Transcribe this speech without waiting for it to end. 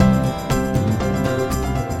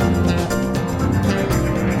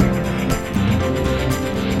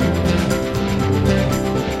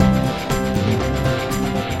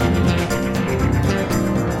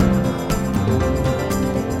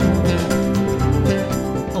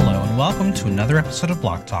welcome to another episode of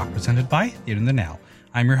Block Talk presented by Theater in the Now.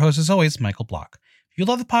 I'm your host, as always, Michael Block. If you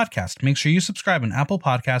love the podcast, make sure you subscribe on Apple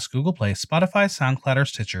Podcasts, Google Play, Spotify, SoundCloud, or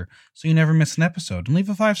Stitcher so you never miss an episode, and leave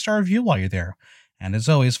a 5-star review while you're there. And as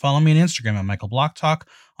always, follow me on Instagram at Michael Block Talk,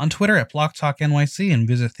 on Twitter at Block Talk NYC, and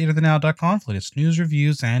visit theaterthenow.com for latest news,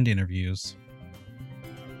 reviews, and interviews.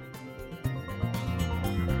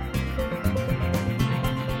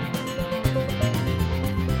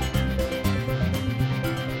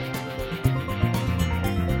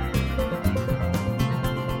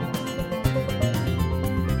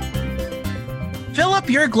 Fill up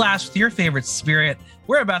your glass with your favorite spirit.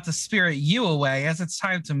 We're about to spirit you away as it's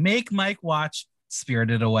time to make Mike watch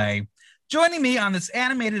Spirited Away. Joining me on this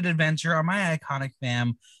animated adventure are my iconic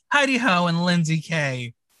fam, Heidi Ho and Lindsay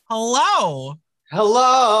K. Hello.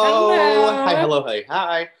 Hello. Hi, hello, hey,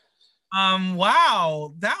 hi.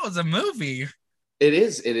 Wow, that was a movie. It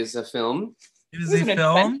is a film. It is a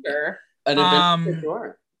film. Adventure. An adventure for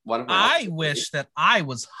sure. I wish that I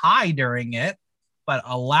was high during it, but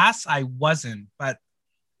alas, I wasn't. But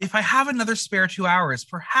if I have another spare 2 hours,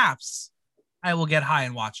 perhaps I will get high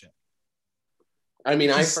and watch it. I mean,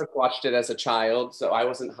 I first watched it as a child, so I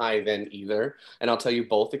wasn't high then either. And I'll tell you,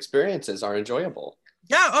 both experiences are enjoyable.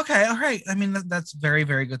 Yeah, okay, all right. I mean, that's very,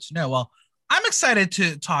 very good to know. Well, I'm excited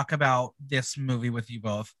to talk about this movie with you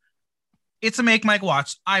both. It's a Make Mike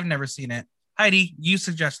watch. I've never seen it. Heidi, you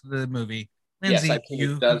suggested the movie. Lindsay, yes, I've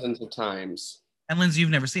seen it dozens of times. And Lindsay, you've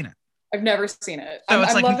never seen it. I've never seen it. So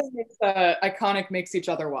I'm loving this iconic makes each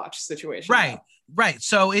other watch situation. Right.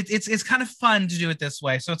 So it's kind of fun to do it this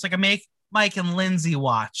way. So it's like a Make Mike and Lindsay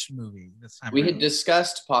watch movie this time. We had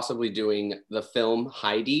discussed possibly doing the film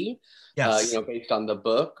Heidi, yes. Based on the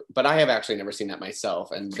book, but I have actually never seen that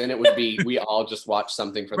myself. And then it would be we all just watch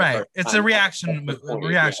something for the first time. It's a reaction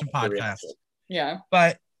podcast. Yeah.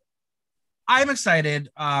 But I'm excited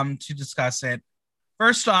to discuss it.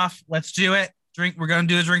 First off, let's do it. We're going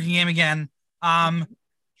to do a drinking game again.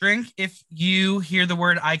 Drink if you hear the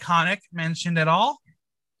word iconic mentioned at all.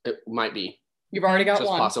 It might be. You've already got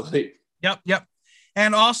one. Possibly. Yep.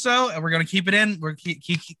 And also, we're going to keep it in. We're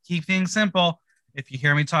keep things simple. If you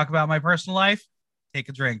hear me talk about my personal life, take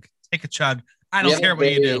a drink, take a chug. I don't care what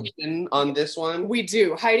you do. On this one, we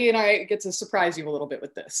do. Heidi and I get to surprise you a little bit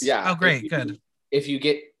with this. Yeah. Oh, great. Good. If you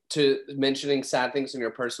get to mentioning sad things in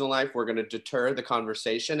your personal life, we're going to deter the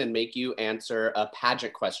conversation and make you answer a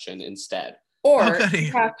pageant question instead. Or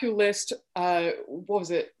you have to list, what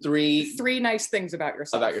was it? Three nice things about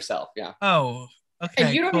yourself. Yeah. Oh, okay.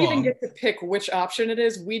 And you don't even get to pick which option it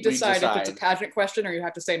is. We decide if it's a pageant question or you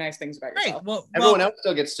have to say nice things about yourself. Well, everyone else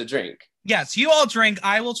still gets to drink. Yes, you all drink.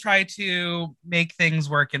 I will try to make things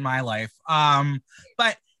work in my life.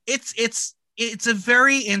 But it's a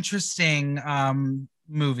very interesting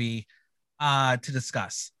movie to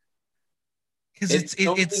discuss, because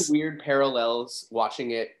it's weird parallels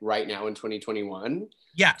watching it right now in 2021.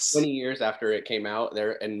 Yes, 20 years after it came out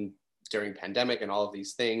there, and during pandemic and all of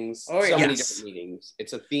these things. Many different meanings.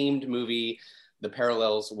 It's a themed movie. The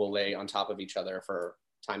parallels will lay on top of each other for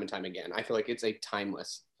time and time again. I feel like it's a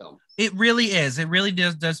timeless film. It really is. It really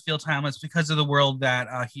does feel timeless because of the world that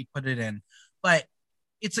he put it in. But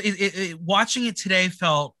watching it today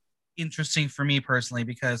felt interesting for me personally,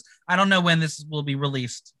 because I don't know when this will be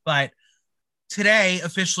released, but today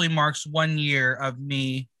officially marks 1 year of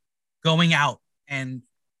me going out and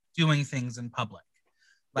doing things in public.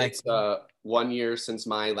 Like, it's 1 year since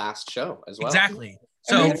my last show as well. Exactly.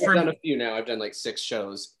 So I've done a few now. I've done like 6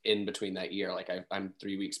 shows in between that year. Like I'm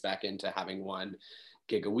 3 weeks back into having 1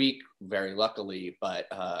 gig a week, very luckily, but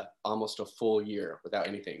almost a full year without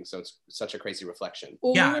anything. So it's such a crazy reflection.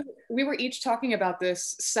 Well, we were each talking about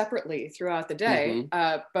this separately throughout the day,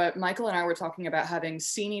 but Michael and I were talking about having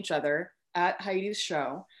seen each other at Heidi's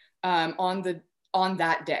show on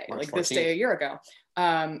that day, March like 14th. This day a year ago.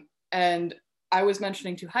 And I was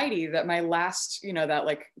mentioning to Heidi that my last, that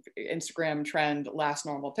like Instagram trend, last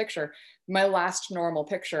normal picture, my last normal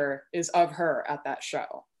picture is of her at that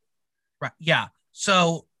show. Right. Yeah.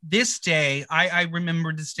 So this day I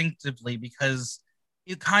remember distinctively because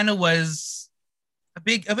it kind of was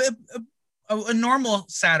a normal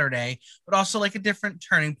Saturday, but also like a different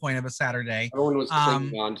turning point of a Saturday. Everyone was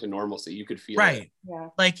clinging on to normalcy. You could feel it. Yeah.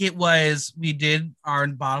 Like we did our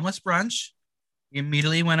bottomless brunch. We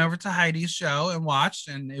immediately went over to Heidi's show and watched,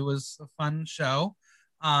 and it was a fun show.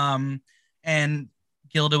 And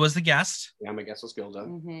Gilda was the guest. Yeah, my guest was Gilda.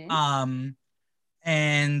 Mm-hmm.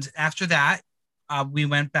 And after that, we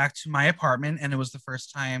went back to my apartment, and it was the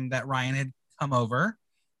first time that Ryan had come over,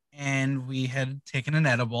 and we had taken an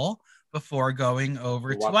edible before going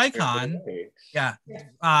over to Icon. Yeah.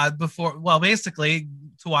 Basically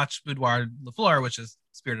to watch Boudoir Le Fleur, which is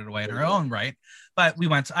Spirited Away in her own right. But we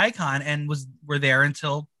went to Icon and were there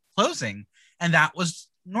until closing, and that was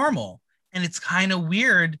normal. And it's kind of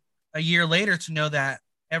weird a year later to know that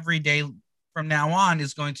every day from now on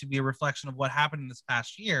is going to be a reflection of what happened in this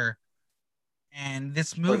past year. And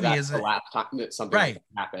this movie is the last time that something like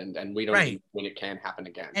happened, and we don't even when it can happen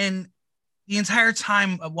again. And the entire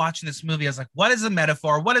time of watching this movie, I was like, what is the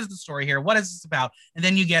metaphor? What is the story here? What is this about? And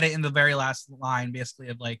then you get it in the very last line, basically,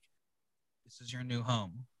 of like, this is your new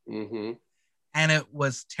home. Mm-hmm. And it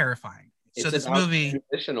was terrifying. It's so this movie,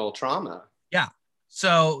 traditional trauma. Yeah.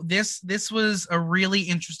 So this was a really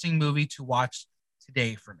interesting movie to watch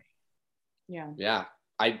today for me. Yeah. Yeah.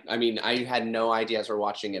 I mean, I had no idea as we're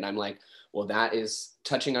watching it. I'm like, well, that is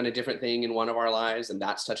touching on a different thing in one of our lives, and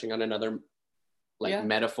that's touching on another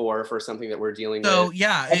metaphor for something that we're dealing with. So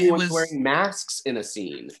yeah, everyone's wearing masks in a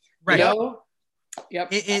scene. Right. You know? Yep.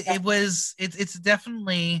 It's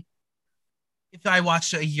definitely, if I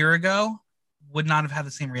watched it a year ago, would not have had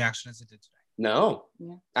the same reaction as it did today. No.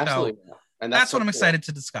 Yeah. Absolutely. So, and that's what I'm excited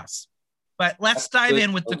to discuss. But let's dive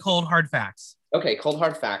in with the cold hard facts. Okay, cold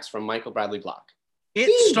hard facts from Michael Bradley Block. It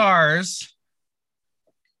stars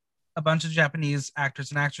a bunch of Japanese actors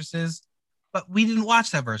and actresses, but we didn't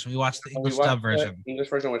watch that version. We watched the English dub version. English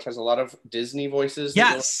version, which has a lot of Disney voices.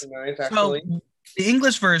 Yes. So the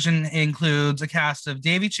English version includes a cast of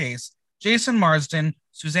Davy Chase, Jason Marsden,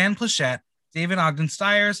 Suzanne Plachette, David Ogden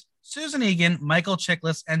Stiers, Susan Egan, Michael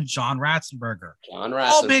Chiklis, and John Ratzenberger.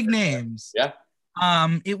 All big names. Yeah.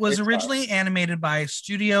 It was originally animated by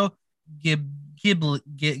Studio Ghibli.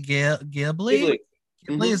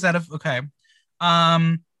 Mm-hmm. Is that okay?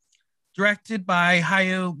 Directed by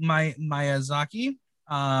Hayao Miyazaki.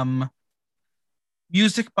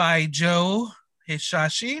 Music by Joe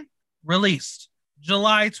Hisaishi. Released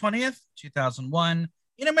July 20th, 2001.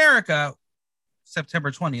 In America, September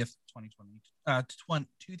 20th,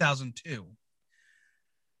 2002.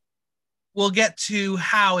 We'll get to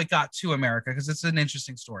how it got to America because it's an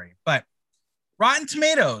interesting story. But Rotten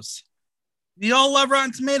Tomatoes. We all love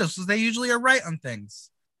Rotten Tomatoes because they usually are right on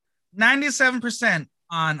things. 97%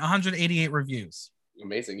 on 188 reviews.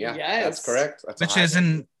 Amazing. Yeah, yes. That's correct. That's which is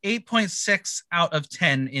an 8.6 out of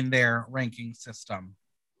 10 in their ranking system.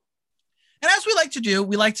 And as we like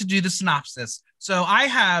to do the synopsis. So I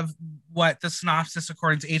have what the synopsis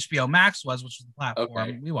according to HBO Max was, which is the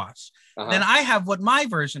platform we watched. Then I have what my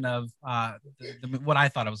version of what I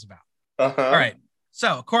thought it was about. All right.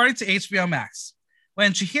 So according to HBO Max,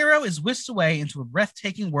 when Chihiro is whisked away into a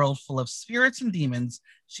breathtaking world full of spirits and demons,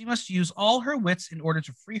 she must use all her wits in order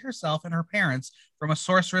to free herself and her parents from a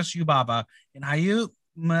sorceress Yubaba in Hayao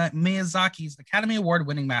Miyazaki's Academy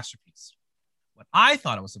Award-winning masterpiece. What I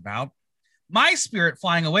thought it was about: my spirit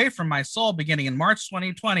flying away from my soul beginning in March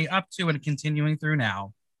 2020 up to and continuing through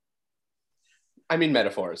now. I mean,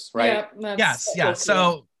 metaphors, right? Yeah, yes.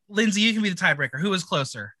 So, Lindsay, you can be the tiebreaker. Who was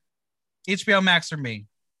closer? HBO Max or me?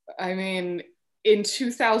 I mean, in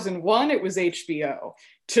 2001, it was HBO.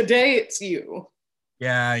 Today, it's you.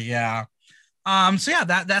 Yeah. So yeah,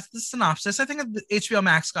 that's the synopsis. I think HBO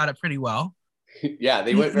Max got it pretty well. Yeah,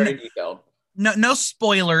 they went very detailed. No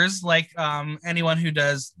spoilers like anyone who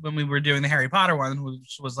does when we were doing the Harry Potter one,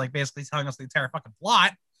 which was like basically telling us the entire fucking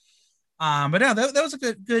plot. But no, that was a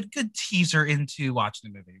good teaser into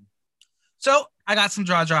watching the movie. So I got some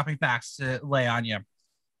jaw-dropping facts to lay on you.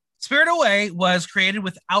 Spirited Away was created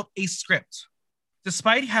without a script.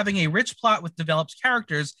 Despite having a rich plot with developed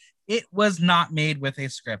characters, it was not made with a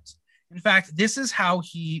script. In fact, this is how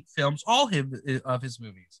he films all of his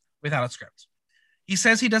movies, without a script. He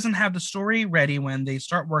says he doesn't have the story ready when they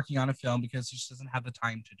start working on a film because he just doesn't have the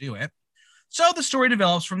time to do it. So the story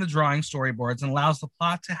develops from the drawing storyboards and allows the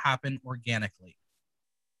plot to happen organically.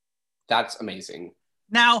 That's amazing.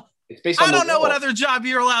 Now, I don't know what other job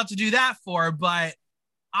you're allowed to do that for, but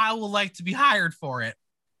I will like to be hired for it.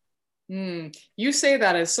 You say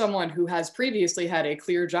that as someone who has previously had a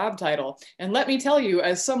clear job title. And let me tell you,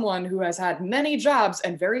 as someone who has had many jobs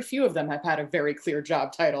and very few of them have had a very clear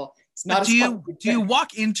job title. It's not. Do you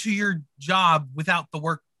walk into your job without the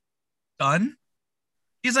work done?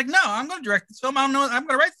 He's like, no, I'm going to direct this film. I don't know. I'm going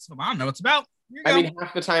to write this film. I don't know what it's about. I mean,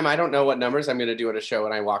 half the time I don't know what numbers I'm going to do at a show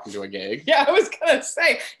when I walk into a gig. Yeah, I was going to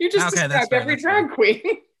say, you just described every drag queen.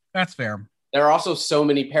 That's fair. There are also so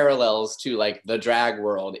many parallels to like the drag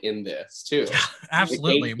world in this too. Yeah,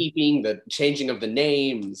 absolutely. The gatekeeping, the changing of the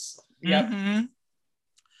names. Yep. Mm-hmm.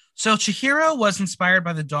 So Chihiro was inspired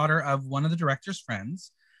by the daughter of one of the director's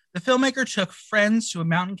friends. The filmmaker took friends to a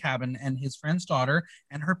mountain cabin, and his friend's daughter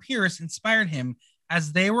and her peers inspired him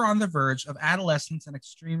as they were on the verge of adolescence and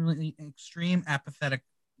extreme apathetic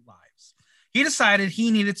lives. He decided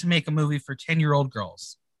he needed to make a movie for 10-year-old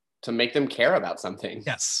girls. To make them care about something.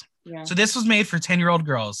 Yes. Yeah. So this was made for 10-year-old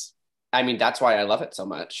girls. I mean, that's why I love it so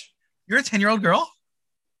much. You're a 10-year-old girl?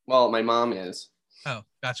 Well, my mom is. Oh,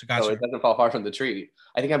 gotcha. So it doesn't fall far from the tree.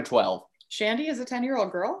 I think I'm 12. Shandy is a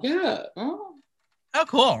 10-year-old girl? Yeah. Oh,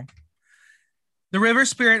 cool. The river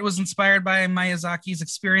spirit was inspired by Miyazaki's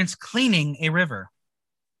experience cleaning a river.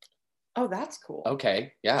 Oh, that's cool.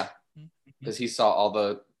 Okay, yeah. Because he saw all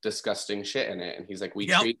the disgusting shit in it, and he's like, we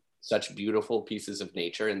treat such beautiful pieces of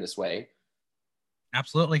nature in this way.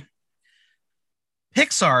 Absolutely.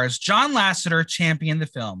 Pixar's John Lasseter championed the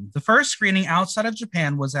film. The first screening outside of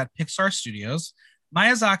Japan was at Pixar Studios.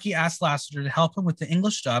 Miyazaki asked Lasseter to help him with the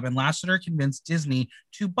English dub, and Lasseter convinced Disney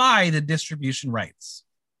to buy the distribution rights.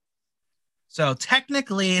 So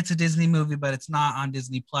technically it's a Disney movie, but it's not on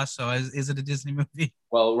Disney Plus. So is it a Disney movie?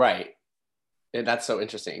 Well, right. That's so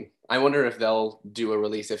interesting. I wonder if they'll do a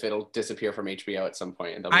release, if it'll disappear from HBO at some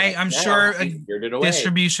point. And I'm sure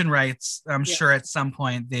distribution rights, I'm sure at some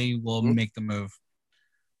point they will make the move.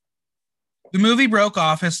 The movie broke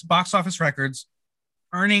box office records,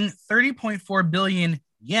 earning 30.4 billion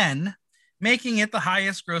yen, making it the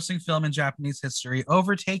highest grossing film in Japanese history,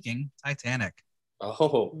 overtaking Titanic.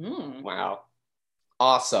 Oh, wow.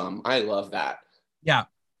 Awesome. I love that. Yeah.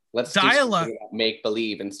 Let's do make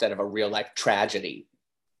believe instead of a real life tragedy.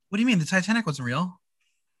 What do you mean? The Titanic wasn't real?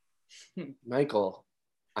 Michael,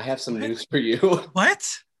 I have some news for you. What?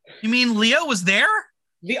 You mean Leo was there?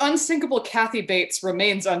 The unsinkable Kathy Bates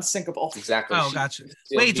remains unsinkable. Exactly. Oh, gotcha.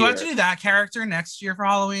 Wait, do I have to do that character next year for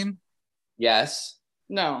Halloween? Yes.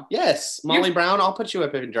 No. Yes. Molly Brown, I'll put you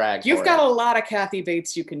up in drag. You've got a lot of Kathy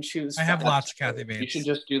Bates you can choose from. I have lots of Kathy Bates. You should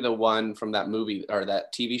just do the one from that movie or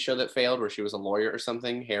that TV show that failed where she was a lawyer or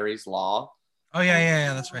something, Harry's Law. Oh,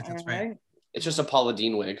 yeah. That's right. It's just a Paula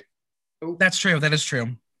Deen wig. That's true. That is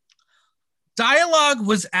true. Dialogue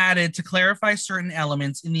was added to clarify certain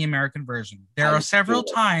elements in the American version. There are several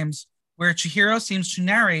times where Chihiro seems to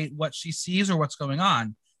narrate what she sees or what's going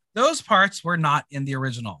on. Those parts were not in the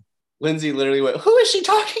original. Lindsay literally went, who is she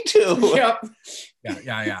talking to? Yep.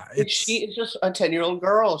 Yeah. She is just a 10-year-old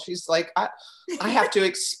girl. She's like, I have to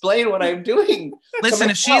explain what I'm doing. Listen,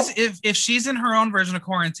 if she's in her own version of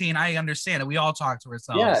quarantine, I understand it. We all talk to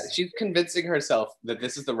ourselves. Yeah, she's convincing herself that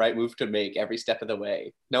this is the right move to make every step of the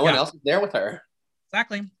way. No one else is there with her.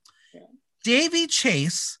 Exactly. Yeah. Davy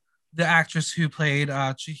Chase, the actress who played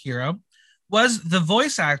Chihiro, was the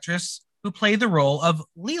voice actress who played the role of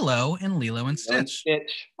Lilo in Lilo and Stitch.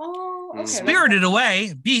 Oh, okay. Spirited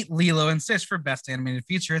Away beat Lilo and Stitch for Best Animated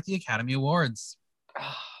Feature at the Academy Awards.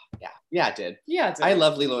 Yeah, it did. I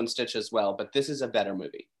love Lilo and Stitch as well, but this is a better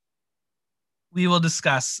movie. We will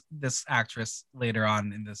discuss this actress later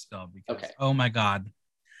on in this film because, oh my God.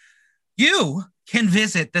 You can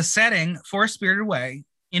visit the setting for Spirited Away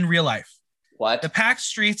in real life. What? The packed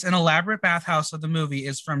streets and elaborate bathhouse of the movie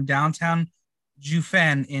is from downtown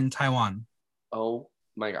Jufen in Taiwan. Oh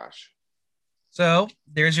my gosh. So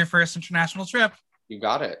there's your first international trip. You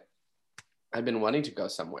got it. I've been wanting to go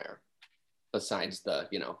somewhere besides the,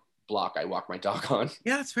 block I walk my dog on.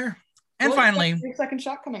 Yeah, that's fair. And finally, your second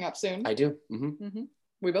shot coming up soon. I do.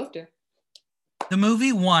 We both do. The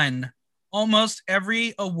movie won almost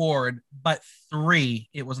every award, but 3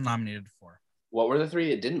 it was nominated for. What were the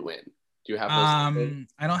 3 it didn't win? Do you have those?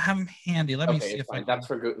 I don't have them handy. Let me see if I can. That's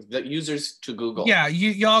for the users to Google. Yeah,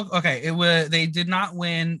 y'all. Okay, they did not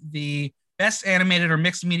win the Best Animated or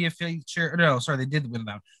Mixed Media Feature. No, sorry, they did win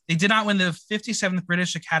that. They did not win the 57th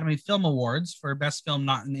British Academy Film Awards for Best Film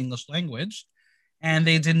Not in English Language, and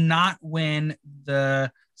they did not win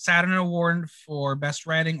the Saturn Award for Best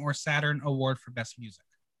Writing or Saturn Award for Best Music.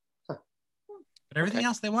 Huh. But everything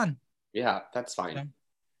else they won. Yeah, that's fine. So,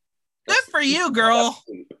 good for you, girl.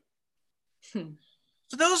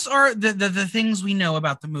 So those are the things we know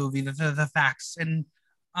about the movie, the facts, and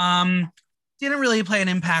didn't really play an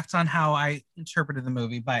impact on how I interpreted the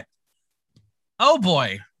movie, but oh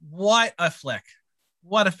boy, what a flick.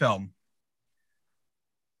 What a film.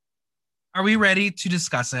 Are we ready to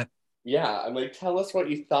discuss it? Yeah, I'm like, tell us what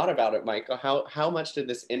you thought about it, Michael. How much did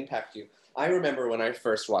this impact you? I remember when I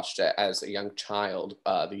first watched it as a young child,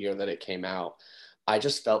 the year that it came out, I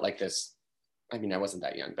just felt like this. I mean, I wasn't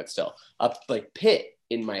that young, but still, a pit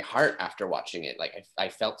in my heart after watching it. Like I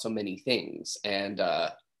felt so many things, and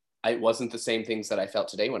it wasn't the same things that I felt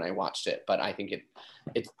today when I watched it. But I think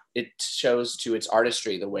it shows to its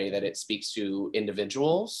artistry the way that it speaks to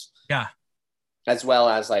individuals, as well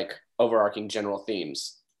as like overarching general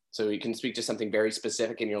themes. So you can speak to something very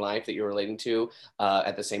specific in your life that you're relating to.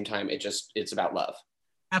 At the same time, it's about love.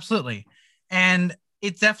 Absolutely, and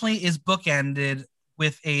it definitely is bookended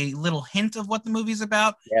with a little hint of what the movie's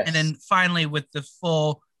about, yes. and then finally with the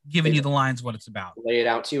full giving you the lines what it's about. Lay it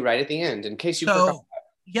out to you right at the end in case you forgot.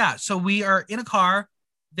 Yeah, so we are in a car,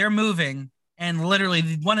 they're moving, and literally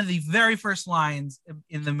one of the very first lines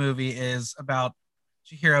in the movie is about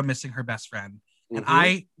Chihiro missing her best friend. Mm-hmm. And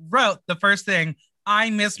I wrote the first thing, I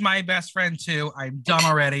miss my best friend too. I'm done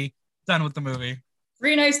already. Done with the movie.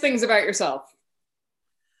 3 nice things about yourself.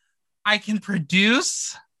 I can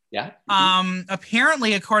produce. Yeah.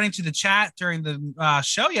 Apparently, according to the chat during the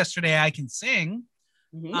show yesterday, I can sing.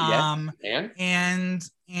 And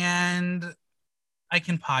I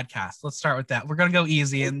can podcast. Let's start with that. We're gonna go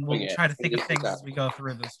easy, and we'll try to think of things as we go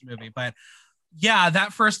through this movie. But yeah,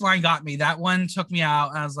 that first line got me. That one took me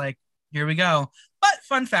out. I was like, here we go. But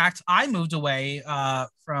fun fact, I moved away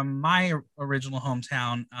from my original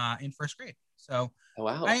hometown in first grade. So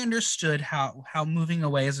I understood how moving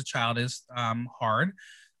away as a child is hard.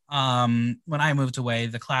 When I moved away,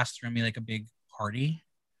 the class threw me like a big party.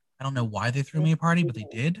 I don't know why they threw me a party, but they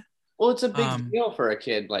did. Well, it's a big deal for a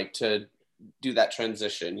kid, like, to do that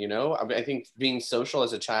transition, you know? I think being social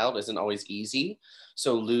as a child isn't always easy.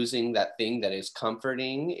 So losing that thing that is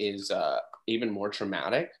comforting is even more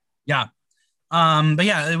traumatic. Yeah. But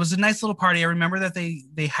yeah, it was a nice little party. I remember that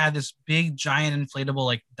they had this big giant inflatable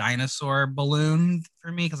like dinosaur balloon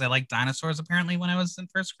for me because I liked dinosaurs apparently when I was in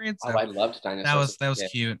first grade. So I loved dinosaurs. That was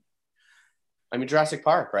cute. I mean, Jurassic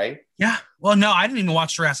Park, right? Yeah. Well, no, I didn't even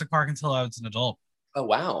watch Jurassic Park until I was an adult. Oh,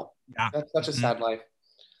 wow. Yeah. That's such a sad life.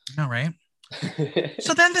 No, right?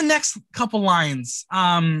 So then the next couple lines,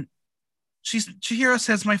 Chihiro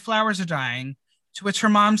says, "My flowers are dying," to which her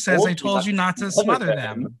mom says, "I told you not to smother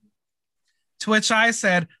them." To which I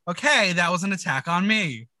said, "Okay, that was an attack on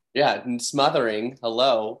me." Yeah, and smothering.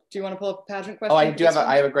 Hello. Do you want to pull up a pageant question? Oh, I do have.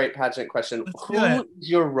 I have a great pageant question. Who is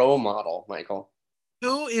your role model, Michael?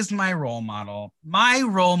 Who is my role model? My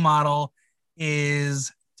role model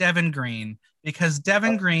is Devin Green, because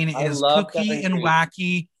Devin Green is kooky and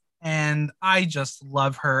wacky, and I just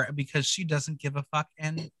love her because she doesn't give a fuck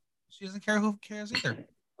and she doesn't care who cares either.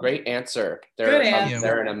 Great answer. Good answer.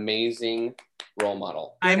 They're an amazing role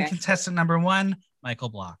model. I'm contestant number 1, Michael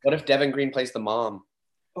Block. What if Devin Green plays the mom?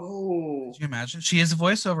 Oh. Could you imagine? She is a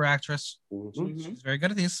voiceover actress. Mm-hmm. She's very good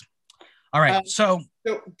at these. All right, so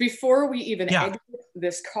before we even exit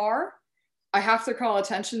this car, I have to call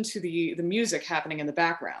attention to the music happening in the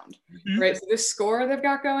background, right? So this score they've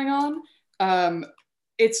got going on,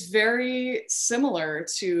 it's very similar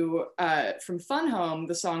to from Fun Home,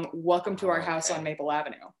 the song "Welcome to Our House on Maple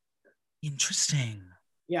Avenue." Interesting.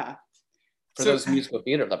 Yeah. For those musical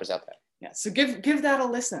theater lovers out there. Yeah, so give that a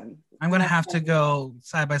listen. I'm gonna have to go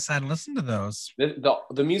side by side and listen to those.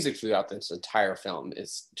 The music throughout this entire film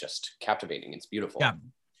is just captivating. It's beautiful. Yeah.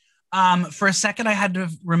 For a second, I had to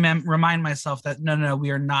remind myself that no,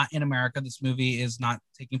 we are not in America. This movie is not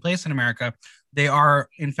taking place in America. They are,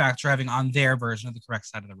 in fact, driving on their version of the correct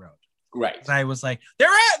side of the road. Right. I was like,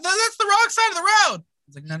 that's the wrong side of the road.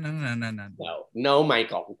 It's like, no,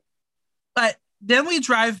 Michael. But then we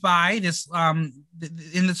drive by this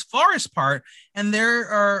in this forest part, and there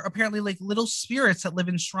are apparently like little spirits that live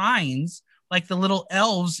in shrines, like the little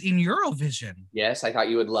elves in Eurovision. Yes, I thought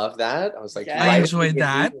you would love that. I was like, I enjoyed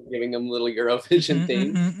that. Giving them little Eurovision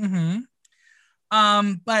things.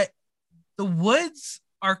 But the woods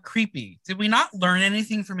are creepy. Did we not learn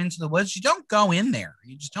anything from Into the Woods? You don't go in there.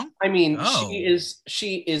 You just don't. I mean,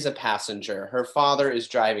 she is a passenger. Her father is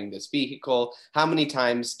driving this vehicle. How many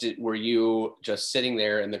times were you just sitting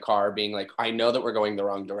there in the car being like, I know that we're going the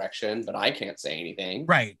wrong direction, but I can't say anything.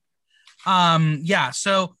 Right. Yeah.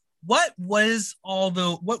 So what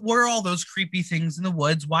were all those creepy things in the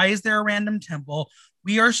woods? Why is there a random temple?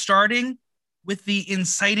 We are starting with the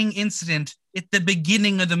inciting incident at the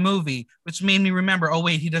beginning of the movie, which made me remember, oh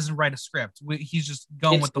wait, he doesn't write a script. He's just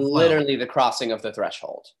going with the flow. It's literally the crossing of the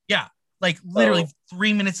threshold. Yeah, like literally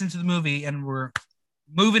 3 minutes into the movie and we're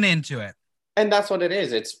moving into it. And that's what it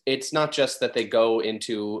is. It's not just that they go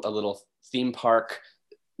into a little theme park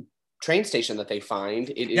train station that they find.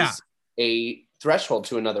 It is a threshold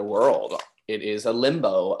to another world. It is a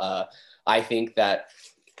limbo. I think that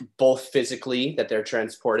both physically, that they're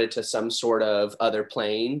transported to some sort of other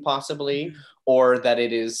plane possibly, or that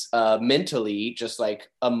it is mentally just like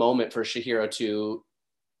a moment for Chihiro to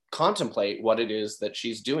contemplate what it is that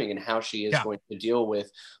she's doing and how she is going to deal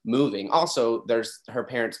with moving. Also, there's her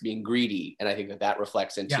parents being greedy, and I think that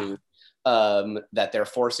reflects into that they're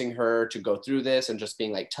forcing her to go through this and just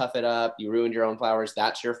being like, tough it up, you ruined your own flowers,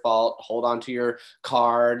 that's your fault, hold on to your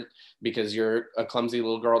card because you're a clumsy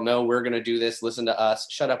little girl. No, we're gonna do this, listen to us,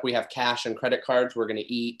 shut up, we have cash and credit cards, we're gonna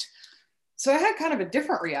eat. So I had kind of a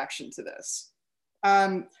different reaction to this.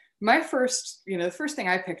 My first, the first thing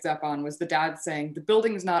I picked up on was the dad saying, the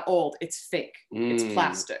building's not old, it's fake. It's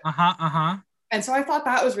plastic. And so I thought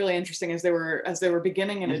that was really interesting as they were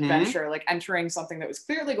beginning an adventure, like entering something that was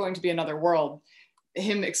clearly going to be another world,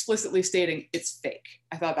 him explicitly stating it's fake.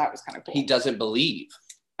 I thought that was kind of cool. He doesn't believe.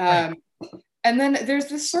 And then there's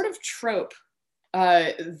this sort of trope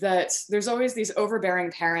that there's always these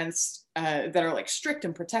overbearing parents that are like strict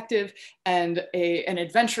and protective and an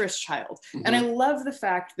adventurous child. And I love the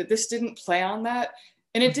fact that this didn't play on that.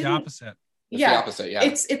 And it didn't. The opposite. It's the opposite, yeah.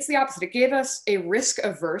 It's the opposite. It gave us a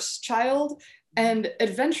risk-averse child and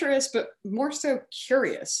adventurous, but more so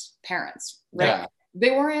curious parents, right? Yeah.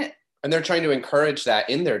 They weren't. And they're trying to encourage that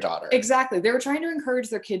in their daughter. Exactly. They were trying to encourage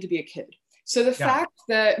their kid to be a kid. So the fact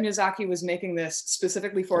that Miyazaki was making this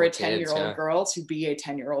specifically for a 10-year-old girl to be a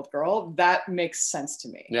 10-year-old girl, that makes sense to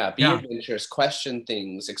me. Yeah, be adventurous, question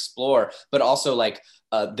things, explore, but also like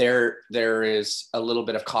there is a little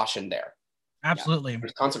bit of caution there. Absolutely.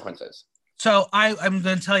 There's consequences. So I'm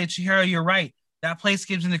going to tell you, Chihiro, you're right. That place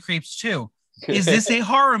gives me the creeps too. Is this a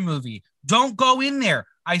horror movie? Don't go in there.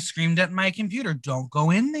 I screamed at my computer, don't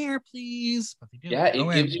go in there, please. But they do. Yeah,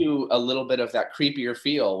 it gives you a little bit of that creepier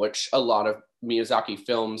feel, which a lot of Miyazaki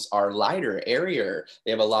films are lighter, airier.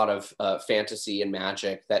 They have a lot of fantasy and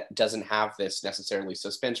magic that doesn't have this necessarily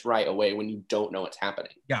suspense right away when you don't know what's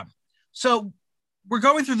happening. Yeah. So we're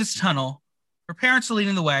going through this tunnel. Her parents are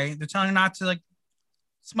leading the way. They're telling her not to like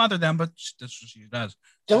smother them, but that's what she does.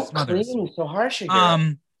 Don't scream so harsh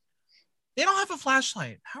again. They don't have a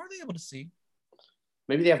flashlight. How are they able to see?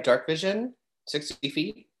 Maybe they have dark vision, 60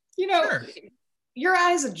 feet. Sure. Your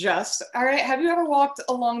eyes adjust. All right. Have you ever walked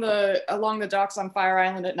along the docks on Fire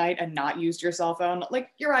Island at night and not used your cell phone? Like,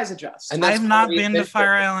 your eyes adjust. And I've not been to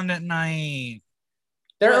Fire Island at night.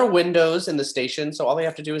 There are windows in the station, so all they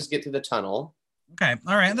have to do is get through the tunnel. Okay.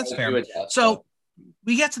 All right. That's fair. So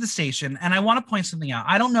we get to the station, and I want to point something out.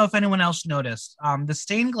 I don't know if anyone else noticed the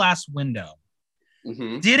stained glass window.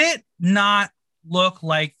 Did it not look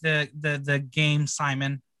like the game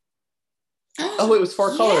Simon? Oh, it was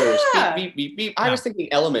 4 colors. Beep, beep, beep, beep. I was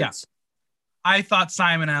thinking elements. Yeah. I thought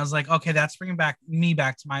Simon, and I was like, okay, that's bringing me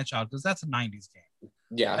back to my childhood, because that's a 90s game.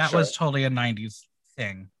 Yeah, that was totally a 90s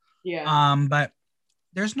thing. Yeah. But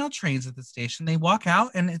there's no trains at the station. They walk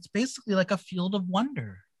out, and it's basically like a field of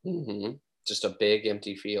wonder. Just a big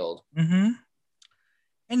empty field. And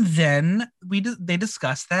then they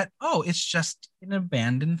discuss that, it's just an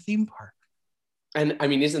abandoned theme park. And I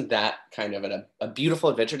mean, isn't that kind of a beautiful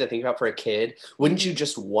adventure to think about for a kid? Wouldn't you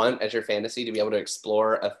just want, as your fantasy, to be able to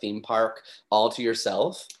explore a theme park all to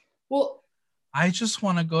yourself? Well, I just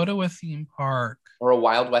want to go to a theme park. Or a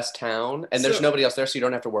Wild West town, and there's nobody else there, so you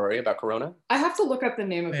don't have to worry about Corona? I have to look up the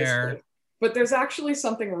name of this place. But there's actually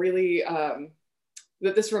something really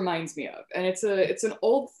that this reminds me of. And it's an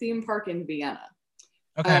old theme park in Vienna.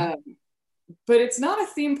 Okay. But it's not a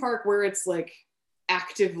theme park where it's like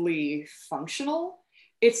actively functional.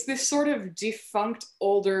 It's this sort of defunct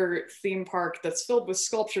older theme park that's filled with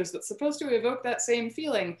sculptures that's supposed to evoke that same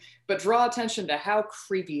feeling, but draw attention to how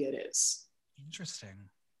creepy it is. Interesting.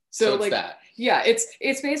 So like that. Yeah,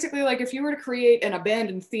 it's basically like if you were to create an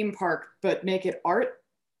abandoned theme park but make it art,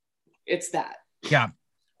 it's that. Yeah.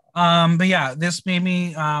 But yeah, this made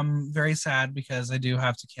me very sad because I do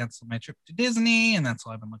have to cancel my trip to Disney, and that's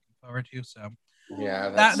all I've been looking forward to. So yeah,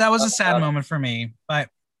 that was a sad moment for me. But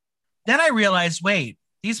then I realized, wait,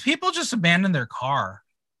 these people just abandoned their car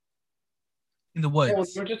in the woods. Yeah,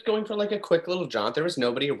 they were just going for like a quick little jaunt. There was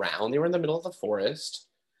nobody around. They were in the middle of the forest.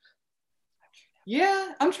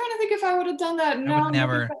 Yeah, I'm trying to think if I would have done that. I would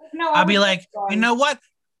never. I'll be like, you know what,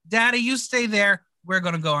 Daddy, you stay there. We're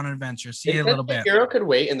going to go on an adventure. See you a little bit. Hero could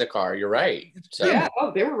wait in the car. You're right. So, yeah.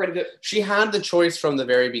 Oh, they were ready to. She had the choice from the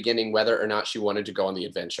very beginning whether or not she wanted to go on the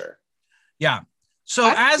adventure. Yeah.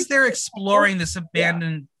 So as they're exploring this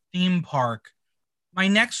abandoned theme park, my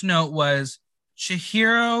next note was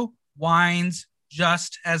Chihiro whines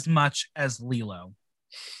just as much as Lilo.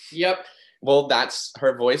 Yep. Well,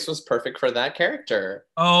 her voice was perfect for that character.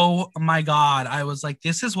 Oh my God. I was like,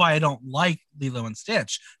 this is why I don't like Lilo and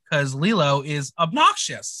Stitch, because Lilo is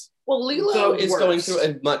obnoxious. Well, Lilo is going through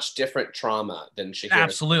a much different trauma than Chihiro.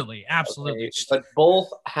 Absolutely. Absolutely. Okay? But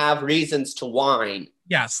both have reasons to whine.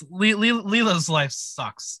 Yes. Lilo's life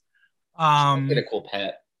sucks. She did a cool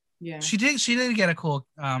pet. Yeah. She did get a cool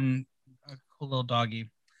little doggy.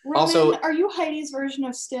 Roman, also, are you Heidi's version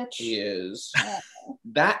of Stitch? He is.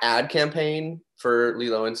 That ad campaign for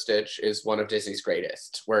Lilo and Stitch is one of Disney's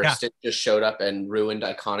greatest, where Stitch just showed up and ruined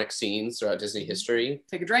iconic scenes throughout Disney history.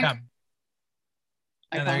 Take a drink. Yeah.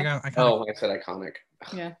 Yeah, there you go. Iconic. Oh, I said iconic.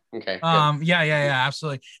 Yeah. Okay. Yeah,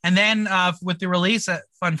 absolutely. And then with the release,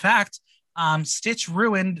 fun fact, Stitch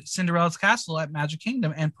ruined Cinderella's castle at Magic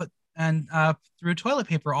Kingdom and threw toilet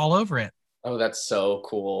paper all over it. Oh, that's so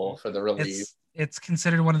cool for the release. It's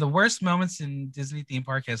considered one of the worst moments in Disney theme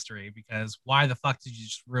park history because why the fuck did you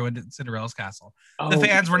just ruin Cinderella's castle? The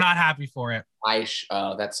fans were not happy for it.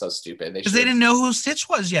 That's so stupid. Because they didn't know who Stitch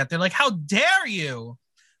was yet. They're like, how dare you?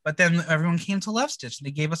 But then everyone came to love Stitch and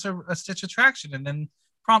they gave us a Stitch attraction and then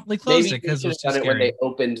promptly closed it because it was too scary. When they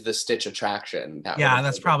opened the Stitch attraction.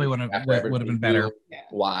 That's probably what would have been better.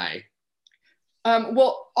 Why?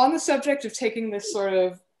 Well, on the subject of taking this sort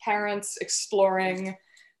of parents exploring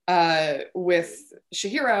with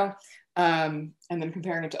Chihiro, and then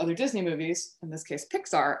comparing it to other Disney movies, in this case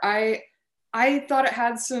Pixar, I thought it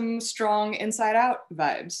had some strong Inside Out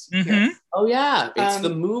vibes. Mm-hmm. Oh yeah, it's the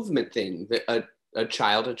movement thing, a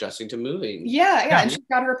child adjusting to moving. Yeah, and she's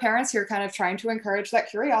got her parents here kind of trying to encourage that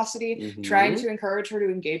curiosity, trying to encourage her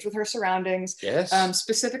to engage with her surroundings. Yes.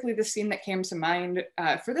 Specifically, the scene that came to mind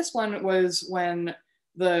for this one was when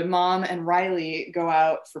the mom and Riley go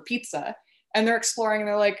out for pizza. And they're exploring, and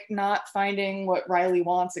they're like not finding what Riley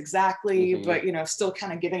wants exactly, but still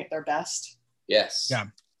kind of giving it their best. Yes. Yeah.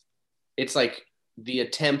 It's like the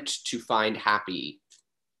attempt to find happy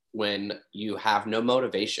when you have no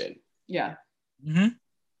motivation. Yeah. Mm-hmm.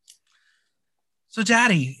 So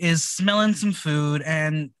Daddy is smelling some food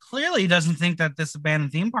and clearly doesn't think that this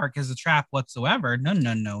abandoned theme park is a trap whatsoever. No.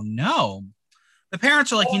 The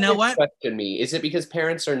parents are like, you know what? Question me. Is it because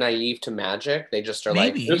parents are naive to magic? They just are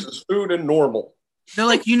like, this is food and normal. They're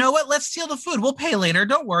like, you know what? Let's steal the food. We'll pay later.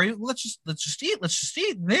 Don't worry. Let's just eat.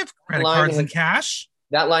 They have credit cards and cash.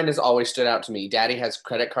 That line has always stood out to me. Daddy has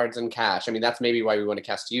credit cards and cash. I mean, that's maybe why we want to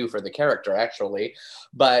cast you for the character, actually.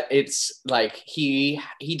 But it's like he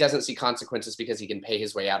doesn't see consequences because he can pay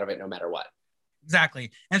his way out of it no matter what.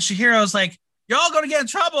 Exactly. And Chihiro's like, you're all going to get in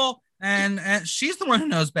trouble. And she's the one who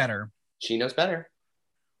knows better. She knows better.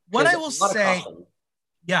 What I will say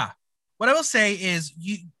is,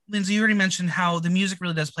 Lindsay, you already mentioned how the music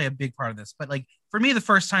really does play a big part of this. But like for me, the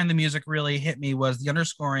first time the music really hit me was the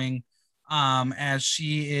underscoring as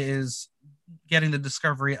she is getting the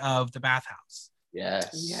discovery of the bathhouse.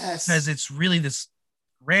 Yes. Because it's really this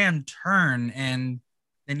grand turn, and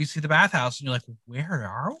then you see the bathhouse, and you're like, where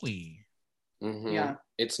are we? Mm-hmm. Yeah.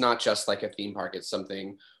 It's not just like a theme park. It's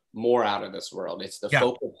something more out of this world. It's the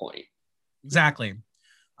focal point. Exactly.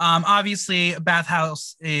 Obviously,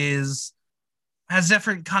 bathhouse has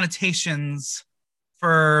different connotations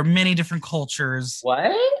for many different cultures.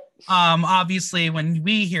 What? Obviously, when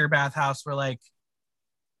we hear bathhouse, we're like,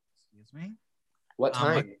 excuse me? What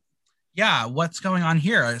time? What's going on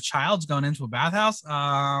here? A child's going into a bathhouse?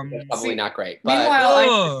 Probably not great. But... Meanwhile, I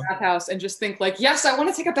go to the bathhouse and just think like, yes, I want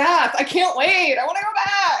to take a bath. I can't wait. I want to go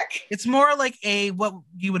back. It's more like what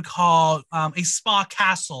you would call a spa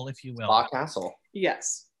castle, if you will. Spa castle.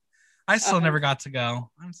 Yes. I still never got to go.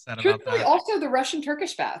 I'm sad about that. Also, the Russian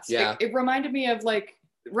Turkish baths. Yeah. It reminded me of like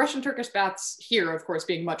Russian Turkish baths here, of course,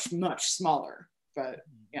 being much, much smaller. But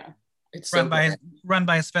yeah. It's run by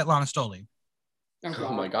Svetlana Stoli.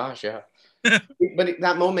 Oh my gosh, yeah. But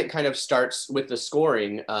that moment kind of starts with the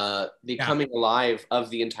scoring, the coming alive of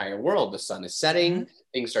the entire world. The sun is setting,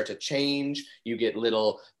 things start to change. You get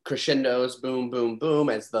little crescendos, boom, boom, boom,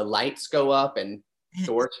 as the lights go up and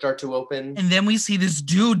doors start to open. And then we see this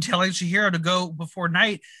dude telling Chihiro to go before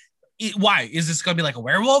night. Why? Is this going to be like a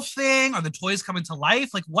werewolf thing? Are the toys coming to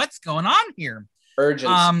life? Like, what's going on here?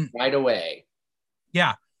 Urgency right away.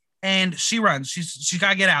 Yeah. And she runs. She's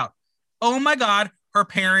got to get out. Oh my God. Her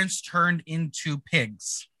parents turned into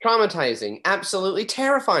pigs. Traumatizing. Absolutely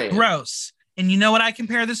terrifying. Gross. And you know what I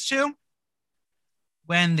compare this to?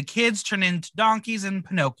 When the kids turn into donkeys in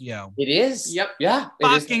Pinocchio. It is. Yep. Yeah.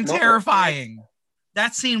 Fucking terrifying.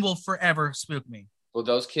 That scene will forever spook me. Well,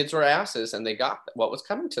 those kids were asses and they got what was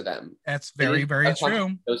coming to them. That's very, very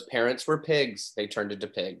true. Those parents were pigs. They turned into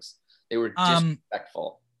pigs. They were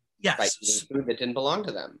disrespectful. Yes. By eating food that didn't belong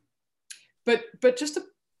to them. But just to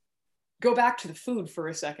go back to the food for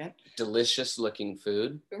a second. Delicious looking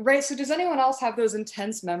food. Right. So does anyone else have those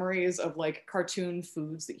intense memories of like cartoon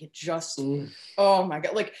foods that you just, oh my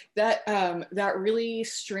God, like that really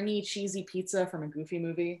stringy, cheesy pizza from a Goofy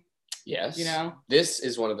movie? Yes. You know? This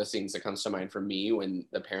is one of the things that comes to mind for me when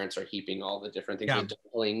the parents are heaping all the different things, the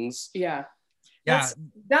dumplings. Yeah.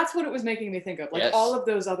 That's what it was making me think of. Like all of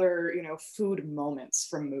those other, food moments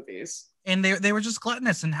from movies. And they were just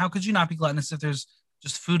gluttonous. And how could you not be gluttonous if there's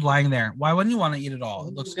just food lying there? Why wouldn't you want to eat it all?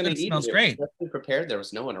 It looks good. It smells great. Prepared. There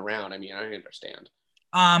was no one around. I mean, I understand.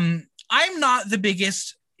 I'm not the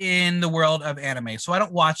biggest in the world of anime. So I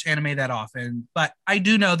don't watch anime that often, but I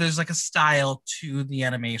do know there's like a style to the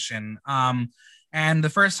animation. And the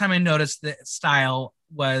first time I noticed the style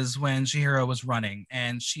was when Chihiro was running,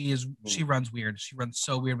 and she runs weird. She runs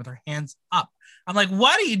so weird with her hands up. I'm like,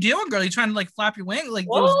 what are you doing, girl? You trying to like flap your wing? Like,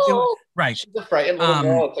 right. She's a frightened little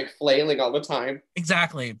girl. It's like flailing all the time.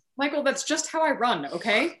 Exactly. Michael, that's just how I run,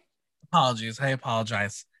 okay? Apologies. I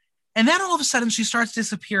apologize. And then all of a sudden she starts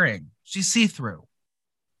disappearing. She's see-through.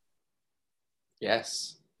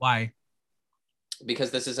 Yes. Why? Because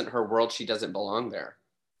this isn't her world. She doesn't belong there.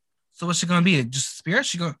 So what's she going to be? Just a spirit?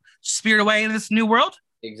 She going to spirit away in this new world?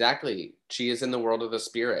 Exactly. She is in the world of the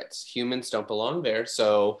spirits. Humans don't belong there,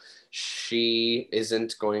 so she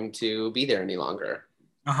isn't going to be there any longer.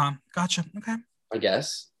 Gotcha. Okay. I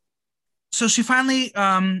guess. So she finally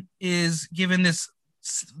is given this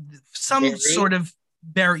sort of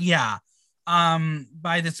by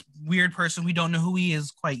this weird person. We don't know who he is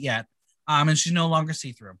quite yet. And she's no longer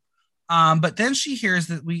see-through. But then she hears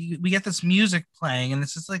that we get this music playing, and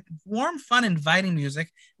it's just like warm, fun, inviting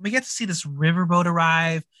music. We get to see this riverboat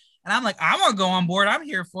arrive, and I'm like, I want to go on board. I'm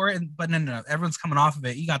here for it. But no, everyone's coming off of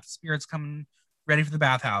it. You got the spirits coming, ready for the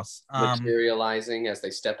bathhouse, materializing as they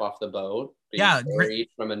step off the boat. Carried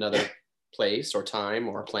from another place or time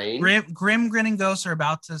or plane. Grim grinning ghosts are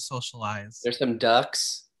about to socialize. There's some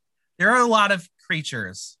ducks. There are a lot of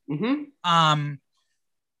creatures.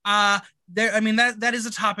 That is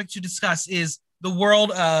a topic to discuss, is the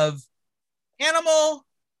world of animal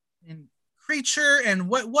and creature, and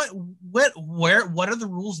what are the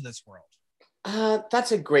rules of this world?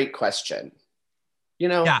 That's a great question. I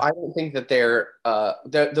don't think that they're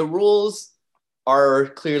the rules are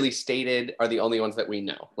clearly stated, are the only ones that we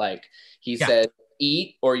know. Like he says,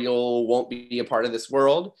 eat or you won't be a part of this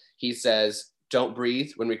world. He says, don't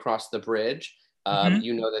breathe when we cross the bridge.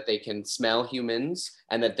 You know that they can smell humans,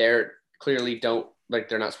 and that they're clearly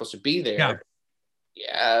they're not supposed to be there.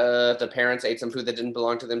 The parents ate some food that didn't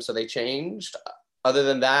belong to them, so they changed. Other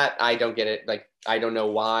than that, I don't get it. Like, I don't know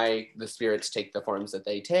why the spirits take the forms that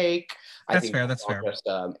they take. I think that's fair. Just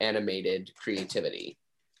animated creativity.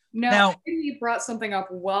 Now, you brought something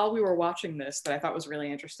up while we were watching this that I thought was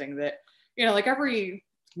really interesting, that, like every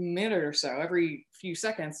minute or so, every few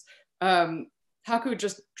seconds, Haku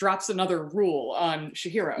just drops another rule on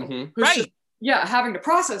Chihiro. Who's just, having to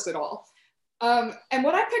process it all. And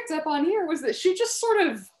what I picked up on here was that she just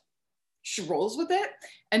she rolls with it,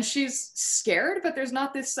 and she's scared, but there's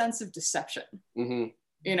not this sense of deception.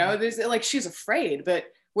 There's like, she's afraid, but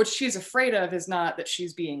what she's afraid of is not that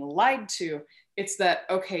she's being lied to. It's that,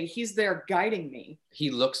 okay, he's there guiding me. He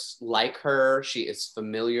looks like her. She is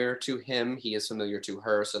familiar to him. He is familiar to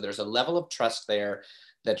her. So there's a level of trust there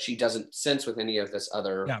that she doesn't sense with any of this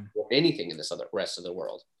other, or anything in this other rest of the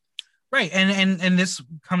world. Right. And this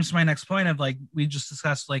comes to my next point of, like, we just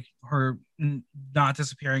discussed, like, her not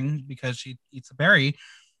disappearing because she eats a berry.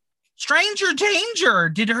 Stranger danger.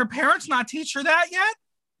 Did her parents not teach her that yet?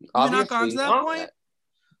 We've not gone to that point.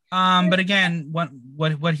 But again,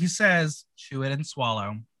 what he says, chew it and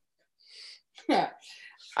swallow. Yeah.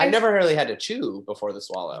 I never really had to chew before the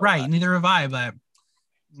swallow. Right. Neither have I, but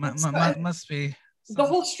must be. The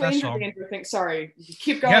whole stranger danger thing. Sorry,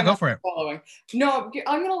 keep going. Yeah, go for it. Swallowing. No,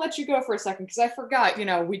 I'm going to let you go for a second, because I forgot.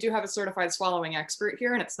 We do have a certified swallowing expert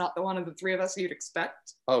here, and it's not the one of the three of us you'd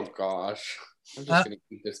expect. Oh gosh, I'm just going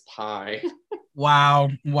to eat this pie. Wow.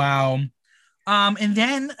 And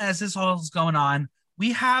then as this all is going on,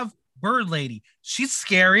 we have Bird Lady. She's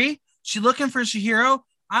scary. She's looking for Chihiro.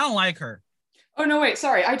 I don't like her. Oh no, wait.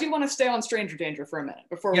 Sorry, I do want to stay on stranger danger for a minute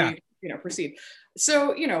before we proceed.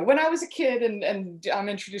 So, when I was a kid and I'm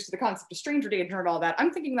introduced to the concept of stranger danger and all that,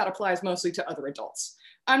 I'm thinking that applies mostly to other adults.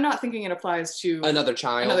 I'm not thinking it applies to another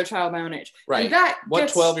child my own age. Right. What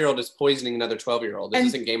 12-year-old is poisoning another 12-year-old? This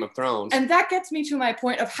isn't Game of Thrones. And that gets me to my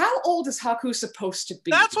point of, how old is Haku supposed to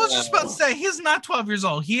be? That's what I was just about to say. He's not 12 years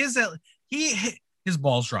old. His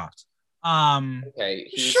balls dropped. Okay.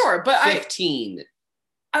 Sure, but 15.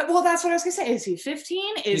 Well, that's what I was gonna say. Is he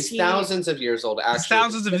 15? He's thousands of years old.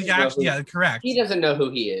 Correct. He doesn't know who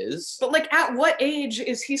he is. But, like, at what age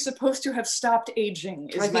is he supposed to have stopped aging?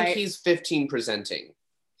 I think he's 15 presenting.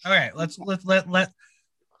 Okay, let's go with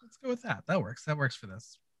that. That works. That works for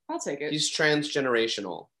this. I'll take it. He's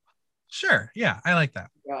transgenerational. Sure. Yeah, I like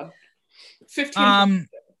that. God. 15.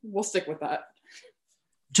 We'll stick with that.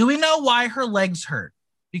 Do we know why her legs hurt?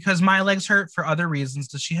 Because my legs hurt for other reasons.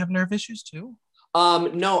 Does she have nerve issues too?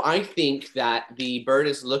 No, I think that the bird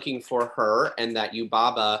is looking for her, and that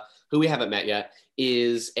Yubaba, who we haven't met yet,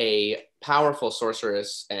 is a powerful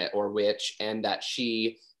sorceress or witch, and that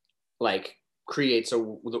she, like, creates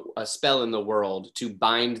a spell in the world to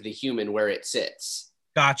bind the human where it sits.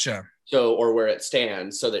 Gotcha. So, or where it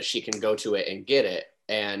stands, so that she can go to it and get it.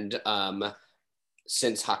 And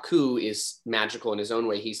since Haku is magical in his own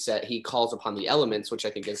way, he calls upon the elements, which I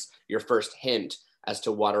think is your first hint as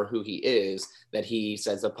to what or who he is, that he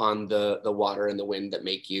says upon the water and the wind that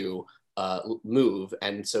make you move.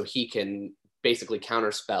 And so he can basically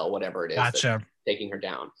counterspell whatever it is that's taking her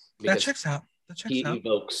down. That checks out. He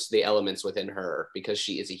evokes the elements within her because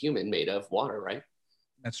she is a human made of water, right?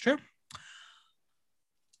 That's true.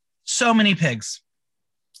 So many pigs.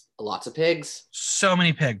 Lots of pigs. So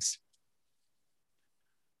many pigs.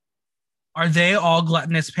 Are they all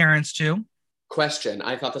gluttonous parents too? Question.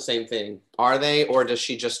 I thought the same thing. Are they, or does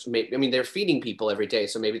she just make, I mean, they're feeding people every day,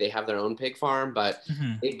 so maybe they have their own pig farm, but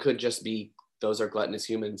it could just be those are gluttonous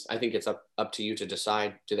humans. I think it's up to you to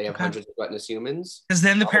decide. Do they have hundreds of gluttonous humans? Because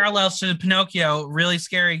then the parallels to Pinocchio, really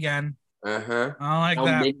scary again. Uh-huh. I like How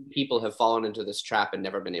that. many people have fallen into this trap and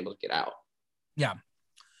never been able to get out? Yeah.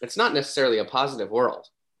 It's not necessarily a positive world.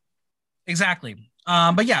 Exactly.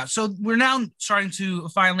 But yeah, so we're now starting to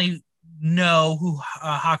finally know who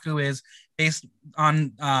Haku is based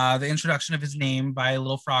on the introduction of his name by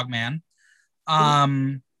Little Frogman.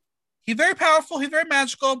 He's very powerful. He's very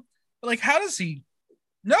magical. But like, how does he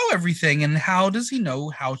know everything, and how does he know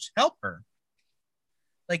how to help her?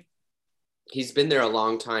 Like, he's been there a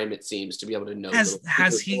long time, it seems, to be able to know has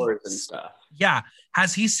he and stuff. Yeah,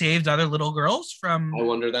 has he saved other little girls from? I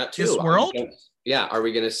wonder that too. This world. Are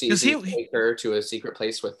we going to see him take her to a secret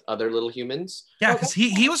place with other little humans? Yeah, because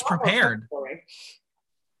he was prepared.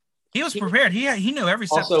 He was prepared. He knew every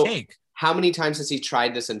step also, to take. How many times has he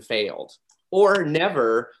tried this and failed? Or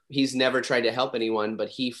he's never tried to help anyone, but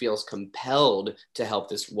he feels compelled to help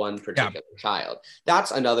this one particular child.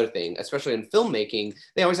 That's another thing, especially in filmmaking.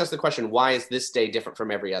 They always ask the question, why is this day different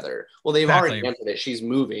from every other? Well, they've already answered it. She's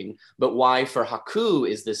moving. But why for Haku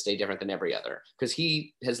is this day different than every other? Because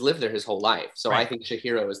he has lived there his whole life. So I think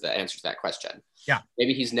Chihiro is the answer to that question. Yeah.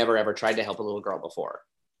 Maybe he's never ever tried to help a little girl before.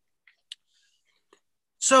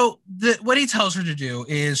 So what he tells her to do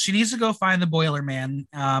is she needs to go find the Boiler Man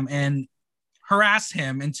and harass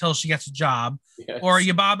him until she gets a job, or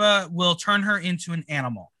Yubaba will turn her into an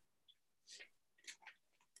animal.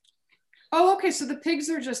 Oh, okay. So the pigs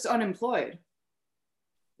are just unemployed.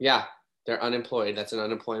 Yeah, they're unemployed. That's an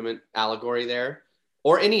unemployment allegory there.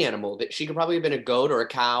 Or any animal. That she could probably have been a goat or a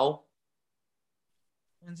cow.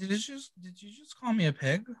 Did you just call me a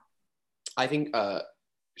pig? I think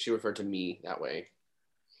she referred to me that way.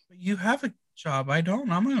 But you have a job. I don't.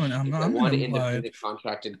 I'm one independent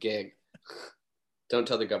contracted gig. Don't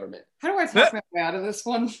tell the government. How do I talk my way out of this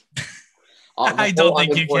one? I don't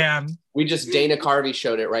think you can. We just Dana Carvey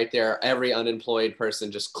showed it right there. Every unemployed person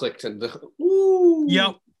just clicked and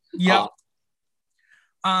Yep.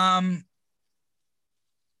 Then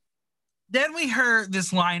we heard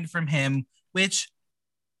this line from him, which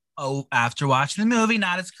after watching the movie,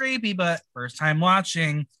 not as creepy, but first time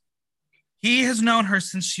watching, he has known her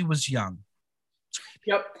since she was young.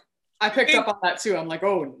 Yep. I picked up on that too. I'm like,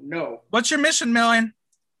 oh no. What's your mission, Million?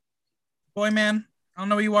 Boy, man, I don't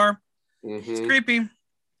know who you are. It's creepy.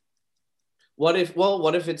 What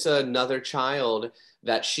if it's another child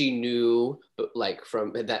that she knew, like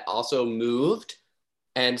from that also moved,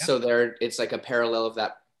 and so it's like a parallel of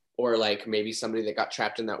that, or like maybe somebody that got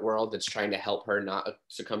trapped in that world that's trying to help her not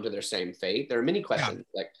succumb to their same fate. There are many questions.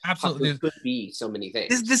 Yeah, like absolutely, there could be so many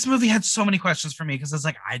things. This movie had so many questions for me because it's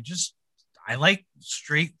like I like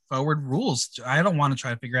straightforward rules. I don't want to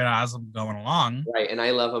try to figure it out as I'm going along. Right. And I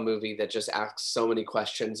love a movie that just asks so many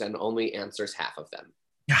questions and only answers half of them.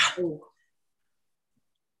 Yeah. Ooh.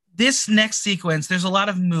 This next sequence, there's a lot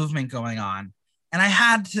of movement going on. And I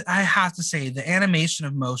have to say the animation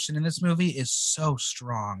of motion in this movie is so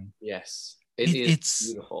strong. Yes. It's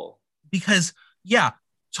beautiful. Because,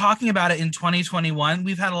 talking about it in 2021,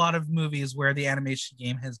 we've had a lot of movies where the animation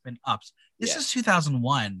game has been upped. This is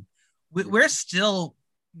 2001. We're still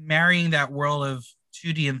marrying that world of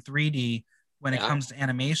 2D and 3D when it comes to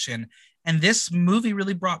animation. And this movie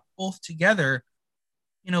really brought both together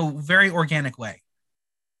in a very organic way.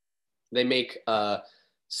 They make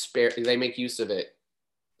use of it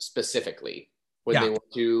specifically. When they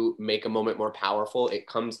want to make a moment more powerful, it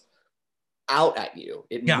comes out at you.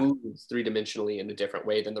 It moves three-dimensionally in a different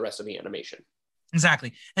way than the rest of the animation.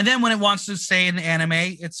 Exactly. And then when it wants to stay in anime,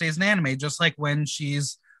 it stays in anime, just like when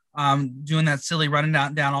she's doing that silly running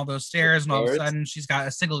down all those stairs, and all of a sudden she's got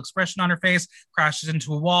a single expression on her face, crashes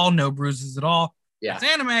into a wall, no bruises at all. Yeah, it's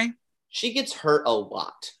anime. She gets hurt a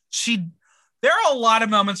lot. There are a lot of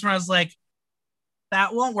moments where I was like,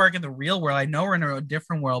 that won't work in the real world. I know we're in a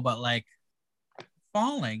different world, but like,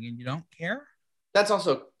 falling and you don't care. That's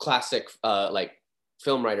also classic, like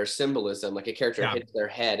film writer symbolism. Like a character hits their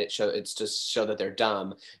head, it's just show that they're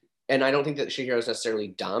dumb. And I don't think that Chihiro is necessarily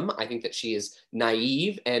dumb. I think that she is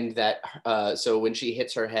naive, and that so when she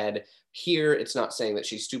hits her head here, it's not saying that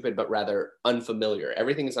she's stupid, but rather unfamiliar.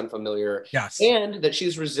 Everything is unfamiliar. Yes. And that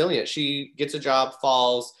she's resilient. She gets a job,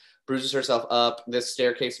 falls, bruises herself up. This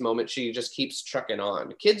staircase moment, she just keeps trucking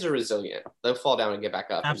on. Kids are resilient. They'll fall down and get back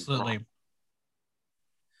up. Absolutely.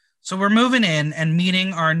 So we're moving in and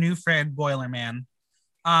meeting our new friend, Boiler Man.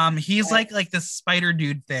 He's like this spider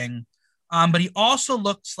dude thing. But he also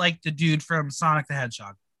looks like the dude from Sonic the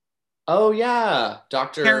Hedgehog. Oh yeah,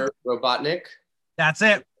 Dr. Robotnik. That's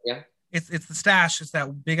it. Yeah. It's the stash. It's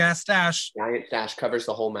that big ass stash. Giant stash covers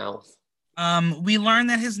the whole mouth. We learn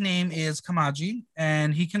that his name is Kamaji,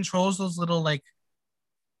 and he controls those little like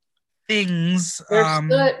things. They're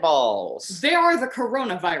soot balls. They are the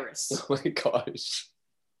coronavirus. Oh my gosh.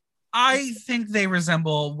 I think they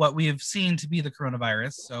resemble what we have seen to be the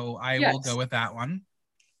coronavirus, so I will go with that one.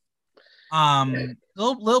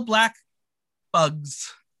 Little black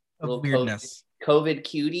bugs of little weirdness. COVID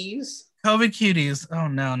cuties. COVID cuties. Oh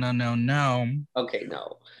no. Okay,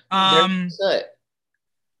 no. Soot.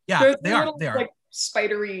 Yeah, they are. They are like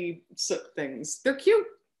spidery soot things. They're cute.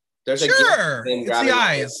 There's it's the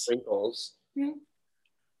eyes. Wrinkles. Yeah.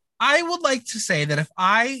 I would like to say that if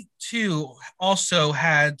I too also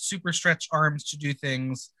had super stretch arms to do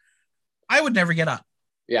things, I would never get up.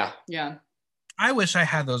 Yeah. Yeah. I wish I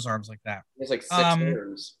had those arms like that. There's like 6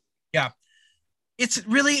 arms. Yeah. It's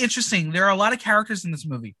really interesting. There are a lot of characters in this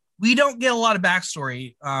movie. We don't get a lot of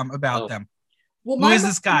backstory about them. Well, who is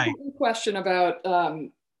this guy? Question about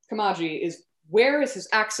Kamaji is, where is his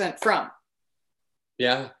accent from?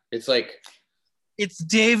 Yeah, it's like... It's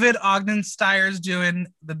David Ogden Stiers doing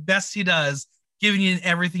the best he does, giving you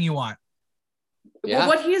everything you want. Yeah. Well,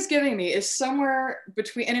 what he is giving me is somewhere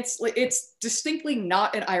between, and it's distinctly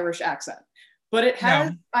not an Irish accent, but it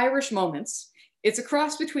has Irish moments. It's a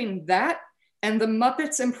cross between that and the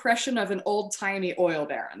Muppets' impression of an old-timey oil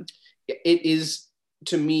baron. It is,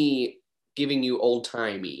 to me, giving you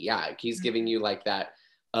old-timey. Yeah, he's giving you like that,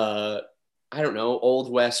 I don't know,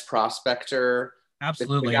 Old West prospector.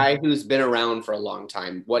 Absolutely. The guy who's been around for a long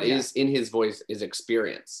time. What is in his voice is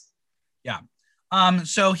experience. Yeah.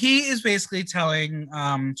 So he is basically telling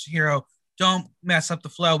Chihiro, don't mess up the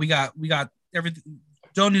flow. We got everything.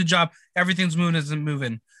 Don't do the job. Everything's moving isn't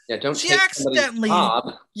moving. Yeah, don't she take accidentally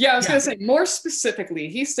job. Yeah, I was gonna say more specifically,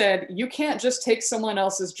 he said you can't just take someone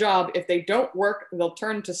else's job. If they don't work, they'll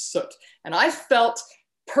turn to soot. And I felt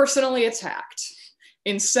personally attacked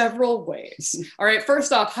in several ways. All right,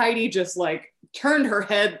 first off, Heidi just like turned her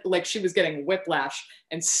head like she was getting whiplash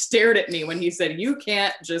and stared at me when he said, you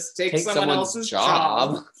can't just take someone else's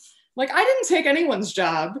job. Like, I didn't take anyone's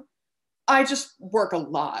job. I just work a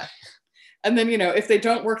lot. And then, if they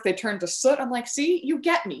don't work, they turn to soot. I'm like, see, you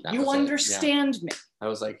get me. You understand me. I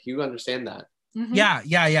was like, you understand that. Mm-hmm. Yeah.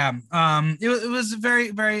 It was a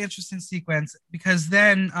very, very interesting sequence because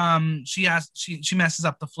then she messes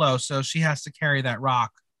up the flow. So she has to carry that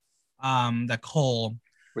rock, that coal.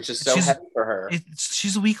 Which is so heavy for her.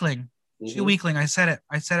 She's a weakling. Mm-hmm. She's a weakling. I said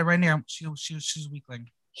it right now. She's a weakling.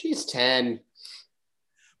 She's 10.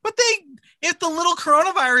 But if the little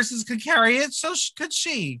coronaviruses could carry it, so could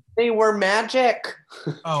she. They were magic.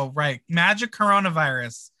 Oh, right. Magic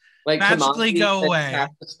coronavirus. Like magically go away.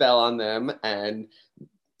 Cast a spell on them, and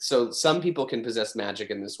so some people can possess magic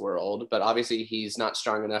in this world, but obviously he's not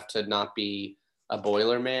strong enough to not be a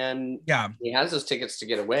boiler man. Yeah. He has those tickets to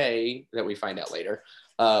get away that we find out later.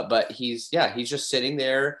 But he's just sitting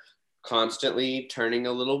there constantly turning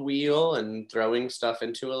a little wheel and throwing stuff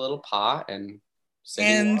into a little pot and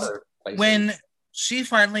water places. When she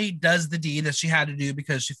finally does the deed that she had to do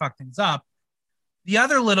because she fucked things up, the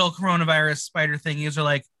other little coronavirus spider thingies are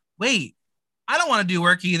like, wait, I don't want to do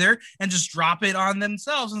work either, and just drop it on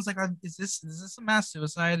themselves. And it's like, is this a mass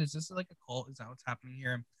suicide? Is this like a cult? Is that what's happening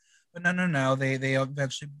here? But no. They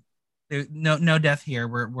eventually, no death here.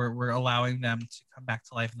 We're allowing them to come back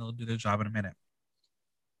to life, and they'll do their job in a minute.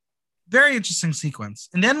 Very interesting sequence.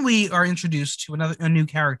 And then we are introduced to a new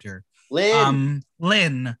character, Lynn.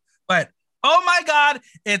 But oh my God,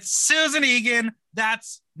 it's Susan Egan.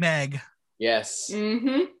 That's Meg. Yes.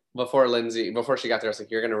 Mm-hmm. Before she got there, I was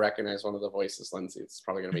like, you're going to recognize one of the voices, Lindsay. It's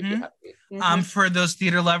probably going to make you happy. Mm-hmm. For those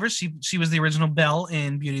theater lovers, she was the original Belle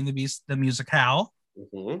in Beauty and the Beast, the musicale.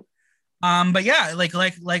 Mm-hmm. But yeah, like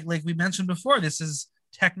we mentioned before, this is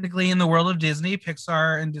technically in the world of Disney.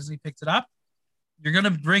 Pixar and Disney picked it up. You're going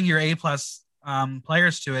to bring your A+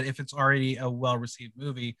 players to it if it's already a well-received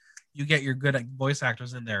movie. You get your good voice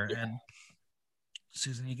actors in there. And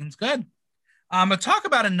Susan Egan's good. But talk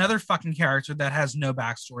about another fucking character that has no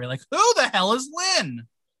backstory. Like, who the hell is Lynn?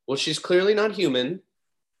 Well, she's clearly not human.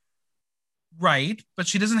 Right, but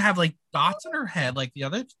she doesn't have like dots in her head like the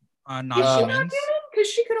other non-humans. Because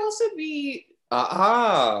she could also be.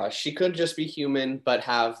 She could just be human, but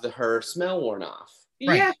have her smell worn off.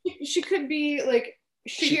 Right. Yeah, she could be like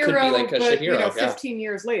Chihiro, like but Chihiro, 15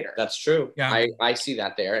 years later. That's true. Yeah, I see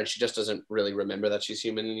that there, and she just doesn't really remember that she's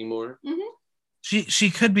human anymore. Mm-hmm. She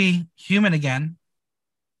could be human again.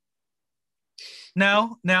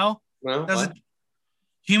 No.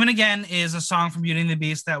 Human Again is a song from Beauty and the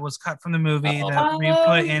Beast that was cut from the movie that we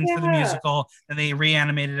put into the musical, and they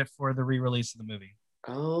reanimated it for the re-release of the movie.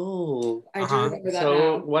 Oh, I do remember that.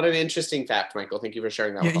 So, what an interesting fact, Michael. Thank you for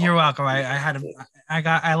sharing that. You're welcome.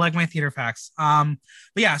 I like my theater facts. But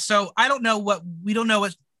yeah, so we don't know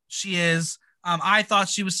what she is. I thought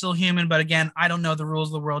she was still human, but again, I don't know the rules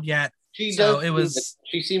of the world yet. She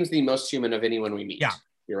seems the most human of anyone we meet. Yeah,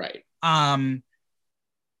 you're right.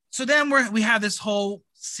 So then we have this whole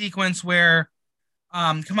sequence where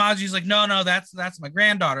Kamaji's like, no, that's my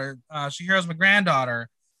granddaughter. Chihiro's my granddaughter.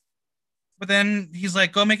 But then he's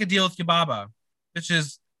like, go make a deal with Yubaba, which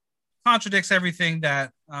contradicts everything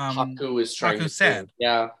that Haku said.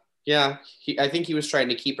 Yeah. I think he was trying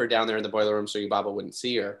to keep her down there in the boiler room so Yubaba wouldn't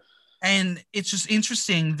see her. And it's just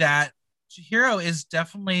interesting that Chihiro is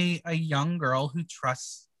definitely a young girl who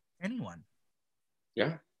trusts anyone.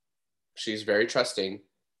 Yeah. She's very trusting.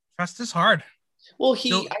 Trust is hard. Well,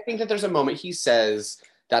 I think that there's a moment he says,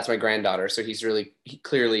 that's my granddaughter. So he's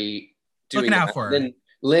clearly doing looking out for her. Then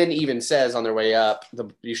Lynn even says on their way up,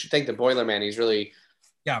 you should thank the boiler man. He's really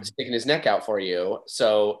sticking his neck out for you.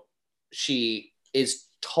 So she is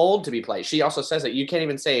told to be polite. She also says that you can't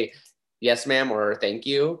even say yes, ma'am, or thank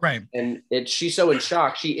you. Right. And she's so in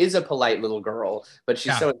shock. She is a polite little girl, but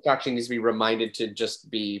she's so in shock. She needs to be reminded to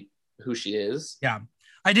just be who she is. Yeah.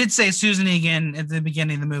 I did say Susan Egan at the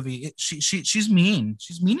beginning of the movie. She's mean.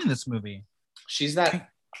 She's mean in this movie. She's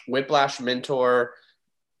that Whiplash mentor.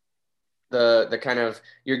 The kind of,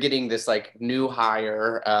 you're getting this like new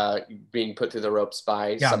hire being put through the ropes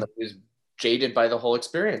by somebody who's jaded by the whole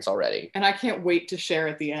experience already. And I can't wait to share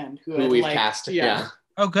at the end who we've cast. Yeah.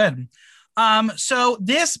 Oh, good. So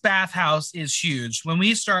this bathhouse is huge. When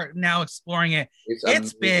we start now exploring it,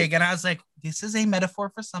 it's big. And I was like, this is a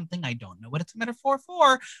metaphor for something. I don't know what it's a metaphor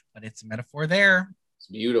for, but it's a metaphor there. It's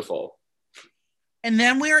beautiful. And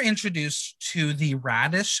then we are introduced to the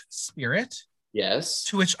Radish spirit. Yes.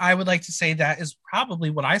 To which I would like to say that is probably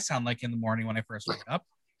what I sound like in the morning when I first wake up.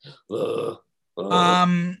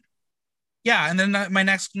 Yeah. And then my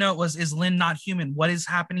next note was, is Lynn not human? What is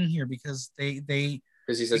happening here? Because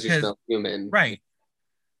because he says you smell human. Right.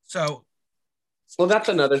 So. Well, that's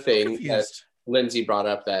another thing that Lindsay brought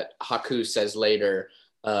up that Haku says later,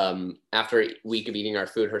 after a week of eating our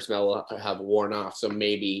food, her smell will have worn off. So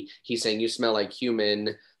maybe he's saying you smell like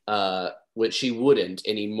human, which she wouldn't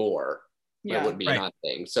anymore. Yeah, that would be an odd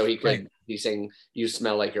thing. So he's saying you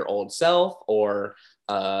smell like your old self, or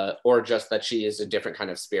just that she is a different kind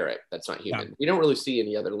of spirit that's not human. Yeah. We don't really see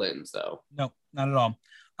any other Lyns though. No, not at all.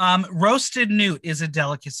 Roasted newt is a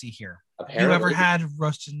delicacy here. Apparently. Have you ever had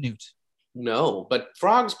roasted newt? No, but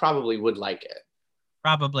frogs probably would like it.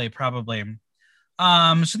 Probably.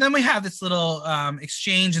 So then we have this little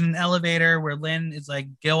exchange in an elevator where Lynn is like,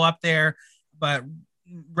 go up there, but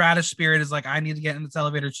Radish Spirit is like, I need to get in this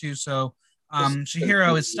elevator too. So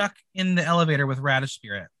Chihiro is stuck in the elevator with Radish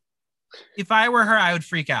Spirit. If I were her, I would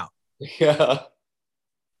freak out. Yeah.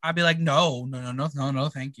 I'd be like, no,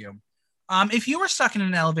 thank you. If you were stuck in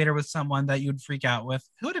an elevator with someone that you'd freak out with,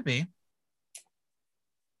 who would it be?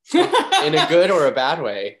 In a good or a bad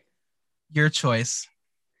way? Your choice.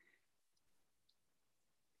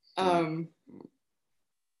 I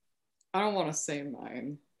don't want to say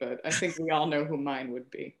mine, but I think we all know who mine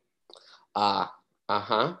would be. What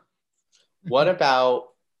about...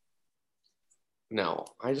 No,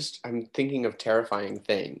 I'm thinking of terrifying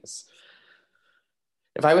things.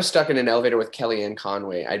 If I was stuck in an elevator with Kellyanne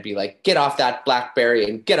Conway, I'd be like, get off that BlackBerry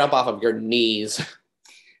and get up off of your knees.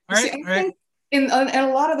 All right. In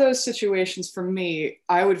a lot of those situations, for me,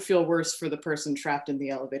 I would feel worse for the person trapped in the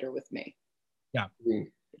elevator with me. Yeah. Mm-hmm.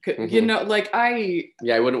 You know, like I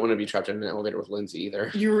wouldn't want to be trapped in an elevator with Lindsay either.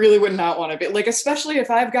 You really would not want to be. Like, especially if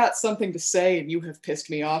I've got something to say and you have pissed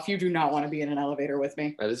me off, you do not want to be in an elevator with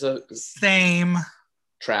me. That is a... Same.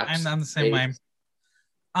 Traps. I'm the same way.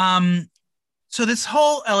 So this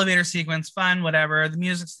whole elevator sequence, fun, whatever, the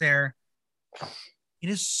music's there. It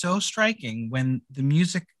is so striking when the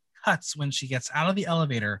music cuts when she gets out of the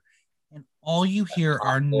elevator and all you hear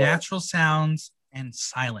are natural sounds and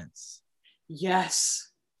silence. Yes.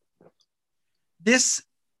 This,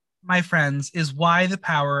 my friends, is why the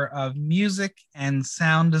power of music and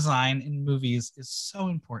sound design in movies is so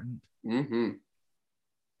important. Mm-hmm.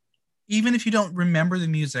 Even if you don't remember the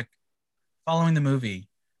music following the movie,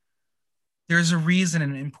 there's a reason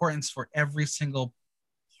and importance for every single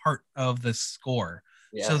part of the score.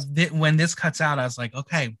 Yes. So when this cuts out, I was like,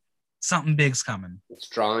 okay, something big's coming. It's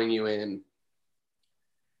drawing you in.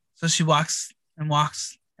 So she walks and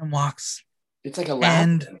walks and walks. It's like a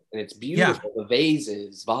labyrinth, and it's beautiful. Yeah. The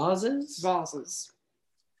vases.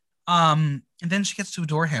 And then she gets to a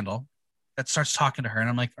door handle that starts talking to her, and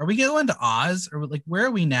I'm like, are we going to Oz, or like where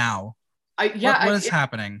are we now? What is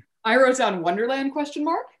happening? I wrote down Wonderland ?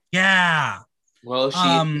 Yeah. Well,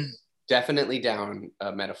 she's definitely down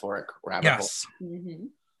a metaphoric rabbit hole. Yes. Mm-hmm.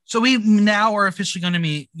 So we now are officially going to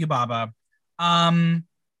meet Yubaba.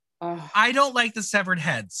 I don't like the severed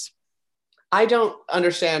heads. I don't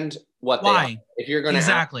understand what they are. If you're going to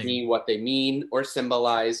ask me what they mean or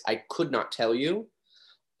symbolize, I could not tell you.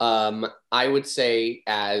 I would say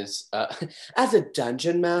as a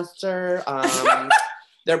dungeon master,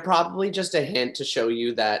 they're probably just a hint to show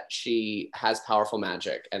you that she has powerful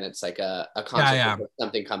magic, and it's like a concept of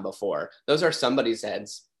something come before. Those are somebody's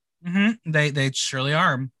heads. Mm-hmm. They surely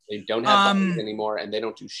are. They don't have bodies anymore, and they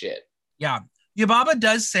don't do shit. Yeah. Yubaba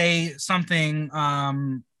does say something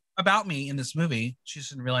about me in this movie. She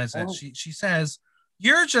just didn't realize it. She says,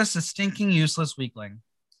 "You're just a stinking useless weakling."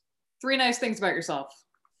 3 nice things about yourself.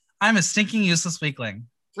 I'm a stinking useless weakling.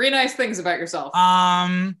 3 nice things about yourself.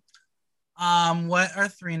 What are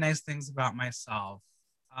 3 nice things about myself?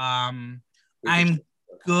 I'm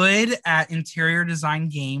good at interior design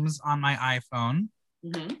games on my iPhone.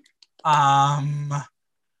 Mm-hmm.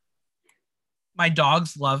 My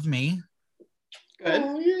dogs love me. Good.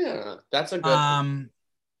 Oh yeah, that's a good one.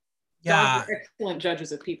 Yeah. Dogs are excellent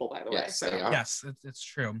judges of people, by the way. So. Yes, it's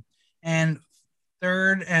true. And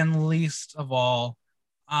third and least of all,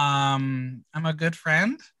 I'm a good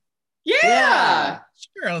friend. Yeah.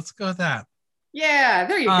 Sure, let's go with that. Yeah,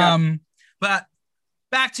 there you go. But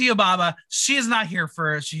back to Yubaba. She is not here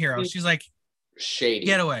for Chihiro. She's like, shady.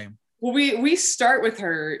 Get away. Well, we start with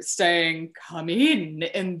her saying, "Come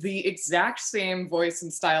in the exact same voice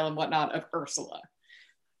and style and whatnot of Ursula.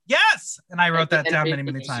 Yes! And I wrote that down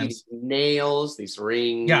many times. These nails, these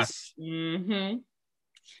rings. Yes. Mm-hmm.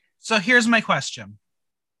 So here's my question.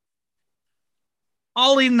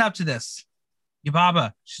 All leading up to this,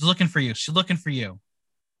 Yubaba, she's looking for you. She's looking for you.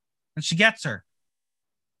 And she gets her.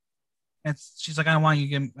 And she's like, I don't want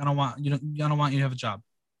you to have a job.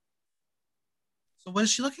 So what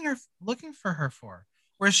is she looking for her for?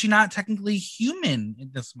 Or is she not technically human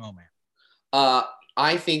in this moment?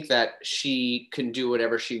 I think that she can do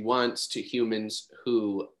whatever she wants to humans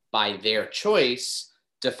who, by their choice,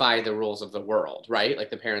 defy the rules of the world, right? Like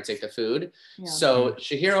the parents ate the food. Yeah. So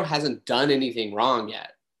Chihiro hasn't done anything wrong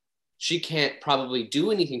yet. She can't probably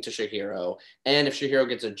do anything to Chihiro. And if Chihiro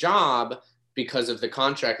gets a job because of the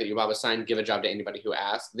contract that Yubaba signed, give a job to anybody who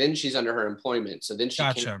asks, then she's under her employment. So then she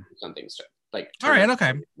can do something. All right,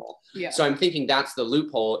 okay. Yeah. So I'm thinking that's the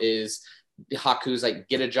loophole is Haku's like,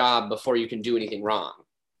 get a job before you can do anything wrong.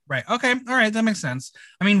 Right. Okay. All right. That makes sense.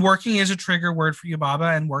 I mean, working is a trigger word for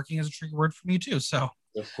Yubaba, and working is a trigger word for me too. So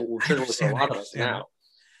we're trigger word for a lot of us now.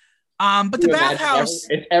 But the bathhouse.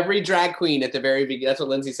 Every drag queen at the very beginning. That's what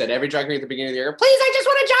Lindsay said. Every drag queen at the beginning of the year. Please, I just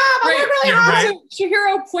want a job. I work really hard. Right.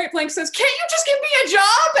 Chihiro point blank says, "Can't you just give me a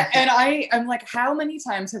job?" And I'm like, how many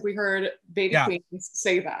times have we heard baby queens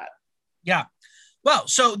say that? Yeah. Well,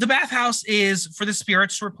 so the bathhouse is for the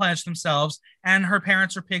spirits to replenish themselves, and her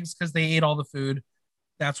parents are pigs because they ate all the food.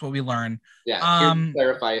 That's what we learn. Yeah, here to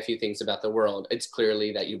clarify a few things about the world. It's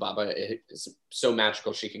clearly that Yubaba is so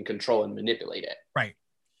magical she can control and manipulate it. Right.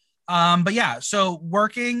 But yeah, so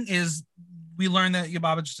working is, we learn that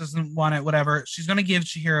Yubaba just doesn't want it, whatever. She's going to give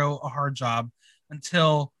Chihiro a hard job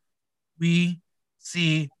until we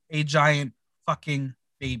see a giant fucking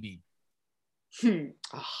baby.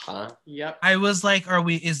 Yep. I was like,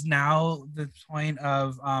 is now the point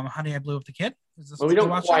of Honey, I Blew Up the Kid? Well, we don't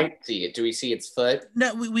quite see it. Do we see its foot?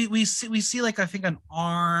 No, we see like, I think, an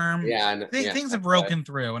arm. Yeah. Things have broken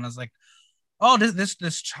through, and I was like, oh,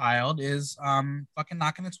 this child is fucking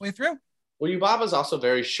knocking its way through. Well, Yubaba's also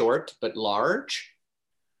very short but large.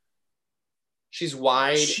 She's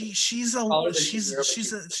wide. She's a lot of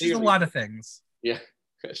things. Yeah,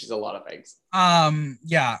 she's a lot of things.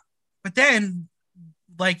 Yeah, but then,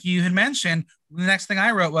 like you had mentioned, the next thing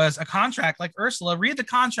I wrote was a contract. Like Ursula, read the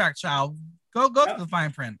contract, child. Go to the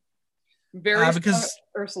fine print. Very because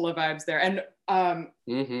Ursula vibes there, and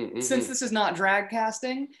since this is not drag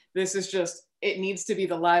casting, this is just it needs to be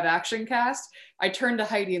the live action cast, I turned to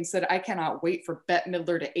Heidi and said, I cannot wait for Bette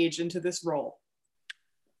Midler to age into this role.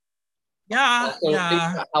 Yeah. Also, think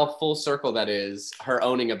about how full circle that is, her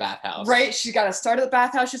owning a bathhouse. Right? She's got to start at the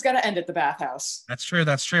bathhouse. She's got to end at the bathhouse. That's true.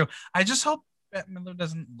 That's true. I just hope Bette Midler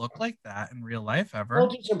doesn't look like that in real life ever. We'll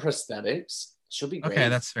do some prosthetics. She'll be great. Okay,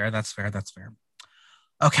 that's fair. That's fair. That's fair.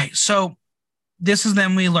 Okay, so this is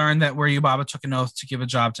then we learn that Were Yubaba took an oath to give a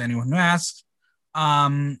job to anyone who asked.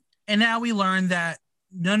 And now we learn that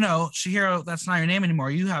no, Chihiro, that's not your name anymore.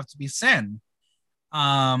 You have to be Sen.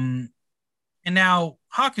 And now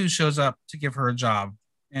Haku shows up to give her a job,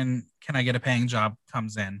 and can I get a paying job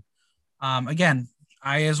comes in. Again,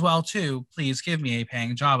 I as well too. Please give me a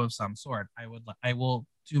paying job of some sort. I will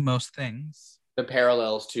do most things. The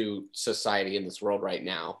parallels to society in this world right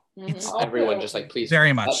now. Mm-hmm. Everyone just like, please,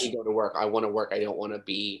 very much. Let me go to work. I want to work. I don't want to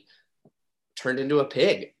be turned into a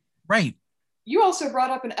pig. Right. You also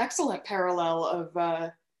brought up an excellent parallel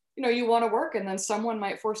of, you want to work and then someone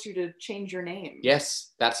might force you to change your name.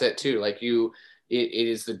 Yes, that's it too. Like it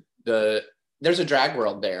is there's a drag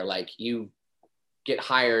world there. Like you get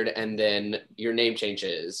hired and then your name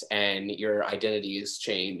changes and your identity is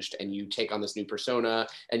changed and you take on this new persona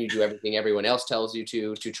and you do everything everyone else tells you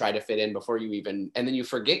to try to fit in before you even, and then you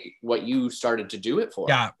forget what you started to do it for.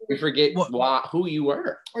 Yeah. You forget who you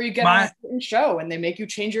were. Or you get on a certain show and they make you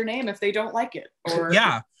change your name if they don't like it. Or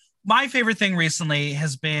yeah. My favorite thing recently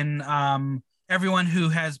has been everyone who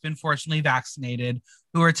has been fortunately vaccinated,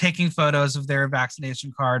 who are taking photos of their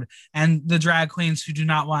vaccination card, and the drag queens who do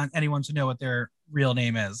not want anyone to know what their real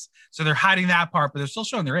name is. So they're hiding that part, but they're still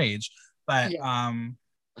showing their age. But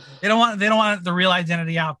they don't want the real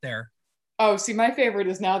identity out there. Oh, see, my favorite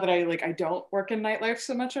is now that I don't work in nightlife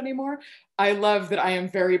so much anymore. I love that I am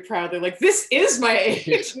very proudly like, this is my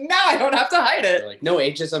age. Now I don't have to hide it. You're like, no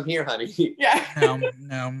ageism here, honey. Yeah.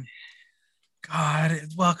 No. God,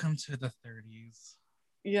 welcome to the 30s.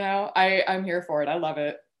 I'm here for it. I love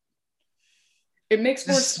it. It makes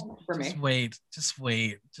more sense for me. Just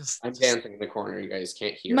wait. I'm dancing in the corner. You guys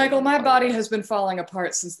can't hear. Michael, my body has been falling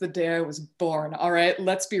apart since the day I was born. All right,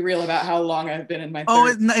 let's be real about how long I've been in my 30s.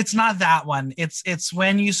 Oh, it's not that one. It's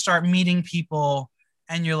when you start meeting people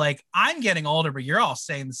and you're like, I'm getting older, but you're all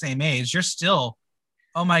saying the same age. You're still,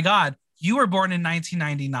 oh my God, you were born in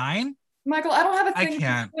 1999? Michael, I don't have a thing. I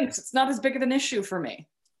can't. It's not as big of an issue for me.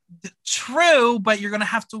 True, but you're going to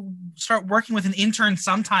have to start working with an intern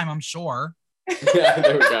sometime, I'm sure. Yeah,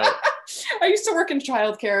 there we go. I used to work in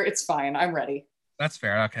childcare. It's fine. I'm ready. That's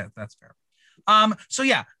fair. Okay, that's fair. So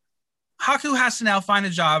yeah, Haku has to now find a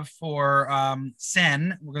job for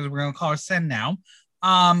Sen. We're gonna call her Sen now.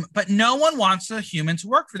 But no one wants a human to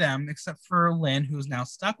work for them except for Lynn, who's now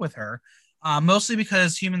stuck with her. Mostly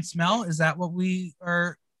because human smell. Is that what we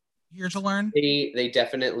are here to learn? They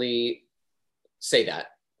definitely say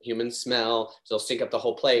that. Human smell. They'll stink up the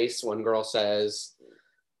whole place. One girl says,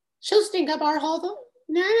 she'll stink up our whole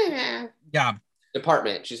Yeah.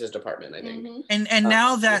 Department. She says department, I think. Mm-hmm. And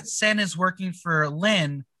now that Sen is working for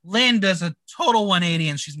Lynn does a total 180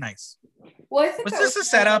 and she's nice. Well, I think was this a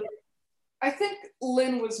setup? I think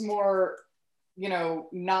Lynn was more,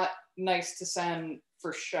 not nice to Sen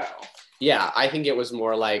for show. Yeah, I think it was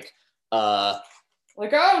more like oh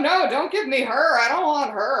no, don't give me her. I don't want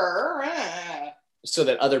her. So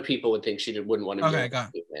that other people would think she wouldn't want to be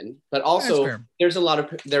human. But Yeah, also, there's a lot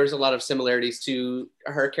of similarities to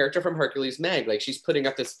her character from Hercules Meg. Like she's putting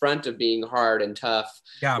up this front of being hard and tough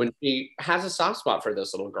when she has a soft spot for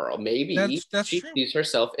this little girl. Maybe that's she sees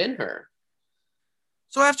herself in her.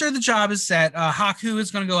 So after the job is set, Haku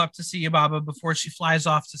is going to go up to see Yubaba before she flies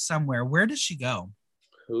off to somewhere. Where does she go?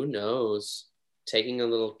 Who knows? Taking a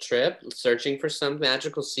little trip, searching for some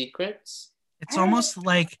magical secrets. It's almost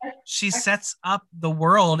like she sets up the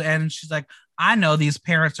world and she's like, I know these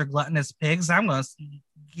parents are gluttonous pigs. I'm going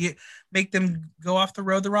to make them go off the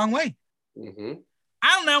road the wrong way. Mm-hmm.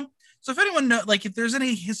 I don't know. So if anyone knows, if there's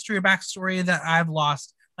any history or backstory that I've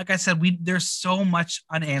lost, like I said, there's so much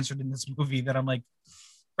unanswered in this movie that I'm like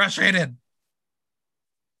frustrated.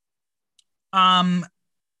 Lynn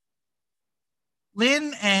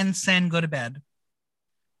and Sen go to bed.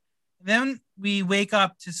 Then we wake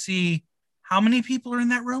up to see how many people are in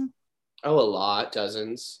that room? Oh, a lot,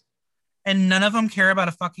 dozens. And none of them care about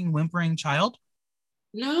a fucking whimpering child?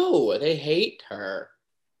 No, they hate her.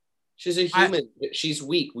 She's a human. She's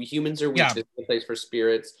weak. We humans are weak. Yeah. This is a place for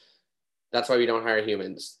spirits. That's why we don't hire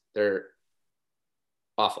humans. They're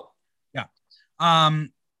awful. Yeah.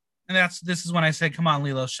 And this is when I said, come on,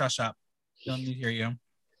 Lilo, shush up. Don't need to hear you.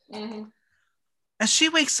 Mm-hmm. As she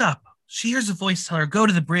wakes up, she hears a voice tell her, go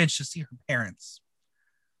to the bridge to see her parents.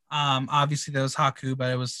 Obviously that was Haku,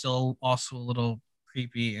 but it was still also a little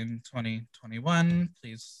creepy in 2021.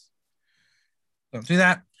 Please don't do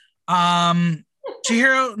that.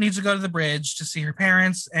 Chihiro needs to go to the bridge to see her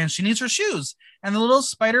parents, and she needs her shoes. And the little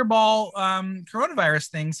spider ball coronavirus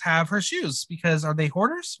things have her shoes because are they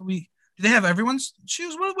hoarders? Do they have everyone's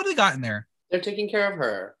shoes? What do they got in there? They're taking care of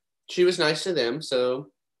her. She was nice to them, so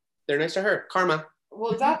they're nice to her. Karma.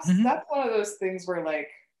 Well, that's one of those things where like,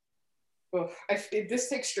 this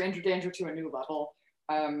takes Stranger Danger to a new level.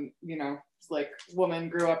 You know, like woman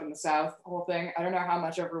grew up in the South, whole thing. I don't know how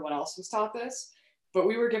much everyone else was taught this, but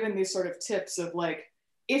we were given these sort of tips of like,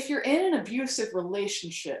 if you're in an abusive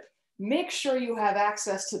relationship, make sure you have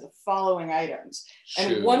access to the following items. Shoes.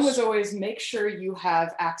 And one was always make sure you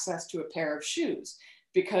have access to a pair of shoes,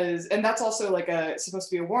 because, and that's also like supposed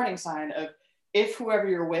to be a warning sign of if whoever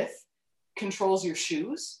you're with controls your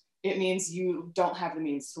shoes, it means you don't have the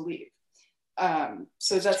means to leave.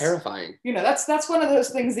 So that's terrifying. You know, that's one of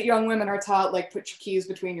those things that young women are taught, like put your keys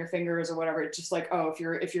between your fingers or whatever. It's just like, oh,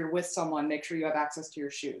 if you're with someone, make sure you have access to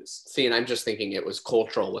your shoes. See, and I'm just thinking it was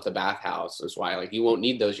cultural with the bathhouse is why, like, you won't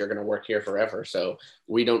need those. You're going to work here forever. So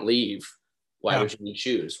we don't leave. Why would you need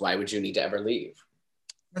shoes? Why would you need to ever leave?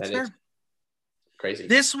 That's fair. Crazy.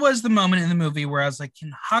 This was the moment in the movie where I was like,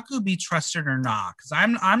 can Haku be trusted or not? Because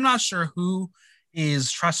I'm not sure who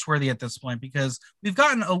is trustworthy at this point, because we've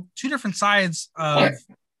gotten two different sides of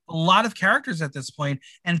a lot of characters at this point,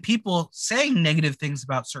 and people saying negative things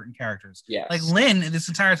about certain characters. Yes. Like Lin this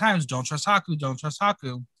entire time is don't trust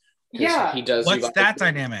Haku. Yeah. He does. What's that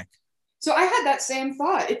dynamic? So I had that same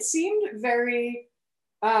thought. It seemed very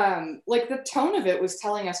like the tone of it was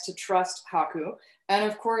telling us to trust Haku. And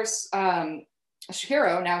of course,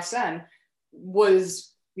 Chihiro, now Sen,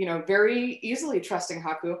 was, you know, very easily trusting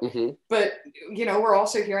Haku. Mm-hmm. But, you know, we're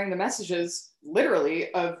also hearing the messages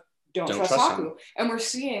literally of don't trust Haku. Him. And we're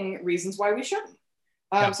seeing reasons why we shouldn't.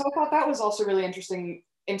 So I thought that was also really interesting,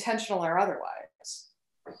 intentional or otherwise.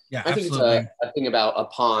 Yeah, I think absolutely. It's a thing about a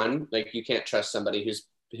pawn. Like, you can't trust somebody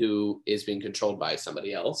who is being controlled by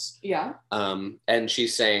somebody else. Yeah. And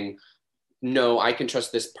she's saying, no, I can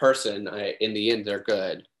trust this person. In the end, they're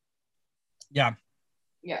good. Yeah.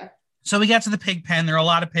 Yeah. So we get to the pig pen. There are a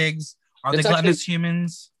lot of pigs. Are they gluttonous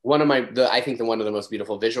humans? I think one of the most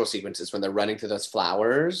beautiful visual sequences when they're running through those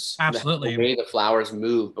flowers. Absolutely. The way the flowers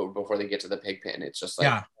move before they get to the pig pen. It's just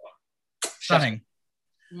like stunning.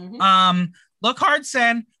 Mm-hmm. Look hard,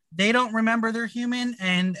 Sen. They don't remember they're human,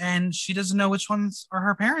 and she doesn't know which ones are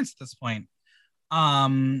her parents at this point.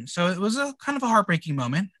 So it was a kind of a heartbreaking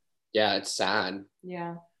moment. Yeah, it's sad.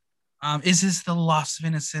 Yeah. Is this the loss of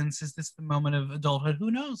innocence? Is this the moment of adulthood? Who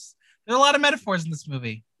knows? There are a lot of metaphors in this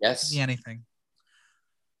movie. Yes. Could be anything.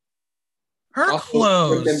 Her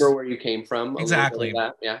clothes. Remember where you came from. Exactly.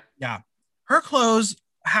 Yeah. Her clothes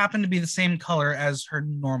happen to be the same color as her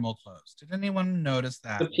normal clothes. Did anyone notice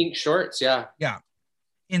that? The pink shorts, yeah. Yeah.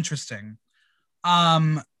 Interesting.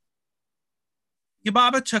 Yubaba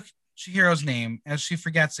took Chihiro's name as she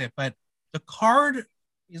forgets it, but the card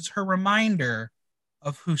is her reminder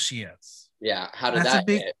of who she is. Yeah. How did that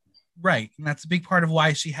hit? Right. And that's a big part of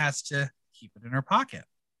why she has to keep it in her pocket.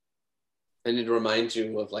 And it reminds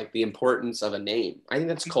you of like the importance of a name. I think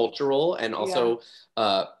that's cultural, and also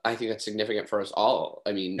I think that's significant for us all.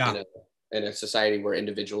 I mean, in a society where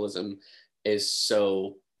individualism is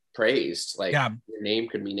so praised, like your name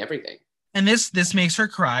could mean everything. And this makes her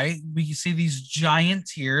cry. We see these giant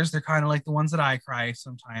tears. They're kind of like the ones that I cry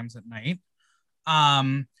sometimes at night.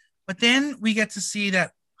 But then we get to see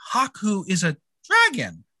that Haku is a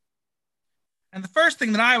dragon. And the first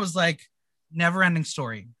thing that I was like, never ending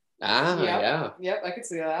story. Yeah. Yep, I could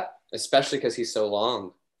see that. Especially because he's so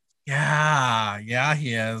long. Yeah,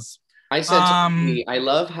 he is. I said to me, I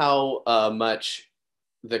love how much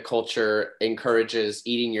the culture encourages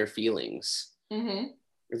eating your feelings. Mm-hmm.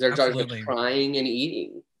 They're crying and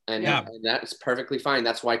eating. And that's perfectly fine.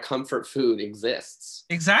 That's why comfort food exists.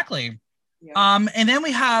 Exactly. Yeah. And then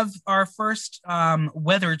we have our first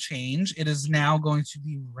weather change. It is now going to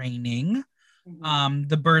be raining. Mm-hmm.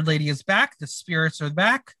 The bird lady is back. The spirits are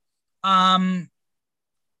back. And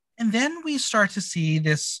then we start to see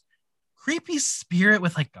this creepy spirit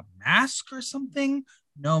with like a mask or something.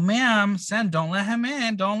 No, ma'am. Sen, don't let him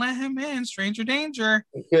in. Don't let him in. Stranger danger.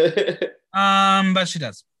 But she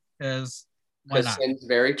does. Because why not? Sen's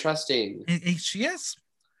very trusting. She is.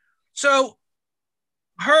 So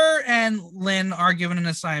her and Lin are given an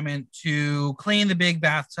assignment to clean the big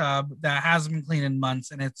bathtub that hasn't been cleaned in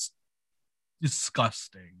months, and it's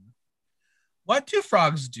disgusting. What do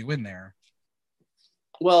frogs do in there?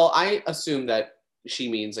 Well, I assume that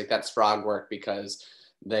she means like that's frog work because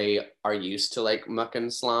they are used to like muck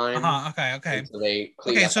and slime. Okay. So they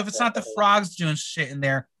so if it's not the frogs doing shit in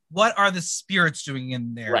there, what are the spirits doing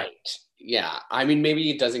in there? Right. Yeah. I mean,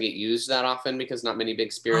 maybe it doesn't get used that often because not many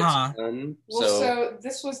big spirits come. So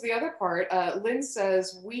this was the other part. Lynn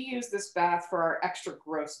says, we use this bath for our extra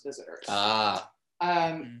gross visitors.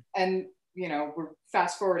 And, you know, we're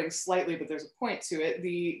fast forwarding slightly, but there's a point to it.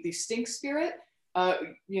 The stink spirit,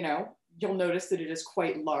 you know, you'll notice that it is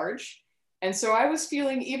quite large. And so I was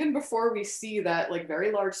feeling, even before we see that like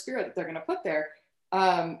very large spirit that they're going to put there,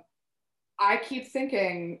 I keep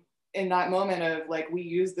thinking in that moment of like, we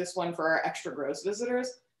use this one for our extra gross visitors.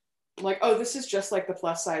 Like, oh, this is just like the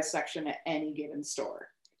plus size section at any given store.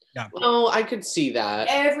 Yeah. Oh, I could see that.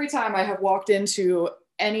 Every time I have walked into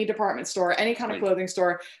any department store, any kind of clothing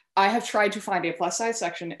store, I have tried to find a plus size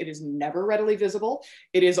section. It is never readily visible.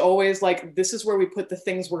 It is always like, this is where we put the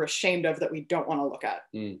things we're ashamed of that we don't want to look at.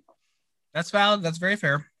 That's valid. That's very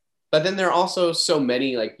fair. But then there are also so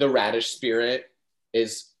many, like the radish spirit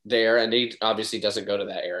is there, and he obviously doesn't go to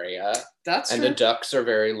that area. That's and true. The ducks are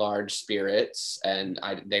very large spirits, and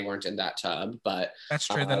they weren't in that tub. But that's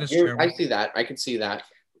true. That is true. I see that. I can see that.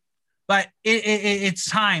 But it's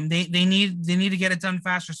time. They need to get it done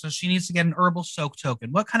faster. So she needs to get an herbal soak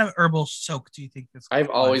token. What kind of herbal soak do you think this? I've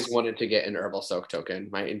always wanted to get an herbal soak token.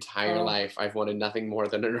 My entire life, I've wanted nothing more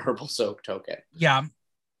than an herbal soak token. Yeah.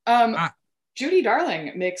 Judy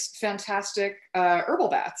Darling makes fantastic herbal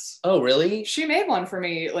baths. Oh, really? She made one for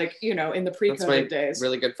me, like, you know, in the pre-COVID days.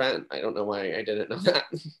 Really good friend. I don't know why I didn't know that.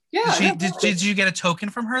 Yeah. Did you get a token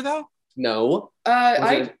from her though? No.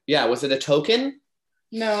 Was it a token?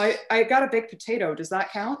 No, I got a baked potato. Does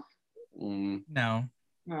that count? No.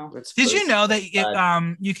 No. Did you know that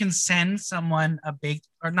you can send someone not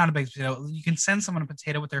a baked potato, you can send someone a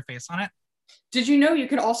potato with their face on it? Did you know you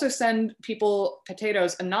can also send people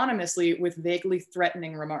potatoes anonymously with vaguely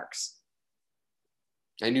threatening remarks?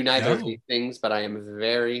 I knew neither of these things, but I am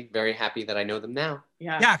very, very happy that I know them now.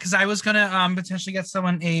 Yeah, because I was gonna potentially get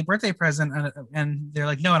someone a birthday present, and they're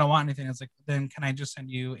like, "No, I don't want anything." I was like, "Then can I just send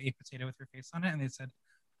you a potato with your face on it?" And they said,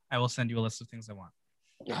 "I will send you a list of things I want."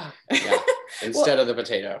 Yeah. Instead of the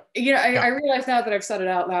potato. I realize now that I've said it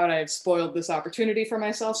out loud, I've spoiled this opportunity for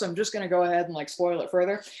myself, so I'm just going to go ahead and like spoil it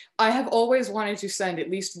further. I have always wanted to send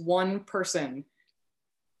at least one person,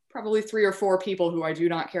 probably 3 or 4 people who I do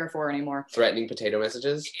not care for anymore. Threatening potato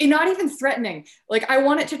messages? Not even threatening. Like, I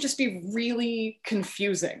want it to just be really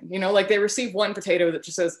confusing. You know, like they receive one potato that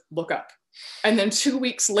just says, look up. And then 2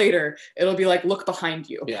 weeks later, it'll be like, look behind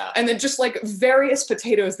you. Yeah. And then just like various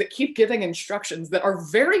potatoes that keep giving instructions that are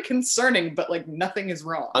very concerning, but like nothing is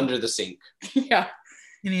wrong. Under the sink. Yeah.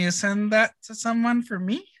 You need to send that to someone for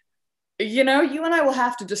me? You know, you and I will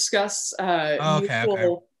have to discuss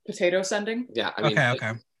mutual potato sending. Yeah. I mean,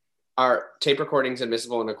 okay. Our tape recording's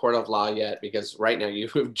admissible in a court of law yet? Because right now you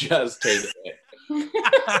have just taken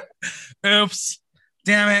it. Oops.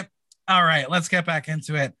 Damn it. All right, let's get back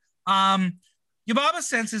into it. Yubaba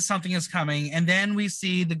senses something is coming, and then we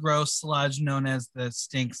see the gross sludge known as the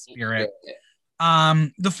stink spirit.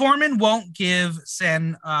 The foreman won't give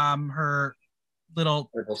Sen her little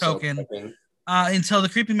token until the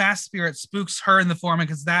creepy mask spirit spooks her and the foreman,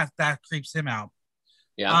 because that creeps him out.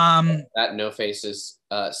 Yeah, that no face is,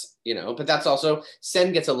 but that's also,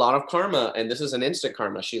 Sen gets a lot of karma, and this is an instant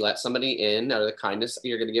karma. She lets somebody in out of the kindness,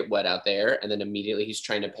 you're going to get wet out there, and then immediately he's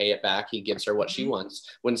trying to pay it back. He gives her what she wants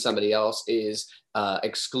when somebody else is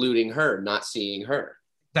excluding her, not seeing her.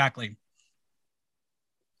 Exactly.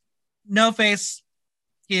 No face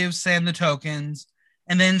gives Sen the tokens,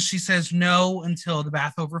 and then she says no until the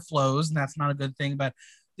bath overflows, and that's not a good thing, but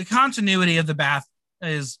the continuity of the bath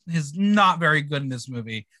is not very good in this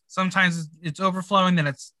movie. Sometimes it's overflowing, then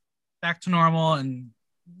it's back to normal, and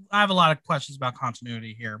I have a lot of questions about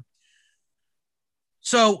continuity here.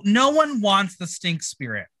 So no one wants the stink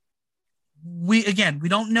spirit. We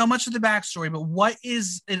don't know much of the backstory, but what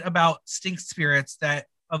is it about stink spirits that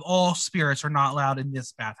of all spirits are not allowed in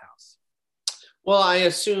this bathhouse? Well, I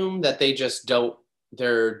assume that they're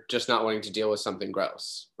just not wanting to deal with something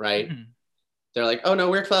gross, right? Mm-hmm. They're like, oh no,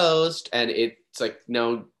 we're closed. And it's like,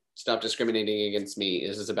 no, stop discriminating against me.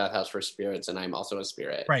 This is a bathhouse for spirits, and I'm also a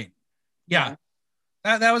spirit. Right. Yeah.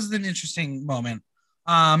 That was an interesting moment.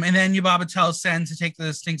 And then Yubaba tells Sen to take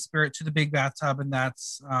the stink spirit to the big bathtub, and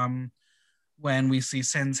that's when we see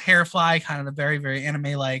Sen's hair fly, kind of very, very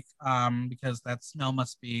anime-like, because that smell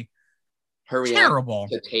must be terrible.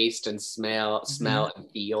 To taste and smell and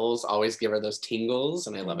feels always give her those tingles,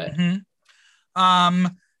 and I love it. Mm-hmm.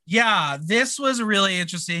 Yeah, this was a really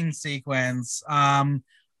interesting sequence.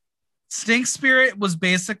 Stink Spirit was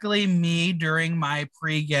basically me during my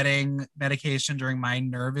pre-getting medication during my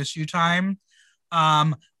nerve issue time.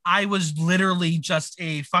 I was literally just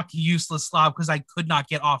a fucking useless slob because I could not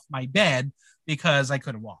get off my bed because I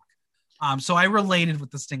couldn't walk. So I related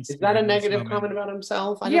with the Stink Spirit. Is that a negative comment about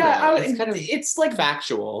himself? I don't know. It's kind of like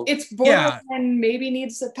factual. It's borderline, maybe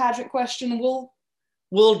needs a pageant question.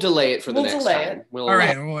 We'll delay it for the next time. All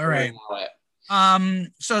right.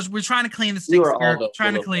 So we're trying to clean the Stink Spirit.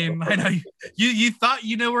 Trying to clean. I know you thought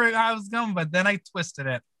you knew where I was going, but then I twisted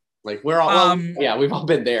it. Like we're all, we've all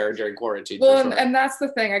been there during quarantine. Well, sure. And that's the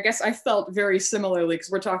thing. I guess I felt very similarly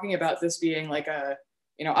because we're talking about this being like a,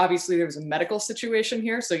 obviously there was a medical situation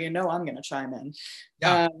here, so I'm going to chime in.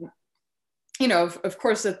 Yeah. Of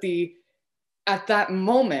course, at that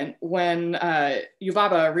moment when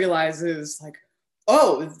Yubaba realizes like,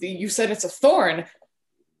 oh, you said it's a thorn.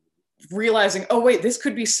 Realizing, oh wait, this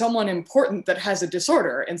could be someone important that has a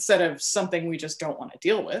disorder instead of something we just don't want to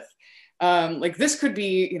deal with. Like this could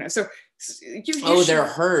be, so they're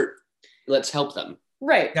hurt. Let's help them.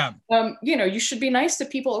 Right. Yeah. You should be nice to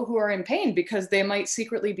people who are in pain because they might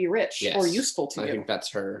secretly be rich or useful to you. I think that's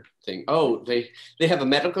her thing. Oh, they have a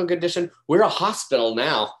medical condition. We're a hospital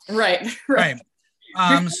now. Right.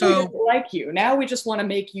 So like you. Now we just want to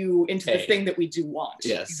make you into the thing that we do want.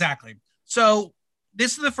 Yes. Exactly. So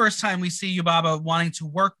this is the first time we see Yubaba wanting to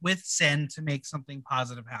work with Sen to make something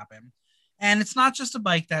positive happen. And it's not just a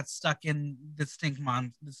bike that's stuck in the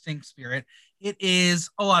Stink Spirit. It is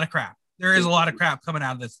a lot of crap. There is a lot of crap coming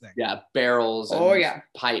out of this thing. Yeah, barrels and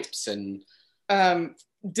pipes. And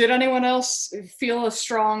did anyone else feel a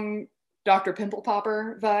strong Dr. Pimple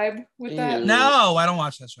Popper vibe with that? No, I don't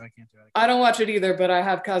watch that show. I can't do it. I don't watch it either, but I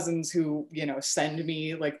have cousins who, send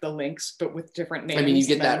me like the links, but with different names. I mean, you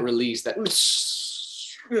get that release that...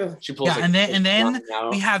 She pulls and then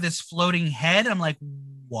we have this floating head. I'm like,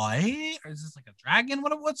 what? Or is this like a dragon?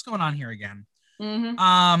 What's going on here again?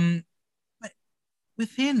 Mm-hmm. But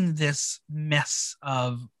within this mess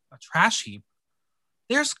of a trash heap,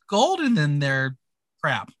 there's gold in their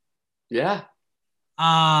crap. Yeah.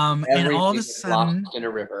 And all of a sudden, in a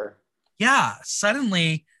river. Yeah,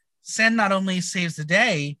 suddenly, Sen not only saves the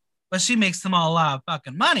day, but she makes them all a lot of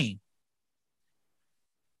fucking money.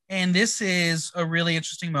 And this is a really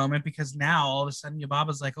interesting moment because now all of a sudden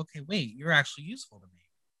Yubaba's like, okay, wait, you're actually useful to me.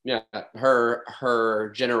 Yeah,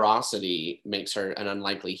 her generosity makes her an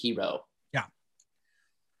unlikely hero. Yeah.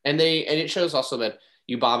 And it shows also that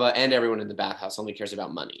Yubaba and everyone in the bathhouse only cares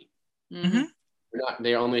about money. Mm-hmm.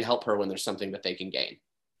 They only help her when there's something that they can gain.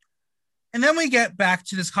 And then we get back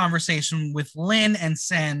to this conversation with Lin and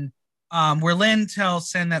Sen, where Lin tells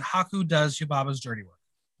Sen that Haku does Yubaba's dirty work.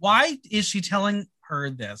 Why is she telling her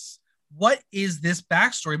this? What is this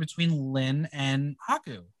backstory between Lin and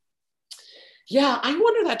Haku? Yeah, I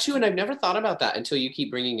wonder that too, and I've never thought about that until you keep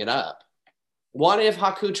bringing it up. What if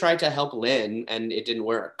Haku tried to help Lin and it didn't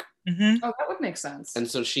work? Mm-hmm. Oh, that would make sense. And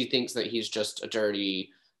so she thinks that he's just a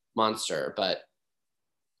dirty monster, but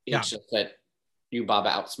it's just that Yubaba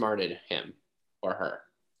outsmarted him or her.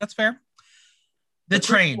 That's fair. The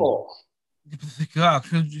train.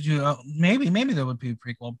 Maybe that would be a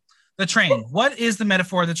prequel. The train. What is the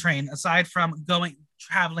metaphor of the train aside from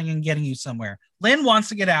traveling and getting you somewhere? Lin wants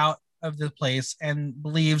to get out of the place and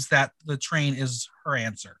believes that the train is her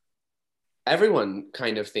answer. Everyone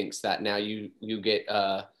kind of thinks that now. You get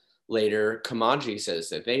later Kamaji says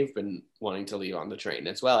that they've been wanting to leave on the train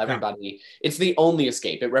as well. Everybody, it's the only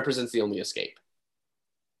escape. It represents the only escape.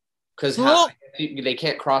 Because they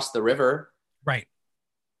can't cross the river. Right.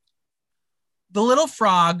 The little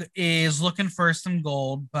frog is looking for some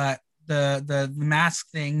gold, but the mask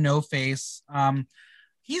thing, No Face,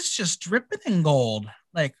 he's just dripping in gold.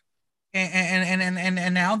 Like,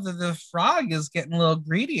 and now the frog is getting a little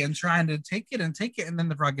greedy and trying to take it, and then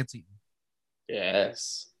the frog gets eaten.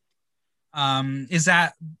 Yes. Is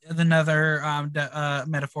that another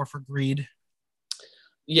metaphor for greed?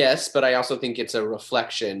 Yes, but I also think it's a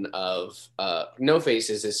reflection of No Face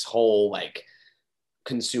is this whole like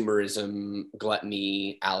consumerism,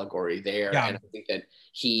 gluttony allegory there. Yeah. And I think that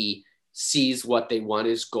he sees what they want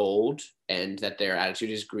is gold and that their attitude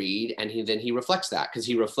is greed. And then he reflects that because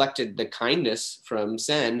he reflected the kindness from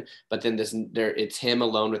Sen, but then it's him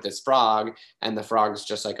alone with this frog. And the frog's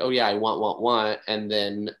just like, oh yeah, I want. And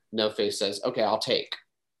then No Face says, okay, I'll take.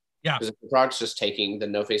 Yeah. Because if the frog's just taking,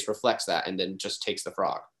 then No Face reflects that and then just takes the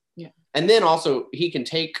frog. Yeah. And then also he can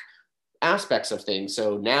take aspects of things.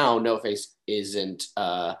 So now No Face isn't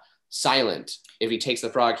silent. If he takes the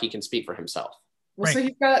frog, he can speak for himself. Well, right. So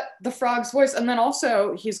he's got the frog's voice, and then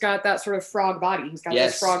also he's got that sort of frog body. He's got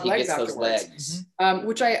those frog legs afterwards, those legs.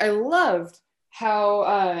 Which I loved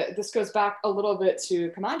how this goes back a little bit to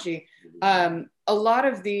Kamaji. A lot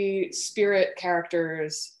of the spirit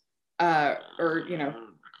characters, hi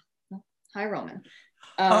Roman.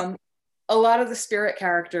 A lot of the spirit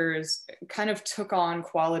characters kind of took on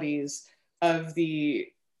qualities of the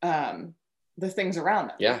things around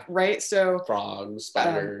them. Yeah. Right. So frogs,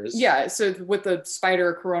 spiders. So with the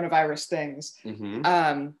spider coronavirus things,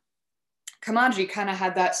 Kamaji kind of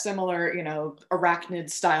had that similar, arachnid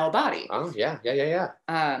style body. Oh yeah.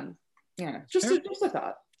 Just a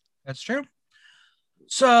thought. That's true.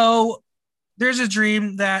 So there's a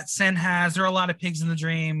dream that Sen has. There are a lot of pigs in the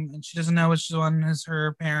dream, and she doesn't know which one is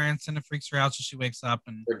her parents, and it freaks her out. So she wakes up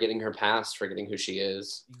and forgetting her past, forgetting who she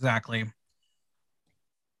is. Exactly.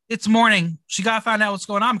 It's morning. She got to find out what's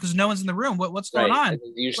going on because no one's in the room. What's going on?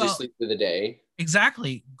 They usually sleep through the day.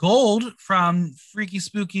 Exactly. Gold from Freaky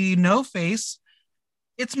Spooky No Face.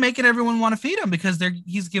 It's making everyone want to feed him because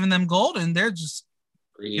he's giving them gold and they're just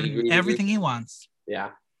giving him everything he wants. Yeah.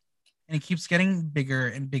 And he keeps getting bigger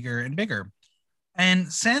and bigger and bigger.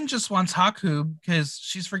 And Sen just wants Haku because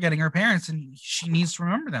she's forgetting her parents and she needs to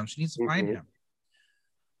remember them. She needs to find him.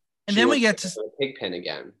 And then we get to the pig pen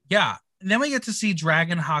again. Yeah. And then we get to see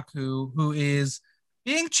Dragon Haku, who is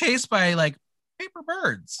being chased by like paper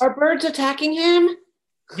birds. Are birds attacking him?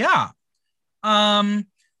 Yeah.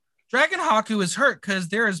 Dragon Haku is hurt because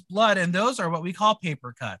there is blood, and those are what we call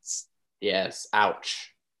paper cuts. Yes.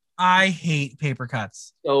 Ouch. I hate paper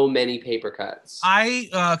cuts. So many paper cuts. I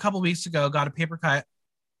a couple weeks ago got a paper cut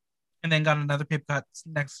and then got another paper cut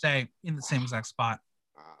next day in the same exact spot.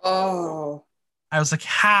 Oh. I was like,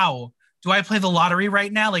 how? Do I play the lottery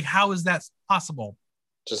right now? Like, how is that possible?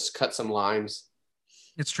 Just cut some limes.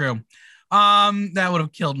 It's true. That would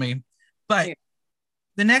have killed me. But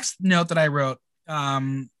the next note that I wrote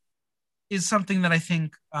is something that I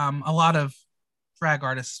think a lot of drag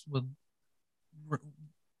artists would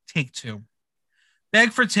take to.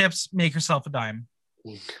 Beg for tips, make yourself a dime.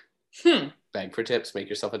 Beg for tips, make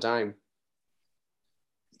yourself a dime.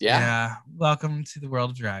 Yeah. Welcome to the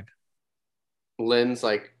world of drag. Lynn's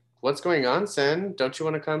like, what's going on, Sen? Don't you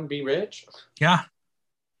want to come be rich? Yeah.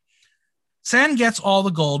 Sen gets all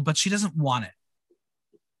the gold, but she doesn't want it,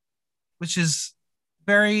 which is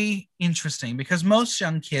very interesting because most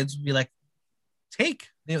young kids would be like,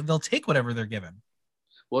 they'll take whatever they're given.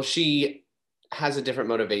 Well, she has a different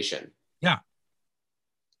motivation. Yeah.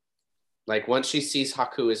 Like once she sees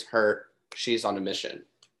Haku is hurt, she's on a mission.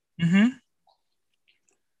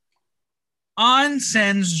 On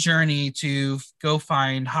Sen's journey to go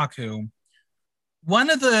find Haku, one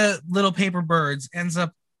of the little paper birds ends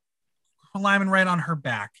up climbing right on her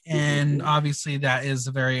back. And obviously that is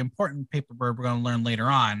a very important paper bird we're going to learn later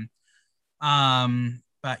on.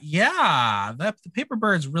 But yeah, the paper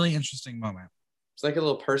bird's a really interesting moment. It's like a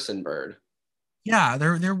little person bird. Yeah,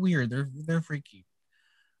 they're weird. They're freaky.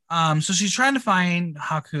 So she's trying to find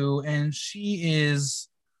Haku, and she is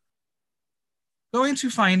going to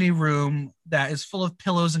find a room that is full of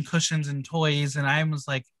pillows and cushions and toys. And I was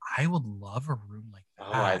like, I would love a room like that.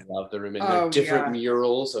 Oh, I love the room. And there are different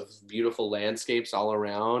murals of beautiful landscapes all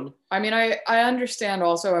around. I mean, I understand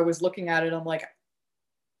also. I was looking at it. I'm like,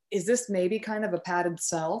 is this maybe kind of a padded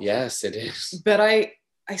cell? Yes, it is. But I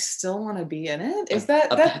still want to be in it. Is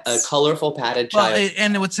that a colorful padded child? Well,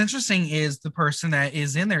 and what's interesting is the person that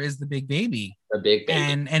is in there is the big baby. The big baby.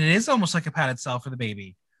 And it is almost like a padded cell for the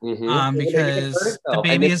baby. Because the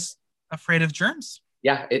baby is afraid of germs.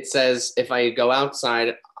 Yeah, it says if I go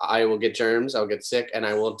outside, I will get germs, I'll get sick, and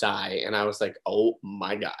I will die. And I was like, oh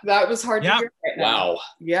my God. That was hard to hear right now. Wow.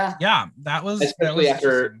 Yeah. Yeah, that was especially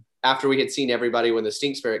after we had seen everybody when the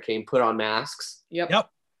stink spirit came put on masks. Yep.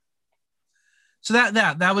 So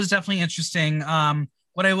that was definitely interesting.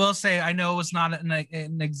 What I will say, I know it was not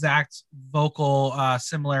an exact vocal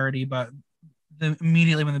similarity, but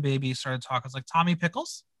immediately when the baby started talking, I was like, Tommy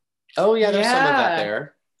Pickles? Oh yeah, there's some of that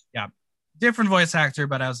there. Yeah. Different voice actor,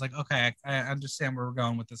 but I was like, okay, I understand where we're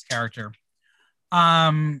going with this character.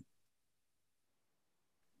 The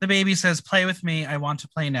baby says, play with me. I want to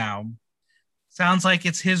play now. Sounds like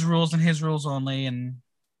it's his rules and his rules only. And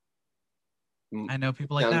I know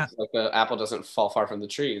people like that. Like the apple doesn't fall far from the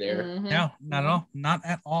tree there. No, not at all. Not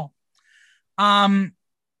at all.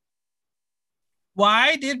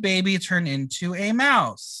 Why did baby turn into a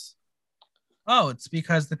mouse? Oh, it's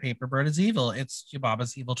because the paper bird is evil. It's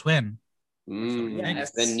Yubaba's evil twin.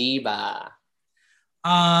 Yes. The Niba.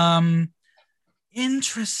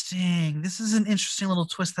 Interesting. This is an interesting little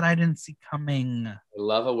twist that I didn't see coming. I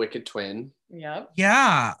love a wicked twin. Yep.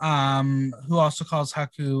 Yeah. Who also calls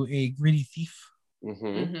Haku a greedy thief.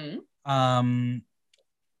 Mm-hmm.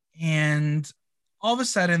 And all of a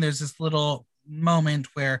sudden there's this little moment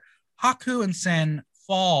where Haku and Sen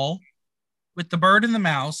fall with the bird and the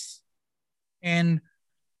mouse, and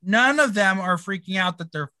none of them are freaking out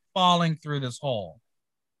that they're falling through this hole.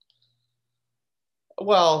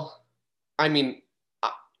 Well, I mean,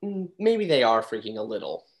 maybe they are freaking a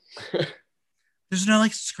little. There's no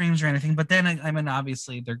like screams or anything, but then I mean,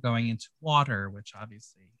 obviously they're going into water, which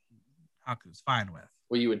obviously Haku's fine with.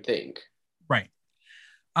 Well, you would think. Right.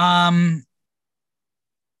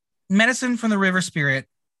 Medicine from the river spirit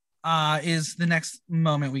is the next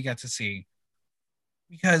moment we get to see,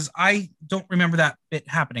 because I don't remember that bit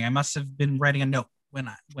happening. I must have been writing a note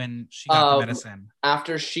when she got the medicine.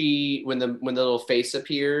 After when the little face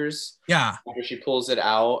appears. Yeah. After she pulls it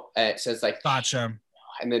out, it says like gotcha.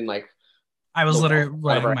 And then like I was literally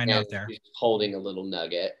writing my note there. She's holding a little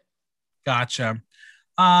nugget. Gotcha.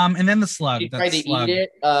 And then the slug. She tried to eat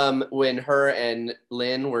it when her and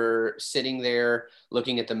Lynn were sitting there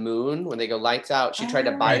looking at the moon. When they go lights out, she tried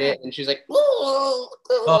to bite it, and she's like,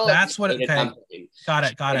 "Oh, that's what it." Okay. Got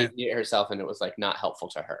it. She eat it herself, and it was like not helpful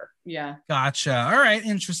to her. Yeah. Gotcha. All right.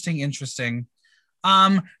 Interesting.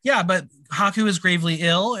 Yeah, but Haku is gravely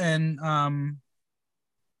ill, and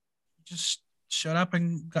just showed up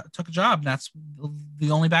and took a job. And that's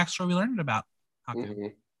the only backstory we learned about Haku. Mm-hmm.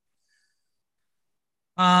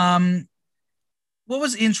 What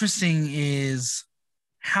was interesting is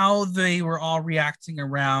how they were all reacting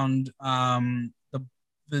around the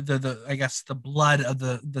I guess the blood of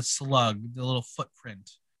the slug, the little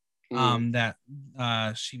footprint that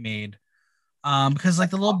she made. Because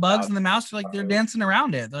like the little bugs and the mouse are like they're dancing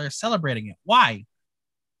around it, they're celebrating it. Why?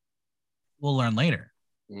 We'll learn later.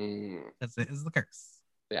 That's it is the curse.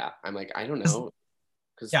 Yeah, I'm like, I don't know.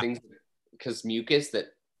 Because mucus that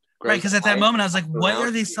right, because at that moment I was like, what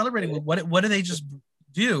are they celebrating? What do they just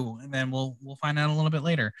do? And then we'll find out a little bit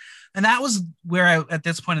later. And that was where at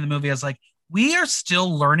this point in the movie, I was like, we are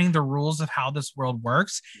still learning the rules of how this world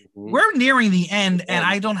works. Mm-hmm. We're nearing the end, and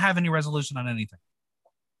I don't have any resolution on anything.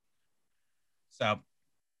 So,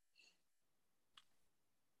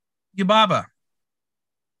 Yubaba.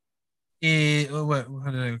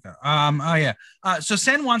 What did I go? So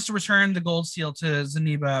Sen wants to return the gold seal to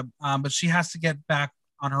Zeniba, but she has to get back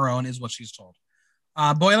on her own, is what she's told.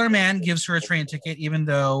 Boiler Man gives her a train ticket, even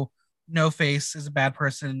though No Face is a bad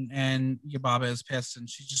person and Yubaba is pissed, and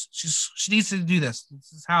she needs to do this.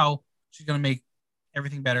 This is how she's gonna make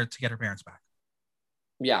everything better to get her parents back.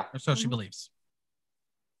 Yeah, or so she believes.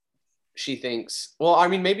 She thinks. Well, I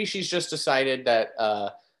mean, maybe she's just decided that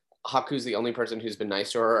Haku's the only person who's been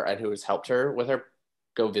nice to her and who has helped her with her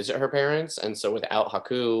go visit her parents, and so without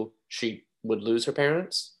Haku, she would lose her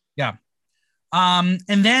parents. Yeah. And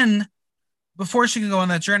then before she can go on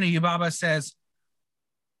that journey, Yubaba says,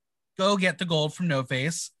 go get the gold from No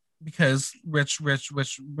Face, because rich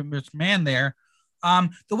man there.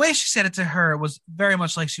 The way she said it to her was very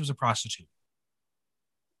much like she was a prostitute.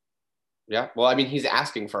 Yeah. Well, I mean, he's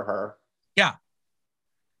asking for her. Yeah.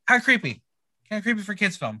 How creepy. Kind of creepy for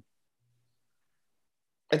kids film.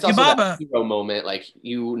 It's also that hero moment, like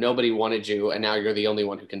nobody wanted you, and now you're the only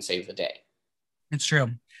one who can save the day. It's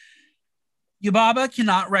true. Yubaba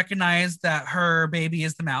cannot recognize that her baby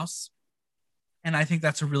is the mouse. And I think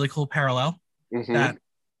that's a really cool parallel. Mm-hmm. That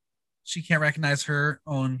she can't recognize her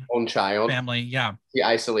own child. Family. Yeah. She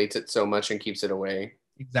isolates it so much and keeps it away.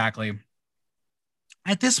 Exactly.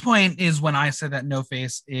 At this point is when I said that No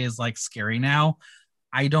Face is like scary now.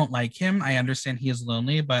 I don't like him. I understand he is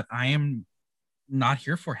lonely, but I am not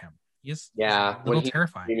here for him. He is a little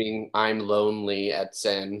terrifying. Meaning I'm lonely at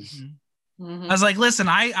Sen. Mm-hmm. Mm-hmm. I was like, listen,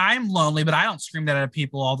 I'm lonely, but I don't scream that at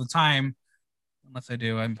people all the time. Unless I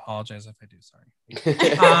do, I apologize if I do. Sorry.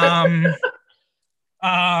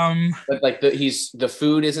 But like the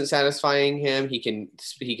food isn't satisfying him. He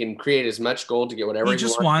can create as much gold to get whatever he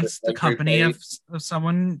just wants the company of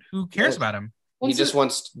someone who cares about him. He just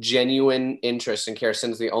wants genuine interest and care. Sen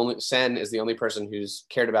is the only person who's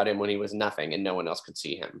cared about him when he was nothing and no one else could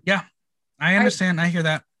see him. Yeah, I understand. I hear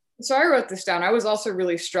that. So I wrote this down. I was also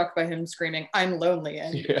really struck by him screaming, "I'm lonely,"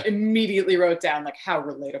 and immediately wrote down like how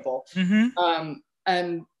relatable. Mm-hmm.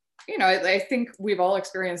 And I think we've all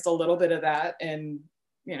experienced a little bit of that, and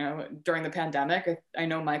during the pandemic. I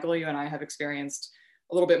know Michael, you and I have experienced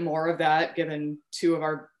a little bit more of that, given two of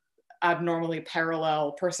our abnormally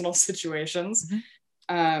parallel personal situations.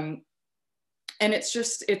 Mm-hmm. And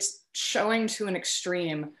it's showing to an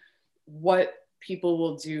extreme what people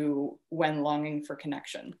will do when longing for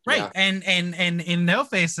connection. Right. Yeah. And in No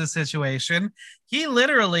Face's situation, he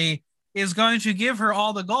literally is going to give her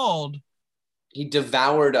all the gold. He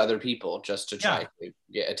devoured other people just to try to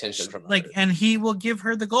get attention from others. And he will give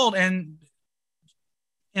her the gold. And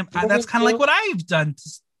That's kind of like what I've done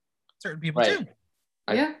to certain people too.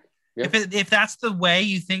 Yeah. If that's the way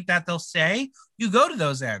you think that they'll say, you go to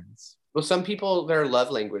those ends. Well, some people, their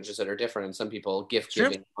love languages that are different, and some people gift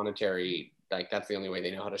giving, monetary, like that's the only way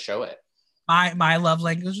they know how to show it. My love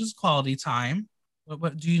language is quality time.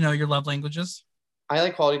 What do you know your love languages? I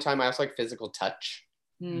like quality time. I also like physical touch.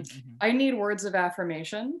 Mm-hmm. I need words of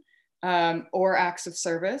affirmation or acts of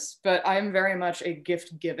service, but I'm very much a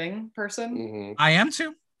gift giving person. Mm-hmm. I am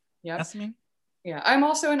too. Yeah, that's me. Yeah, I'm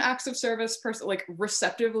also an acts of service person. Like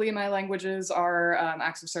receptively, my languages are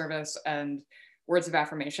acts of service and words of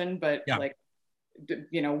affirmation. But like,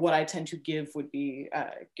 you know, what I tend to give would be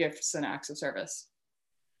gifts and acts of service.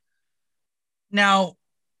 Now,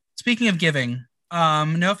 speaking of giving,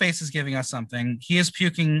 No Face is giving us something. He is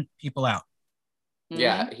puking people out.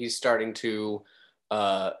 Yeah, he's starting to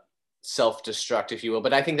self-destruct, if you will.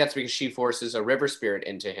 But I think that's because she forces a river spirit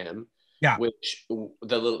into him. Yeah. Which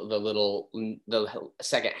the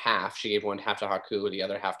second half, she gave one half to Haku, the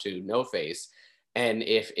other half to No Face. And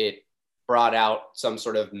if it brought out some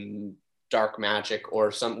sort of dark magic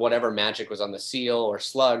or some whatever magic was on the seal or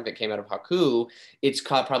slug that came out of Haku, it's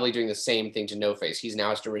probably doing the same thing to No Face. He's now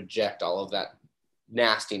has to reject all of that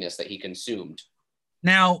nastiness that he consumed.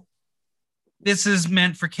 Now, this is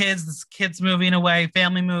meant for kids. This is a kids movie in a way,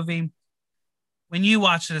 family movie. When you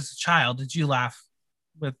watched it as a child, did you laugh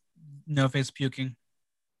with No Face puking?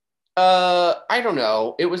 I don't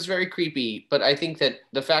know. It was very creepy, but I think that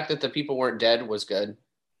the fact that the people weren't dead was good.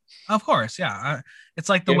 Of course, yeah. It's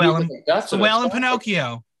like the whale in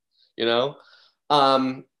Pinocchio. You know,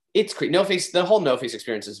 it's creepy. No Face. The whole No Face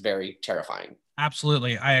experience is very terrifying.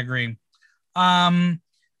 Absolutely, I agree.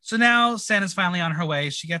 So now Sen is finally on her way.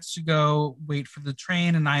 She gets to go wait for the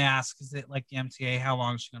train, and I ask, is it like the MTA? How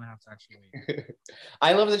long is she going to have to actually wait?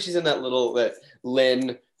 I love that she's in that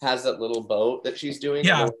Lynn has that little boat that she's doing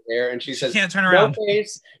over there, and she says, can't turn around. No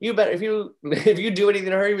Face, you better, if you do anything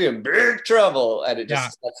to her, you'll be in big trouble. And it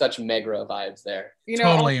just has such Megra vibes there. You know,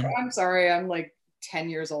 totally. I'm sorry, I'm like 10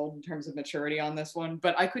 years old in terms of maturity on this one,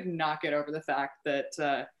 but I could not get over the fact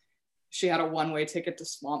that she had a one-way ticket to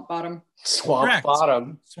Swamp Bottom. Swamp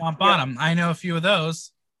Bottom. I know a few of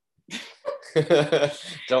those.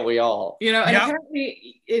 Don't we all? You know, and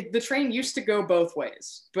apparently the train used to go both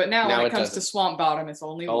ways, but now when it comes to Swamp Bottom, it's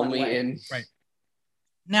only one way. Right.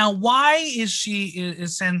 Now, why is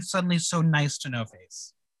Sen suddenly so nice to No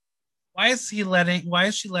Face? Why is she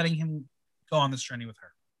letting him go on this journey with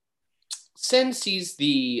her? Sen sees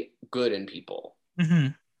the good in people. Mm-hmm.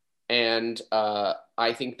 And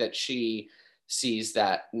I think that she sees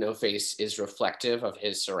that No Face is reflective of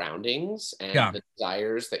his surroundings and the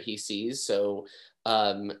desires that he sees. So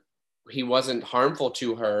he wasn't harmful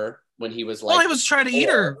to her when he was like... Well, he was trying to eat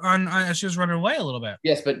her as she was running away a little bit.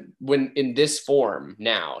 Yes, but when in this form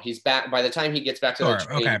now, he's back. By the time he gets back to the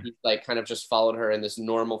train, he like kind of just followed her in this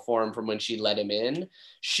normal form from when she let him in.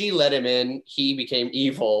 She let him in. He became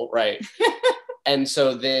evil, right? And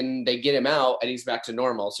so then they get him out and he's back to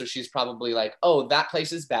normal. So she's probably like, oh, that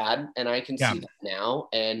place is bad. And I can see that now.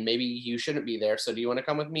 And maybe you shouldn't be there. So do you want to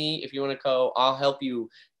come with me? If you want to go, I'll help you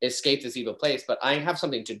escape this evil place. But I have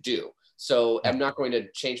something to do. So I'm not going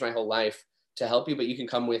to change my whole life to help you, but you can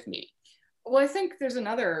come with me. Well, I think there's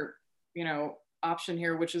another, option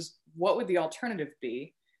here, which is what would the alternative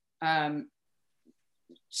be? Send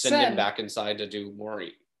him back inside to do more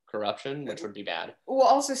corruption, which would be bad. Well,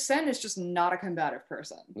 also Sen is just not a combative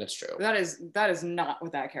person. That's true. That is not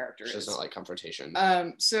what that character is. She doesn't like confrontation.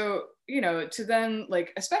 So to then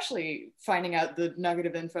especially finding out the nugget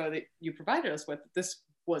of info that you provided us with, this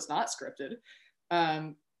was not scripted.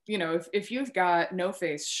 If you've got No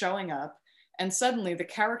Face showing up and suddenly the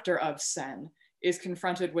character of Sen is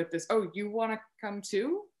confronted with this, oh, you want to come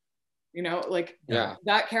too?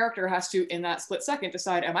 That character has to, in that split second,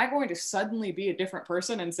 decide, am I going to suddenly be a different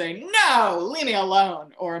person and say, no, leave me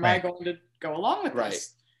alone? Or am I going to go along with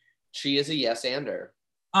this? She is a yes-ander.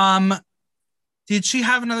 Did she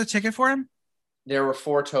have another ticket for him? There were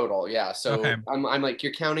 4 total, yeah. So I'm like,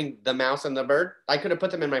 you're counting the mouse and the bird? I could have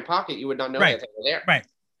put them in my pocket. You would not know that they were there. Right.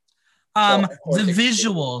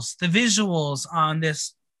 The visuals on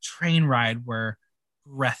this train ride were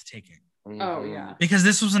breathtaking. Mm-hmm. Oh yeah, because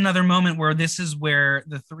this was another moment where this is where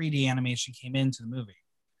the 3D animation came into the movie.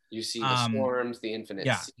 You see the storms, the infinite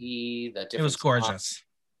sea, the different. It was gorgeous.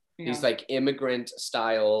 These like immigrant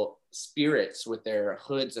style spirits with their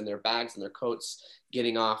hoods and their bags and their coats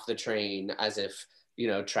getting off the train as if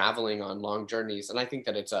traveling on long journeys. And I think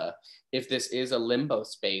that if this is a limbo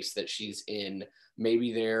space that she's in,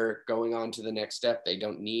 maybe they're going on to the next step. They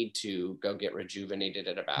don't need to go get rejuvenated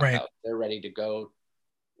at a bathhouse. They're ready to go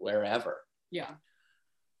wherever. Yeah.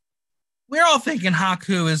 we're all thinking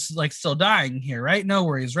Haku is like still dying here, right? No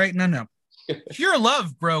worries, right? No. Pure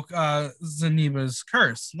love broke Zeniba's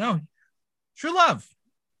curse. No, true love.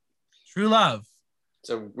 It's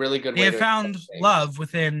a really good way. They have found love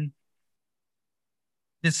within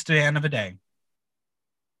this span of a day.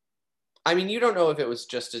 I mean, you don't know if it was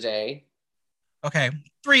just a day. Okay,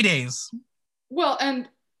 3 days. Well, and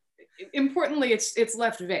importantly, it's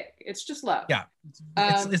left vague. It's just love. Yeah,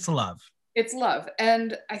 it's love. It's love,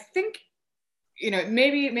 and I think,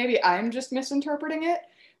 maybe I'm just misinterpreting it,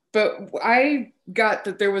 but I got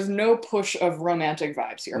that there was no push of romantic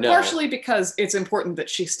vibes here. No. Partially because it's important that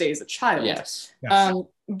she stays a child. Yes.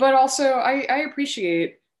 But also, I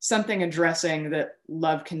appreciate something addressing that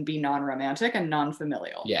love can be non-romantic and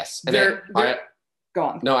non-familial. Yes. And go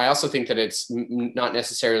on. No, I also think that it's not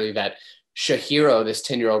necessarily that Chihiro, this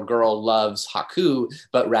 10-year-old girl, loves Haku,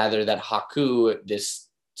 but rather that Haku, this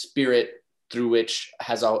spirit through which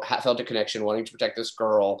has felt a connection, wanting to protect this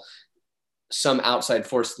girl, some outside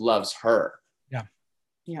force loves her.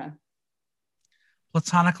 Yeah.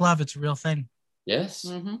 Platonic love, it's a real thing. Yes.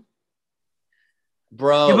 Mm-hmm.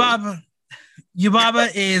 Bro.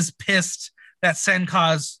 Yubaba is pissed that Sen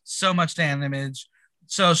caused so much damage.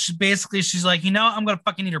 So she's like, I'm gonna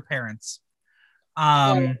fucking eat her parents.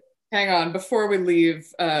 Hang on, before we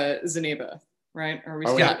leave Zeniba, right? Are we?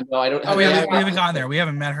 No, I don't. We haven't gone there. We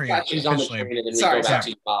haven't met her yet. She's on the train, and then we go back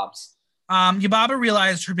to Bob's. Yubaba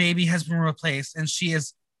realized her baby has been replaced, and she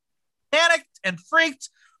is panicked and freaked.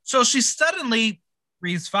 So she suddenly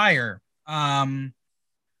breathes fire.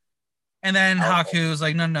 And then Haku's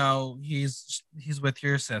like, no, he's with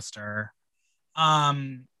your sister.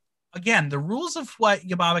 Again, the rules of what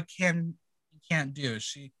Yubaba can't do. Is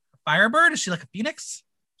she a firebird? Is she like a phoenix?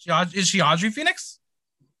 Is she Audrey Phoenix?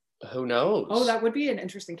 Who knows? Oh, that would be an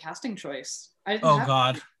interesting casting choice.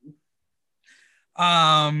 God.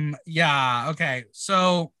 Yeah, okay.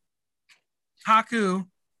 So Haku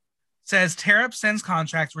says tear up Sen's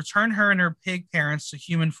contract, return her and her pig parents to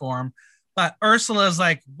human form. But Ursula's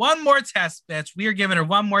like, one more test, bitch. We are giving her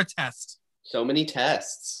one more test. So many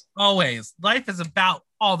tests. Always. Life is about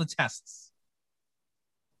all the tests.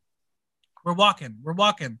 We're walking.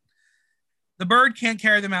 The bird can't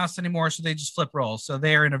carry the mouse anymore, so they just flip roles. So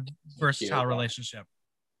they're in a versatile relationship.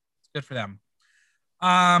 It's good for them.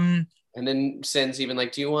 And then Sen's even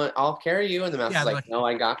like, I'll carry you? And the mouse is like, no,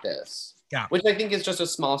 I got this. Yeah. Which I think is just a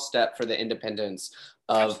small step for the independence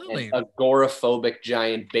of an agoraphobic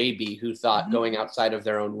giant baby who thought going outside of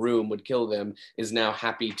their own room would kill them is now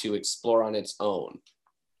happy to explore on its own.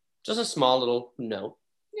 Just a small little no.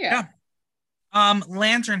 Yeah.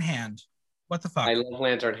 Lantern Hand. What the fuck? I love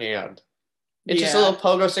Lantern Hand. It's just a little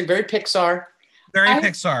pogo stick, very Pixar.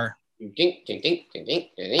 Pixar.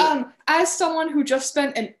 As someone who just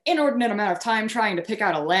spent an inordinate amount of time trying to pick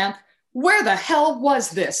out a lamp, where the hell was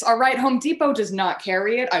this? All right, Home Depot does not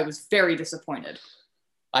carry it. I was very disappointed.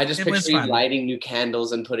 I just picture you lighting new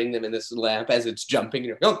candles and putting them in this lamp as it's jumping.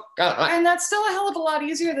 And oh, God. And that's still a hell of a lot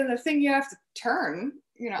easier than the thing you have to turn.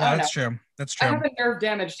 That's true. I have a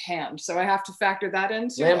nerve-damaged hand, so I have to factor that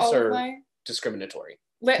into lamps all of my... discriminatory.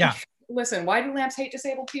 Listen, why do lamps hate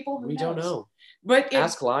disabled people? We don't know. But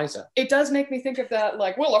ask Liza. It does make me think of that,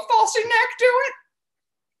 like, will a falsy neck do it?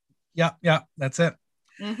 Yeah, that's it.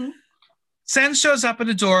 Mm-hmm. Sen shows up at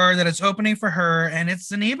a door that is opening for her, and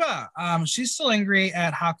it's Zeniba. She's still angry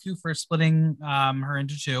at Haku for splitting her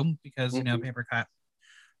into two because, paper cut.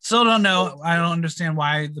 Still don't know. I don't understand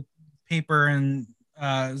why the paper and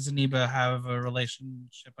Zeniba have a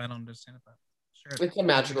relationship. I don't understand it, but sure. It's a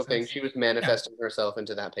magical thing. She was manifesting herself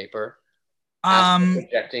into that paper.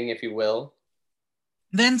 Projecting, if you will.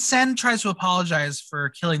 Then Sen tries to apologize for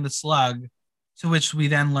killing the slug, to which we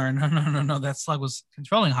then learn, no, that slug was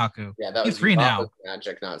controlling Haku. Yeah, that was free now.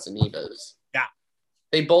 Magic, not Zeniba's. Yeah.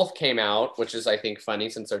 They both came out, which is, I think, funny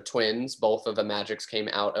since they're twins. Both of the magics came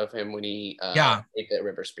out of him when he ate the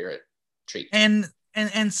river spirit treat. And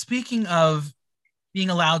speaking of being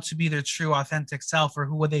allowed to be their true, authentic self or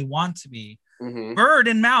who they want to be, Bird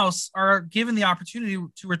and Mouse are given the opportunity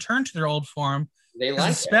to return to their old form.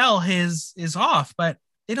 The spell is off, but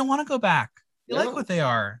they don't want to go back. They like what they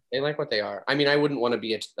are. They like what they are. I mean, I wouldn't want to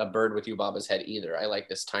be a bird with Yubaba's head either. I like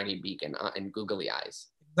this tiny beak and googly eyes.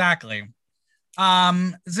 Exactly.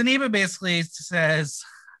 Zeniba basically says,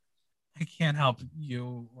 I can't help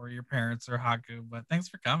you or your parents or Haku, but thanks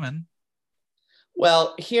for coming.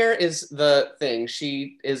 Well, here is the thing.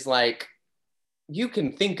 She is like, you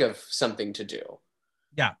can think of something to do.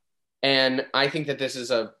 Yeah. And I think that this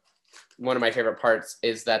is one of my favorite parts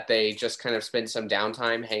is that they just kind of spend some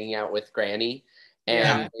downtime hanging out with Granny,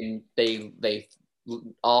 and they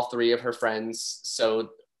all three of her friends sew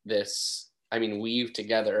weave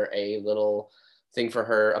together a little thing for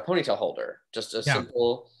her, a ponytail holder, just a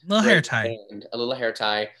simple little hair tie. A little hair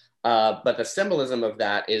tie. But the symbolism of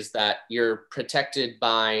that is that you're protected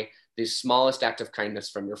by the smallest act of kindness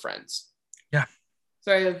from your friends. Yeah.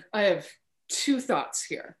 So I have two thoughts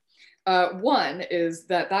here. One is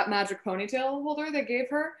that magic ponytail holder they gave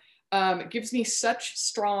her gives me such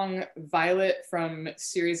strong Violet from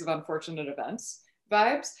Series of Unfortunate Events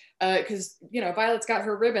vibes, because Violet's got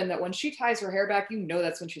her ribbon that when she ties her hair back,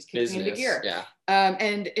 that's when she's kicking into gear. Yeah.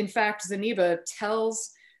 And in fact, Zeniba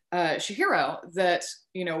tells Chihiro that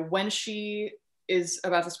when she is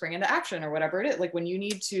about to spring into action or whatever it is, like when you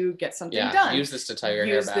need to get something done, use this to tie your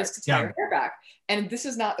hair back. Your hair back. And this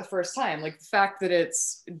is not the first time. Like the fact that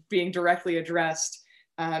it's being directly addressed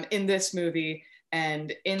in this movie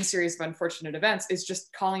and in Series of Unfortunate Events is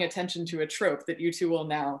just calling attention to a trope that you two will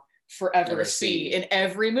now forever see in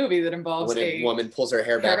every movie that involves a woman pulls her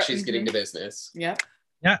hair back, she's getting to business. Yeah.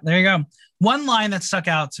 Yeah, there you go. One line that stuck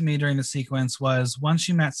out to me during the sequence was, once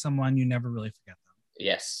you met someone, you never really forget them.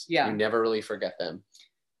 Yes. Yeah. You never really forget them.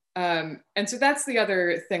 And so that's the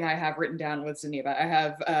other thing I have written down with Zeniba. I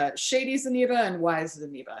have Shady Zeniba and Wise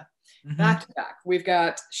Zeniba. Back to back. We've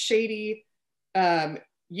got Shady.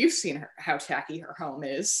 You've seen her, how tacky her home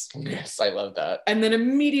is. Yes, I love that. And then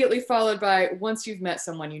immediately followed by, once you've met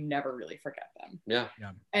someone, you never really forget them. Yeah.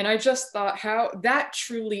 And I just thought how that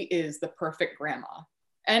truly is the perfect grandma.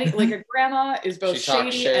 Like a grandma is both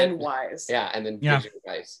shady and wise. Yeah, and then gives you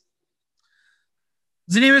advice.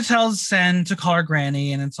 Zeniba tells Sen to call her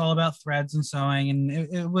granny, and it's all about threads and sewing, and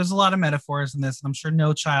it was a lot of metaphors in this, and I'm sure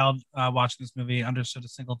no child watching this movie understood a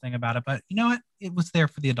single thing about it, but you know what? It was there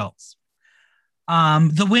for the adults.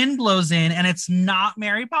 The wind blows in, and it's not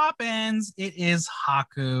Mary Poppins, it is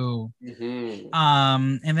Haku.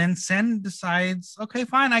 And then Sen decides, okay,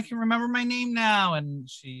 fine, I can remember my name now, and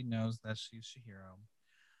she knows that she's Chihiro.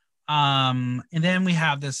 And then we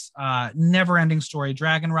have this never-ending story,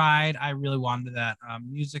 Dragon Ride. I really wanted that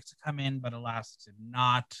music to come in, but alas, it did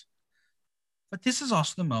not. But this is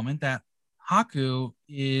also the moment that Haku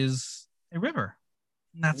is a river.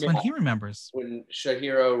 And that's when he remembers. When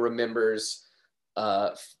Chihiro remembers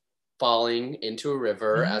falling into a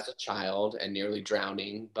river as a child and nearly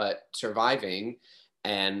drowning, but surviving.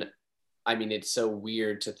 And I mean, it's so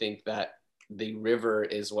weird to think that the river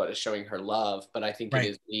is what is showing her love, but I think it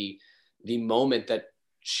is the moment that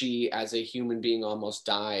she as a human being almost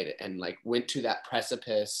died and like went to that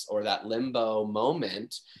precipice or that limbo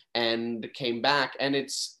moment and came back. And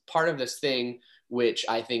it's part of this thing which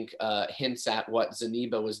I think hints at what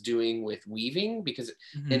Zeniba was doing with weaving, because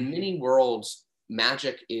in many worlds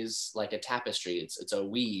magic is like a tapestry, it's a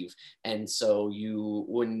weave, and so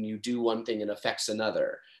when you do one thing, it affects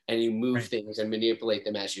another, and you move things and manipulate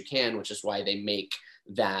them as you can, which is why they make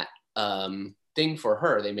that thing for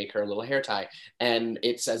her. They make her a little hair tie, and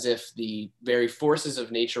it's as if the very forces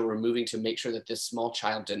of nature were moving to make sure that this small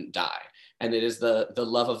child didn't die, and it is the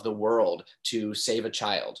love of the world to save a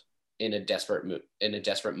child in a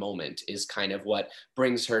desperate moment is kind of what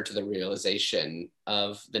brings her to the realization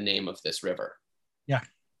of the name of this river. Yeah.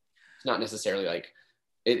 It's not necessarily like,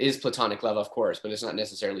 it is platonic love, of course, but it's not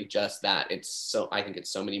necessarily just that. I think it's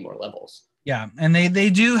so many more levels. Yeah, and they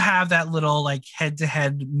do have that little like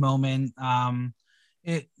head-to-head moment.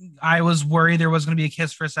 I was worried there was going to be a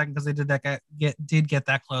kiss for a second because they did get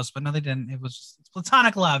that close, but no, they didn't. It's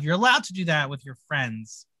platonic love. You're allowed to do that with your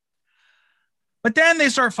friends. But then they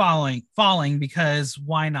start falling because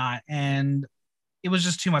why not? And it was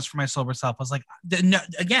just too much for my sober self. I was like,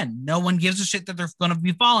 no one gives a shit that they're going to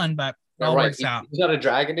be falling, but it all works out. He's not a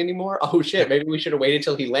dragon anymore? Oh shit, maybe we should have waited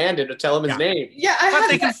till he landed to tell him his name. Yeah, I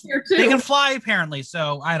had here too. They can fly apparently,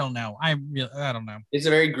 so I don't know. I don't know. It's a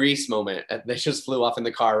very Grease moment. They just flew off in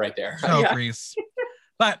the car right there. So Grease.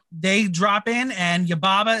 But they drop in and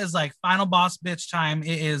Yubaba is like, final boss bitch time.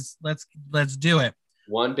 It is, let's do it.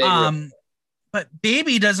 One big but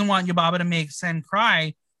Baby doesn't want Yubaba to make Sen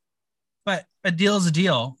cry, but a deal is a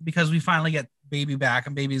deal because we finally get Baby back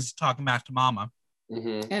and Baby's talking back to Mama.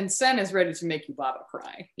 Mm-hmm. And Sen is ready to make Yubaba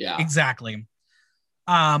cry. Yeah, exactly.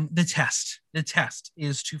 The test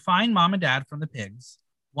is to find Mom and Dad from the pigs,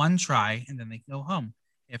 one try, and then they go home.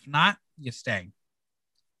 If not, you stay.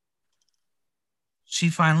 She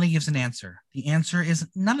finally gives an answer. The answer is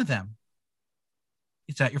none of them.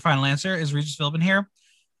 Is that your final answer? Is Regis Philbin here?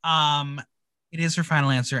 It is her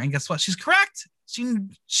final answer. And guess what? She's correct. She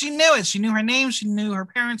knew it. She knew her name. She knew her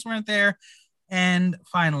parents weren't there. And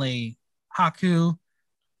finally, Haku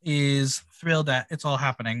is thrilled that it's all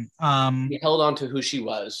happening. She held on to who she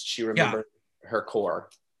was. She remembered her core.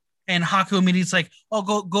 And Haku immediately is like,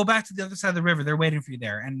 "Oh, go back to the other side of the river. They're waiting for you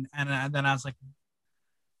there." And then I was like,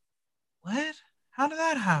 "What? How did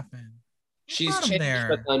that happen?" She's changed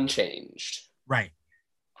but unchanged. Right.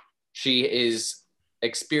 She is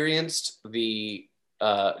experienced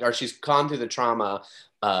or she's gone through the trauma,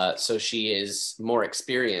 so she is more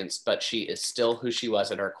experienced, but she is still who she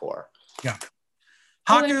was at her core. Yeah.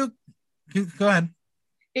 Haku, go ahead.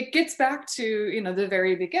 It gets back to, the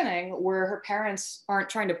very beginning where her parents aren't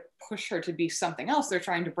trying to push her to be something else. They're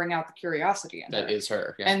trying to bring out the curiosity in her. That is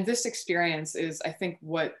her. Yeah. And this experience is, I think,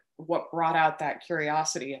 what brought out that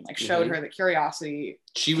curiosity and showed her that curiosity.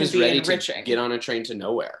 She was ready to get on a train to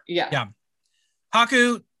nowhere. Yeah.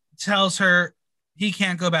 Haku tells her he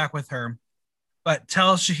can't go back with her, but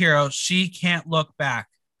tells Chihiro she can't look back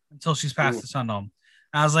until she's past the tunnel.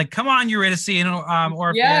 I was like, "Come on, Eurydice and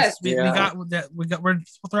Orpheus, yes. we're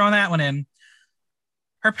throwing that one in."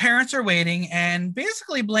 Her parents are waiting and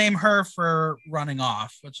basically blame her for running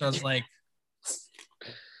off, which I was like,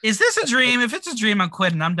 "Is this a dream? If it's a dream, I'm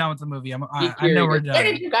quitting. I'm done with the movie. I know we're done." Where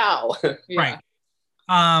did you go? Right.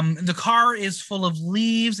 The car is full of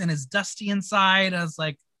leaves and is dusty inside. I was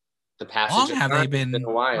like, the passage have they been a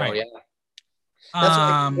while? Right. Yeah. That's why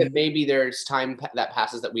I think that maybe there's time that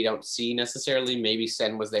passes that we don't see necessarily. Maybe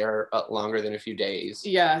Sen was there longer than a few days.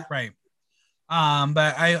 Yeah. Right.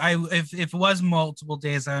 But if it was multiple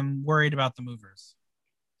days, I'm worried about the movers.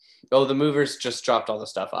 Oh, the movers just dropped all the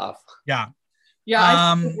stuff off. Yeah. Yeah,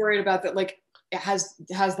 I'm worried about that. Like, has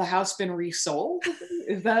the house been resold?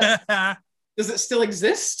 Is that does it still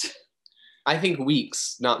exist? I think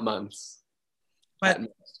weeks, not months. But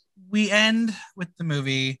we end with the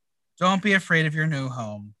movie. Don't be afraid of your new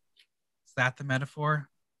home. Is that the metaphor?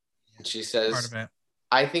 And she says, part of it.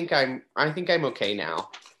 I think I'm okay now.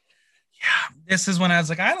 Yeah, this is when I was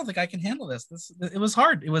like, I don't think I can handle this. It was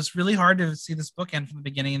hard. It was really hard to see this book end from the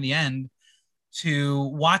beginning and the end, to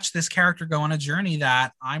watch this character go on a journey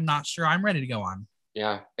that I'm not sure I'm ready to go on.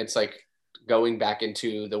 Yeah, it's like going back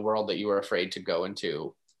into the world that you were afraid to go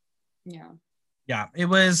into. Yeah, it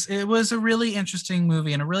was a really interesting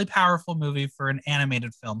movie and a really powerful movie for an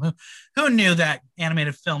animated film. Who knew that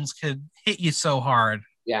animated films could hit you so hard?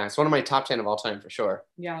 Yeah, it's one of my top 10 of all time for sure.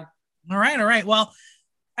 Yeah. All right. Well,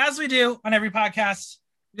 as we do on every podcast,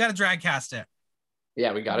 we got to drag cast it.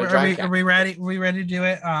 Yeah, we got to drag cast. Are we ready? Are we ready to do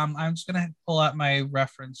it? I'm just gonna pull up my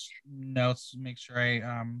reference notes to make sure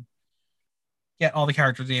I get all the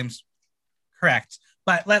character names correct.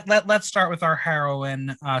 But let's start with our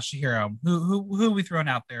heroine, Chihiro. Who are we throwing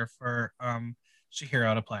out there for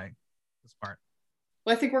Chihiro to play this part?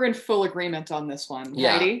 Well, I think we're in full agreement on this one.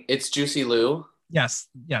 Yeah, Heidi? It's Juicy Lou. Yes.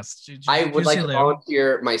 I would like to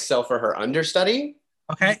volunteer myself for her understudy.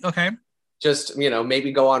 Okay. Just,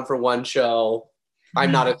 maybe go on for one show.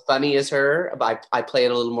 I'm not as funny as her, but I play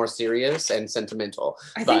it a little more serious and sentimental.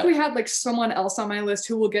 I think we had someone else on my list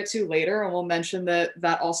who we'll get to later, and we'll mention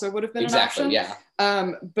that also would have been an option. Yeah.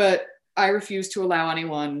 But I refuse to allow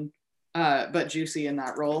anyone but Juicy in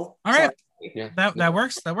that role. All right. Yeah. That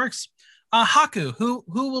works. Haku, who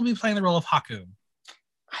will be playing the role of Haku?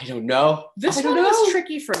 I don't know. This one was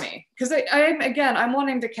tricky for me because I'm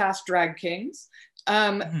wanting to cast drag kings.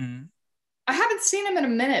 I haven't seen him in a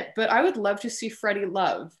minute, but I would love to see Freddie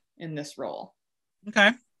Love in this role. Okay.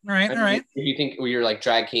 All right. If you think we were like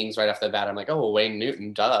drag kings right off the bat, I'm like, oh, Wayne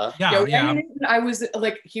Newton, duh. Yeah. Wayne Newton, I was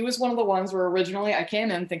like, he was one of the ones where originally I came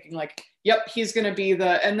in thinking like, yep, he's going to be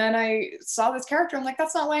and then I saw this character. I'm like,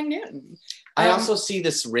 that's not Wayne Newton. I also see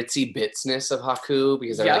this ritzy bitsness of Haku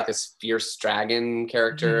because they're like this fierce dragon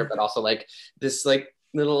character, but also like this like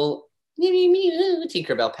little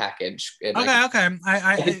Tinkerbell package. And, okay.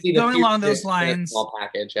 I going along those lines. Small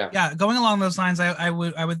package, yeah. Yeah, going along those lines, I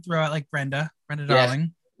would throw out like Brenda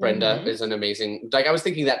Darling. Brenda is an amazing. Like I was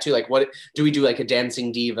thinking that too. Like, what do we do? Like a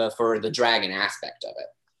dancing diva for the dragon aspect of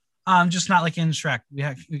it? Just not like in Shrek.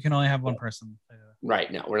 We can only have one person.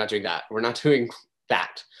 Right. No, we're not doing that. We're not doing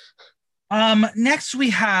that. Next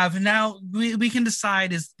we have we can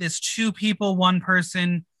decide, is this two people, one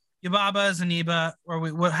person, Yubaba, Zeniba,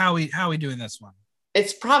 or how are we doing this one?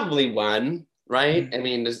 It's probably one, right? I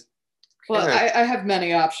mean, I have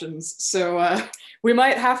many options, so we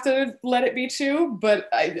might have to let it be two, but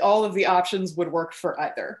all of the options would work for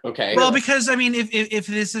either. Okay. Well, because I mean, if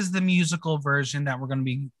this is the musical version that we're going to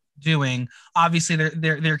be doing, obviously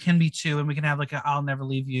there can be two, and we can have like a "I'll Never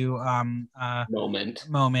Leave You"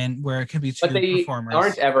 moment where it could be two performers.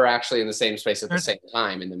 Aren't ever actually in the same space at the same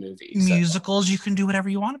time in the movie. Musicals, you can do whatever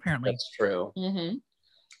you want, apparently. That's true.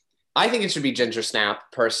 I think it should be Ginger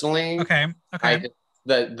Snap, personally. Okay.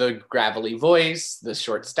 The gravelly voice, the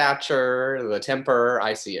short stature, the temper,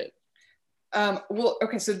 I see it. Well,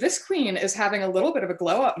 okay, so this queen is having a little bit of a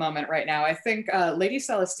glow up moment right now. I think Lady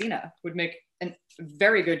Celestina would make a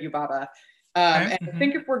very good Yubaba. And I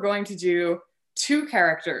think if we're going to do two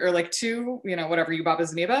character or like two, whatever,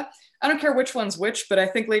 Yubabas and Eva, I don't care which one's which, but I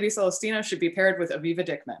think Lady Celestina should be paired with Aviva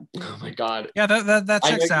Dickman. Oh my God. Yeah, that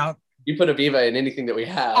checks out. You put Aviva in anything that we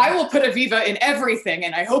have. I will put Aviva in everything,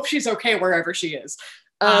 and I hope she's okay wherever she is.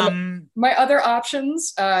 My other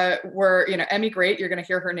options were, Emmy Great. You're going to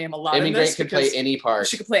hear her name a lot. Emmy Great could play any part.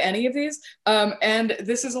 She could play any of these. And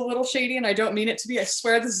this is a little shady, and I don't mean it to be. I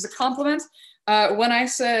swear this is a compliment. When I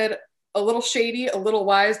said a little shady, a little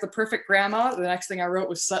wise, the perfect grandma, the next thing I wrote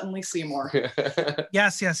was Suddenly Seymour.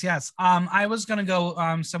 Yes. I was going to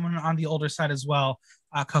go someone on the older side as well,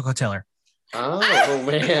 Coco Taylor. Oh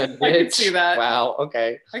man, I can see that. Wow.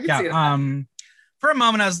 Okay. I can see that. For a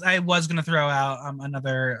moment, I was going to throw out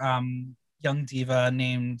another young diva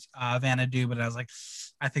named Vanna Du, but I was like,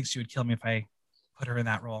 I think she would kill me if I put her in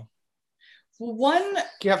that role.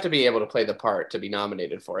 You have to be able to play the part to be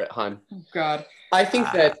nominated for it, hon. Oh God. I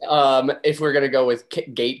think that if we're going to go with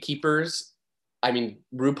gatekeepers, I mean,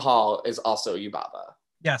 RuPaul is also Yubaba.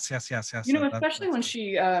 Yes. Especially when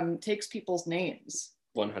she takes people's names.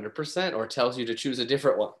 100%, or tells you to choose a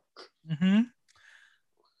different one. Mm-hmm.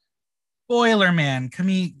 Boiler Man,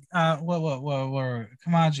 Kamaji.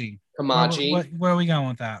 Where are we going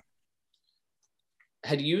with that?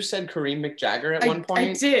 Had you said Kareem McJagger at one point?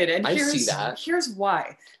 I did, and I see that. Here's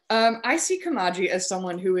why. I see Kamaji as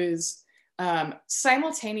someone who is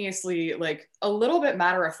simultaneously like a little bit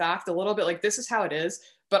matter of fact, a little bit like this is how it is,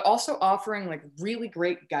 but also offering like really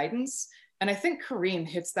great guidance. And I think Kareem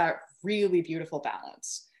hits that really beautiful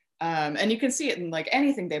balance. And you can see it in like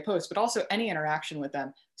anything they post, but also any interaction with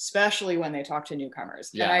them, especially when they talk to newcomers.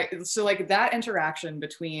 Yeah. And so like that interaction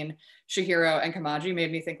between Chihiro and Kamaji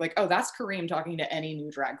made me think like, oh, that's Kareem talking to any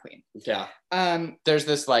new drag queen. Yeah. There's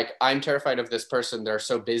this like, I'm terrified of this person. They're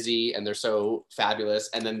so busy and they're so fabulous.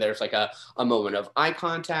 And then there's like a moment of eye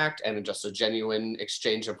contact and just a genuine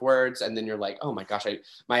exchange of words. And then you're like, oh my gosh,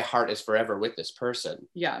 my heart is forever with this person.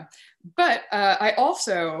 Yeah. But I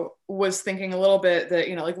also was thinking a little bit that,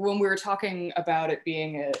 like when we were talking about it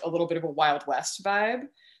being a little bit of a Wild West vibe,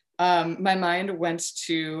 my mind went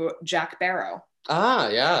to Jack Barrow. Ah,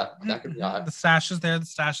 yeah, that could be odd. The stash is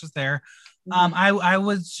there. I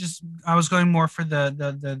was going more for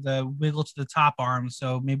the wiggle to the top arm,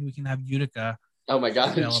 so maybe we can have Utica. Oh my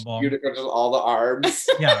God, Utica just all the arms.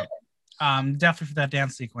 Yeah, definitely for that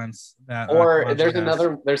dance sequence. Or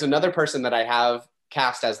there's another person that I have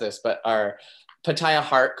cast as this, but our Pataya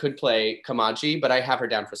Hart could play Kamaji, but I have her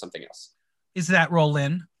down for something else. Is that role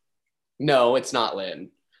Lynn? No, it's not Lynn.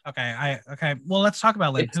 Okay. Well, let's talk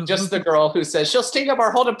about Lynn. It's just the girl who says she'll stink up our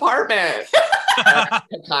whole department.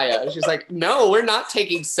 Pataya. She's like, no, we're not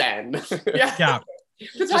taking Sen. Yeah.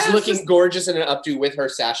 Just looking gorgeous in an updo with her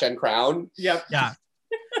sash and crown. Yep. Yeah.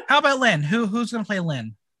 How about Lynn? Who's gonna play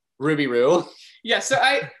Lynn? Ruby Roo. Yeah, so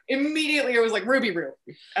I was like, Ruby Roo.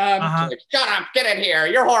 Like, shut up, get in here,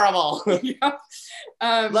 you're horrible. Yeah.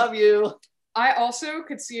 Love you. I also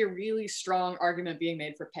could see a really strong argument being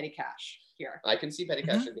made for Petty Cash here. I can see Petty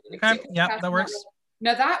Cash. Okay. Yeah, that works.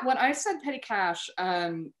 Now that when I said Petty Cash,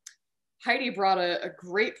 Heidi brought a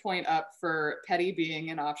great point up for Petty being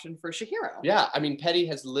an option for Chihiro. Yeah, I mean,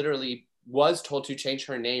 Petty was told to change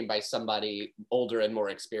her name by somebody older and more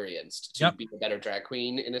experienced to be a better drag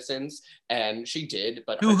queen in a sense, and she did.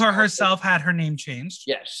 But who herself had her name changed.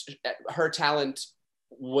 Yes, her talent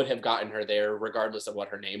would have gotten her there regardless of what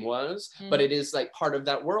her name was. But it is like part of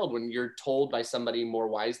that world when you're told by somebody more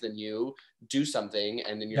wise than you do something,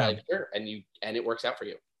 and then you're like, sure, and it works out for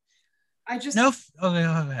you. Go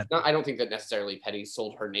ahead. No, I don't think that necessarily Petty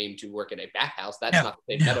sold her name to work at a bathhouse. That's not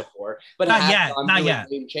the same metaphor. But not yet.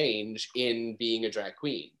 Name change in being a drag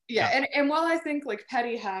queen. Yeah, and while I think like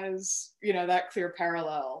Petty has that clear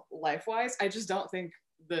parallel life-wise, I just don't think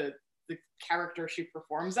the character she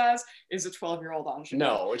performs as is a 12-year-old ingenue.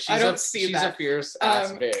 No, she's a fierce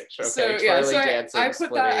ass bitch. Okay,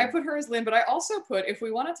 I put her as Lynn, but I also put, if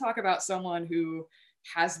we want to talk about someone who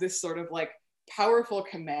has this sort of like powerful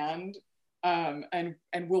command and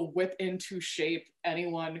will whip into shape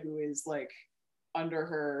anyone who is like under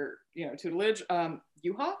her tutelage,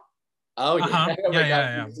 Yuha. Oh yeah, uh-huh. Oh my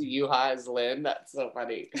God. Yuha as Lynn. That's so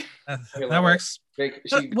funny. That works.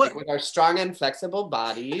 With our strong and flexible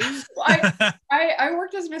bodies. I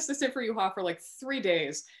worked as an assistant for Yuha for like 3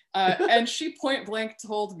 days, and she point blank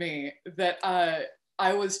told me that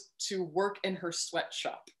I was to work in her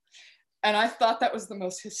sweatshop. And I thought that was the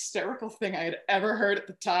most hysterical thing I had ever heard at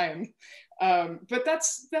the time. But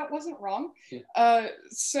that wasn't wrong.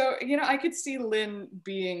 So, I could see Lynn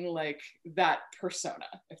being like that persona,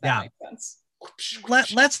 if that makes sense.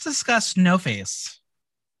 Let's discuss No Face.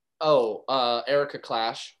 Oh, Erica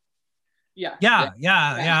Clash. Yeah.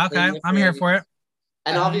 Okay, I'm here for it.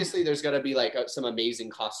 And obviously, there's going to be like some amazing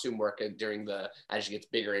costume work as she gets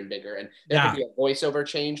bigger and bigger. And there could be a voiceover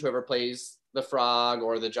change. Whoever plays the frog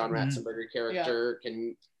or the John Ratzenberger character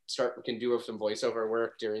can do some voiceover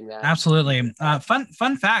work during that. Absolutely.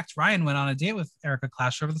 Fun fact: Ryan went on a date with Erica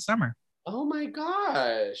Clash over the summer. Oh my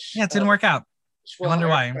gosh! Yeah, it didn't work out. Well, I wonder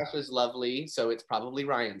why. Clash was lovely, so it's probably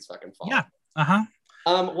Ryan's fucking fault. Yeah.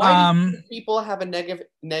 Why do people have a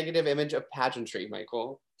negative image of pageantry,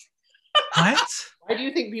 Michael? What? Why do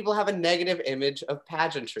you think people have a negative image of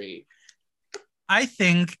pageantry? I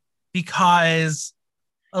think because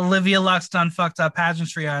Olivia Lux done fucked up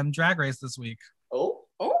pageantry on Drag Race this week.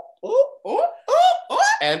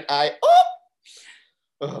 And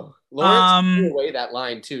Lawrence threw away that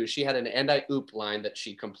line too. She had an "and I oop" line that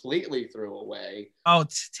she completely threw away. Oh,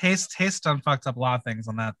 Taste done fucked up a lot of things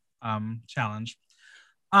on that challenge.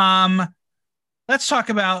 Let's talk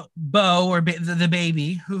about Bo or the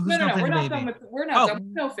baby. Who's going to play the baby? We're not done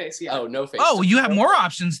with No Face yet. Oh, No Face. Oh, you have more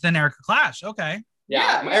options than Erica Clash. Okay.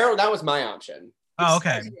 Yeah. Errol, that was my option. Oh,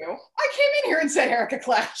 okay. I came in here and said Erica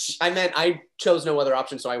Clash. I meant I chose no other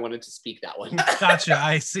option, so I wanted to speak that one. Gotcha.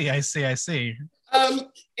 I see. I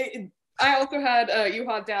also had you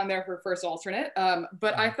had down there for first alternate,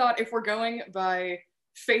 but I thought if we're going by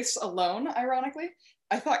face alone, ironically,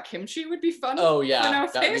 I thought Kimchi would be fun. Oh yeah,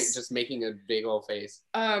 just making a big old face.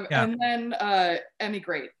 And then Emmy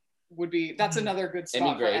Great would be. That's another good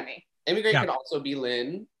spot for Emmy. Emmy Great could also be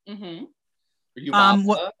Lynn. Mm-hmm.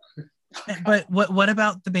 But what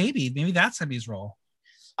about the baby? Maybe that's Emmy's role.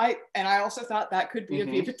 I also thought that could be a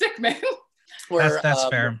Viva Dickman. That's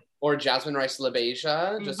fair. Or Jasmine Rice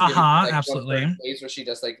LaBeija, just absolutely. Where she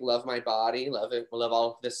does like love my body, love it, love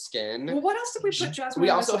all of this skin. Well, what else did we put Jasmine?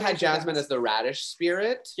 We also had Jasmine as the radish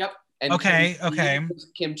spirit. Yep. And okay.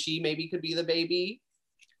 Kimchi maybe could be the baby.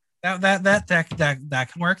 That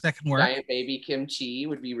can work. That can work. Giant baby Kimchi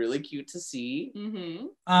would be really cute to see.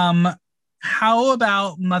 Mm-hmm. How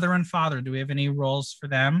about mother and father? Do we have any roles for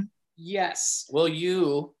them? Yes. Well,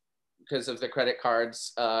 because of the credit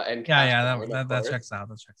cards and that checks out.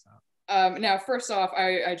 Now, first off,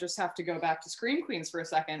 I just have to go back to Scream Queens for a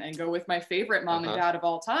second and go with my favorite mom and dad of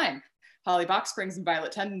all time, Holly Box Springs and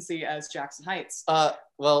Violet Tendency as Jackson Heights.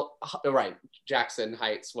 Right. Jackson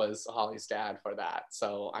Heights was Holly's dad for that,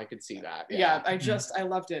 so I could see that. I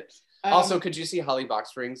loved it. Also, could you see Holly Box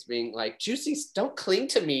Springs being like, "Juicy, don't cling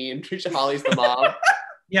to me," and Trisha Holly's the mom?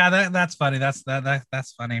 Yeah, that's funny. That's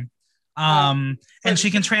funny. And she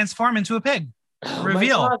can transform into a pig.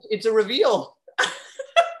 Reveal. My God, it's a reveal.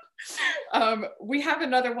 We have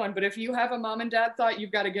another one, but if you have a mom and dad thought,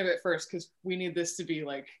 you've got to give it first because we need this to be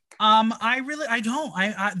like.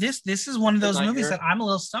 This is one of those movies that I'm a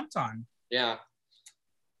little stumped on. Yeah.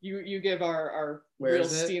 You give our real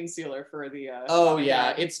steam sealer for the.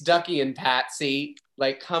 It's Ducky and Patsy.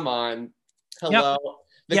 Like, come on, hello. Yep.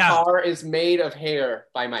 The car is made of hair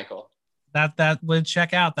by Michael. That would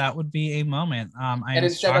check out. That would be a moment. And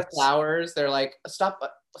instead of flowers, they're like, stop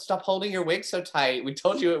holding your wig so tight. We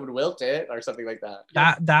told you it would wilt it, or something like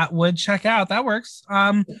that. That would check out. That works.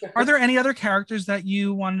 Are there any other characters that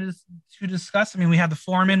you wanted to discuss? I mean, we have the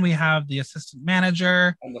foreman, we have the assistant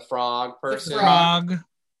manager, and the frog person. Well,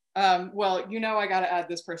 I got to add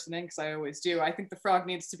this person in because I always do. I think the frog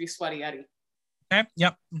needs to be Sweaty Eddie. Okay.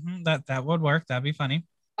 Yep. Mm-hmm. That would work. That'd be funny.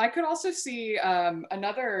 I could also see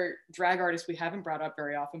another drag artist we haven't brought up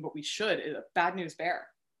very often, but we should. Bad News Bear.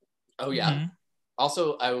 Oh yeah. Mm-hmm.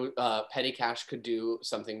 Also, Petty Cash could do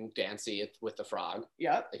something dancey with the frog.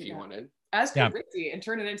 Yeah. If you wanted. As could Ritzy, and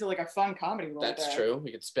turn it into like a fun comedy role. That's true.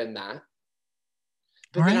 We could spin that.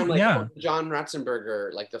 But then I'm like, John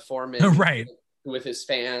Ratzenberger, like the foreman, right? With his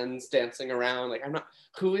fans dancing around. Like,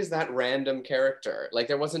 who is that random character? Like,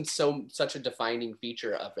 there wasn't such a defining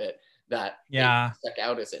feature of it that stuck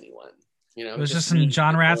out as anyone. It was just some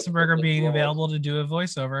John Ratzenberger being available to do a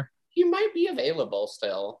voiceover. He might be available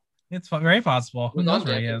still. It's very possible. Who knows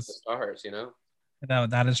where he is? Stars,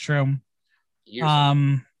 That is true. I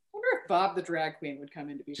wonder if Bob the drag queen would come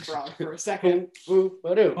in to be frog for a second. Oh,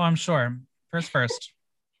 I'm sure. First.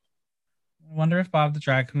 I wonder if Bob the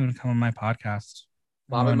drag queen would come on my podcast.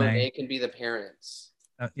 Bob and Monet can be the parents.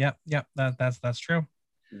 Yep. That's true.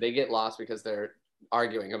 They get lost because they're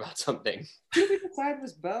arguing about something. Who did we decide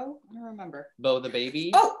was Bo? I don't remember. Bo the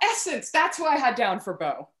baby? Oh, Essence. That's who I had down for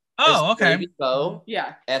Bo. Oh, okay. Baby Bo?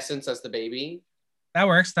 Yeah. Essence as the baby? That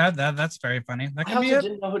works. That's very funny. That I also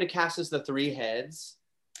didn't know who to cast as the three heads.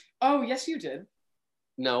 Oh, yes, you did.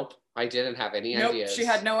 Nope, I didn't have any ideas. She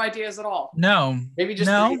had no ideas at all. No. Maybe just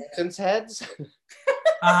three Essence heads.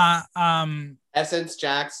 Essence,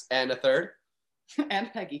 Jax, and a third.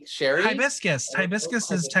 And Peggy. Sherry. Hibiscus.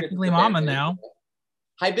 Hibiscus is technically Mama now.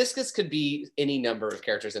 Hibiscus could be any number of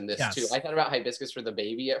characters in this too. I thought about Hibiscus for the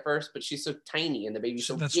baby at first, but she's so tiny and the baby's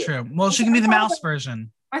so That's cute. true. Well, she can be the mouse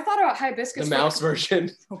version. I thought about Hibiscus. The mouse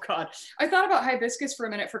version. Oh God. I thought about Hibiscus for a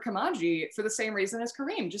minute for Kamaji for the same reason as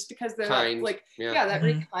Kareem, just because they're kind. like, that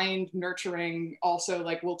very kind, nurturing, also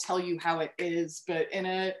like will tell you how it is, but in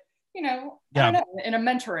a, I don't know, in a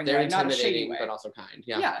mentoring way, not a shady way. But also kind.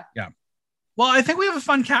 Yeah. Well, I think we have a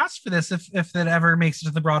fun cast for this if it ever makes it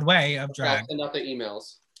to the Broadway of drag. Send out the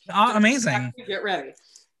emails. Amazing. Get ready.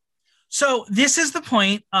 So this is the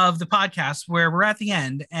point of the podcast where we're at the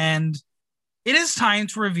end and it is time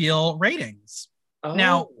to reveal ratings. Oh.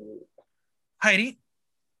 Now, Heidi,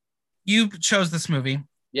 you chose this movie.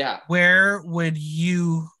 Yeah. Where would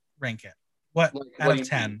you rank it? What out of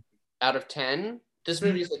 10? Out of 10? This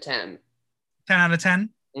movie is a 10. 10 out of 10?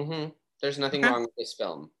 Mm-hmm. There's nothing wrong with this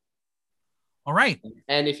film. All right.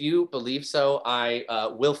 And if you believe so, I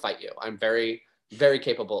will fight you. I'm very, very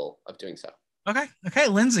capable of doing so. Okay,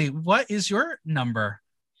 Lindsay, what is your number?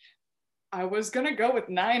 I was gonna go with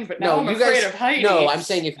 9, but now I'm afraid of Heidi. No, I'm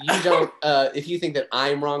saying if you don't, if you think that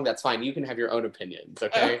I'm wrong, that's fine. You can have your own opinions,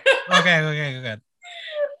 okay? Okay, good.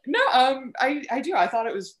 No, I do. I thought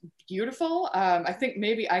it was beautiful. I think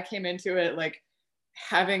maybe I came into it like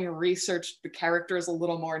having researched the characters a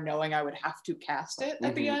little more, knowing I would have to cast it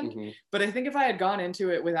at the end. Mm-hmm. But I think if I had gone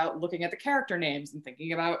into it without looking at the character names and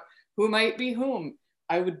thinking about who might be whom,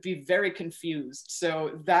 I would be very confused.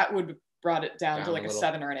 So that would have brought it down to like a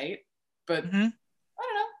 7 or an 8. But I don't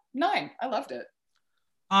know, 9. I loved it.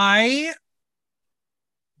 I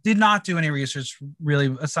did not do any research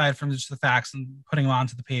really aside from just the facts and putting them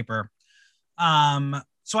onto the paper.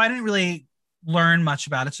 So I didn't really learn much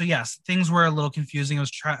about it. So yes, things were a little confusing. It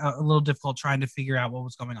was a little difficult trying to figure out what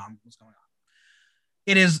was going on.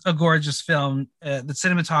 It is a gorgeous film. The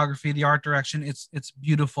cinematography, the art direction, it's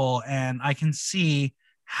beautiful. And I can see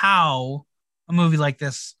how a movie like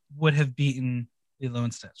this would have beaten Lilo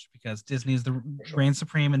and Stitch because Disney is the reign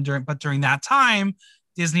supreme. And during that time,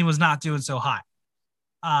 Disney was not doing so hot.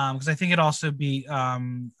 Because I think it also beat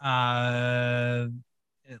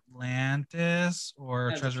Atlantis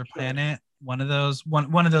or Treasure Planet. One of those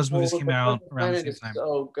movies came out around the same time.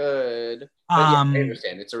 So good. I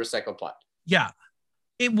understand. It's a recycled plot. Yeah,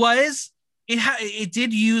 it was. It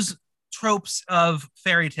did use tropes of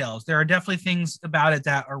fairy tales. There are definitely things about it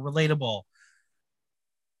that are relatable.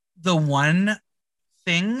 The one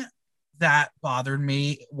thing that bothered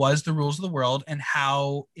me was the rules of the world and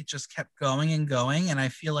how it just kept going and going. And I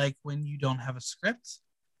feel like when you don't have a script,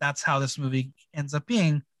 that's how this movie ends up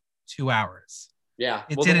being 2 hours. Yeah,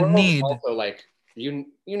 it didn't need. Also, like you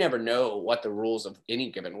never know what the rules of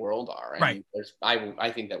any given world are. Right.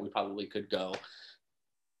 I think that we probably could go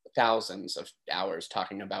thousands of hours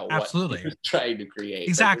talking about absolutely what we're trying to create.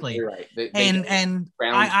 Exactly. You're right.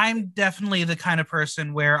 I'm definitely the kind of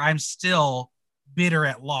person where I'm still bitter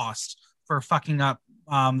at Lost for fucking up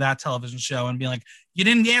that television show and being like, you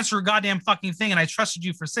didn't answer a goddamn fucking thing, and I trusted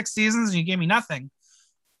you for 6 seasons and you gave me nothing.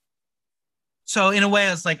 So in a way,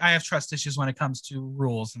 it's like I have trust issues when it comes to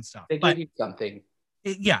rules and stuff. They gave you something.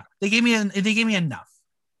 They gave me enough.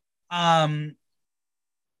 And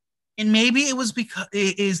maybe it was because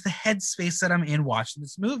it is the headspace that I'm in watching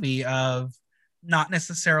this movie of not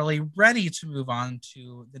necessarily ready to move on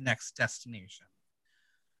to the next destination.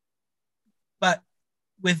 But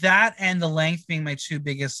with that and the length being my 2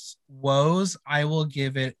 biggest woes, I will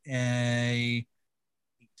give it a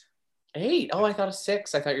 8. Oh, I thought a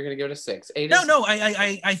 6. I thought you were gonna give it a 6. 8. No.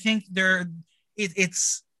 I think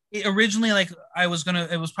it's originally like it was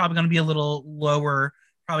probably gonna be a little lower,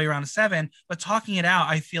 probably around a 7. But talking it out,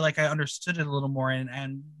 I feel like I understood it a little more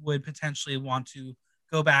and would potentially want to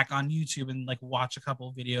go back on YouTube and like watch a couple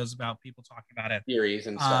of videos about people talking about it. Theories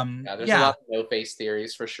and stuff. There's a lot of no-face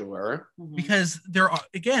theories for sure. Because there are,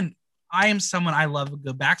 again, I am someone, I love a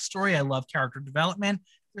good backstory. I love character development.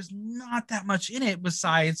 There's not that much in it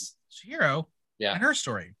besides Chihiro and her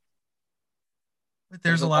story. But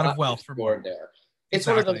there's a lot of wealth for more there. It's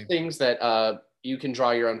one of those things that you can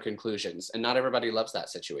draw your own conclusions, and not everybody loves that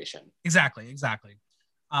situation. Exactly.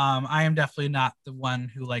 I am definitely not the one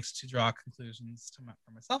who likes to draw conclusions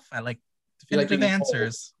for myself. I like definitive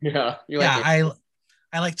answers. I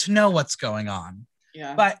like to know what's going on.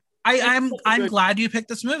 Yeah. But I'm glad you picked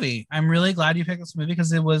this movie. I'm really glad you picked this movie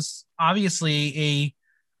because it was obviously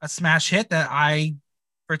a smash hit that I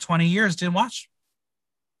for 20 years didn't watch.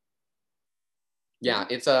 Yeah,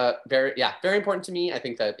 it's very important to me. I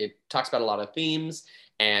think that it talks about a lot of themes,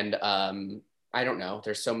 and I don't know,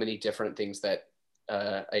 there's so many different things that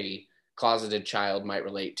a closeted child might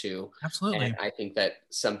relate to. Absolutely. And I think that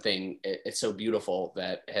it's so beautiful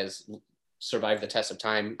that has survived the test of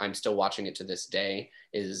time. I'm still watching it to this day,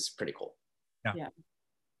 is pretty cool. Yeah.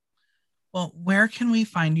 Well, where can we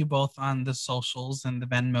find you both on the socials and the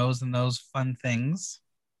Venmos and those fun things?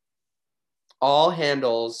 All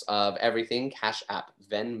handles of everything, Cash App,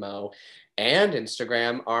 Venmo, and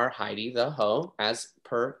Instagram are Heidi the Ho, as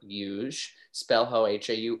per usual. Spell Ho,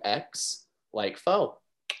 H-A-U-X, like faux.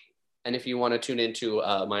 And if you want to tune into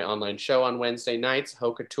my online show on Wednesday nights,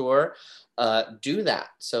 Ho Couture, do that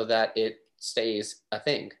so that it stays a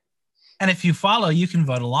thing. And if you follow, you can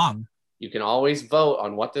vote along. You can always vote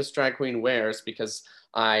on what this drag queen wears, because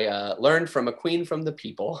I learned from a queen from the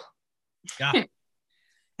people. Yeah.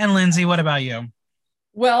 And Lindsay, what about you?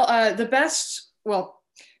 Well,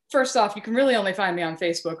 first off, you can really only find me on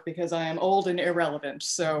Facebook because I am old and irrelevant.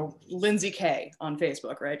 So Lindsay K on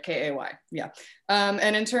Facebook, right? K-A-Y. Yeah.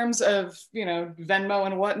 And in terms of, Venmo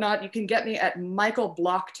and whatnot, you can get me at Michael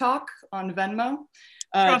Block Talk on Venmo.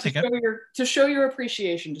 To show your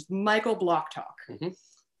appreciation, just Michael Block Talk. Mm-hmm.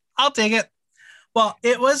 I'll take it. Well,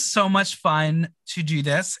 it was so much fun to do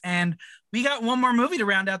this, and we got one more movie to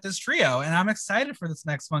round out this trio, and I'm excited for this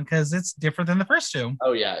next one because it's different than the first two.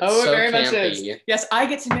 Oh yeah, it very much is. Yes, I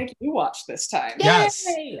get to make you watch this time. Yes.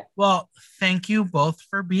 Yay! Well, thank you both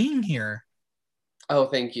for being here. Oh,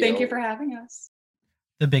 thank you. Thank you for having us.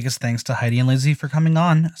 The biggest thanks to Heidi and Lizzie for coming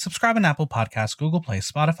on. Subscribe on Apple Podcasts, Google Play,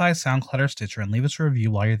 Spotify, SoundCloud, or Stitcher, and leave us a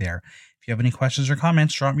review while you're there. If you have any questions or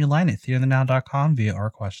comments, drop me a line at theaterthenow.com via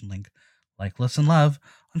our question link. Like, listen, love.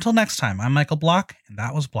 Until next time, I'm Michael Block, and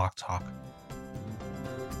that was Block Talk.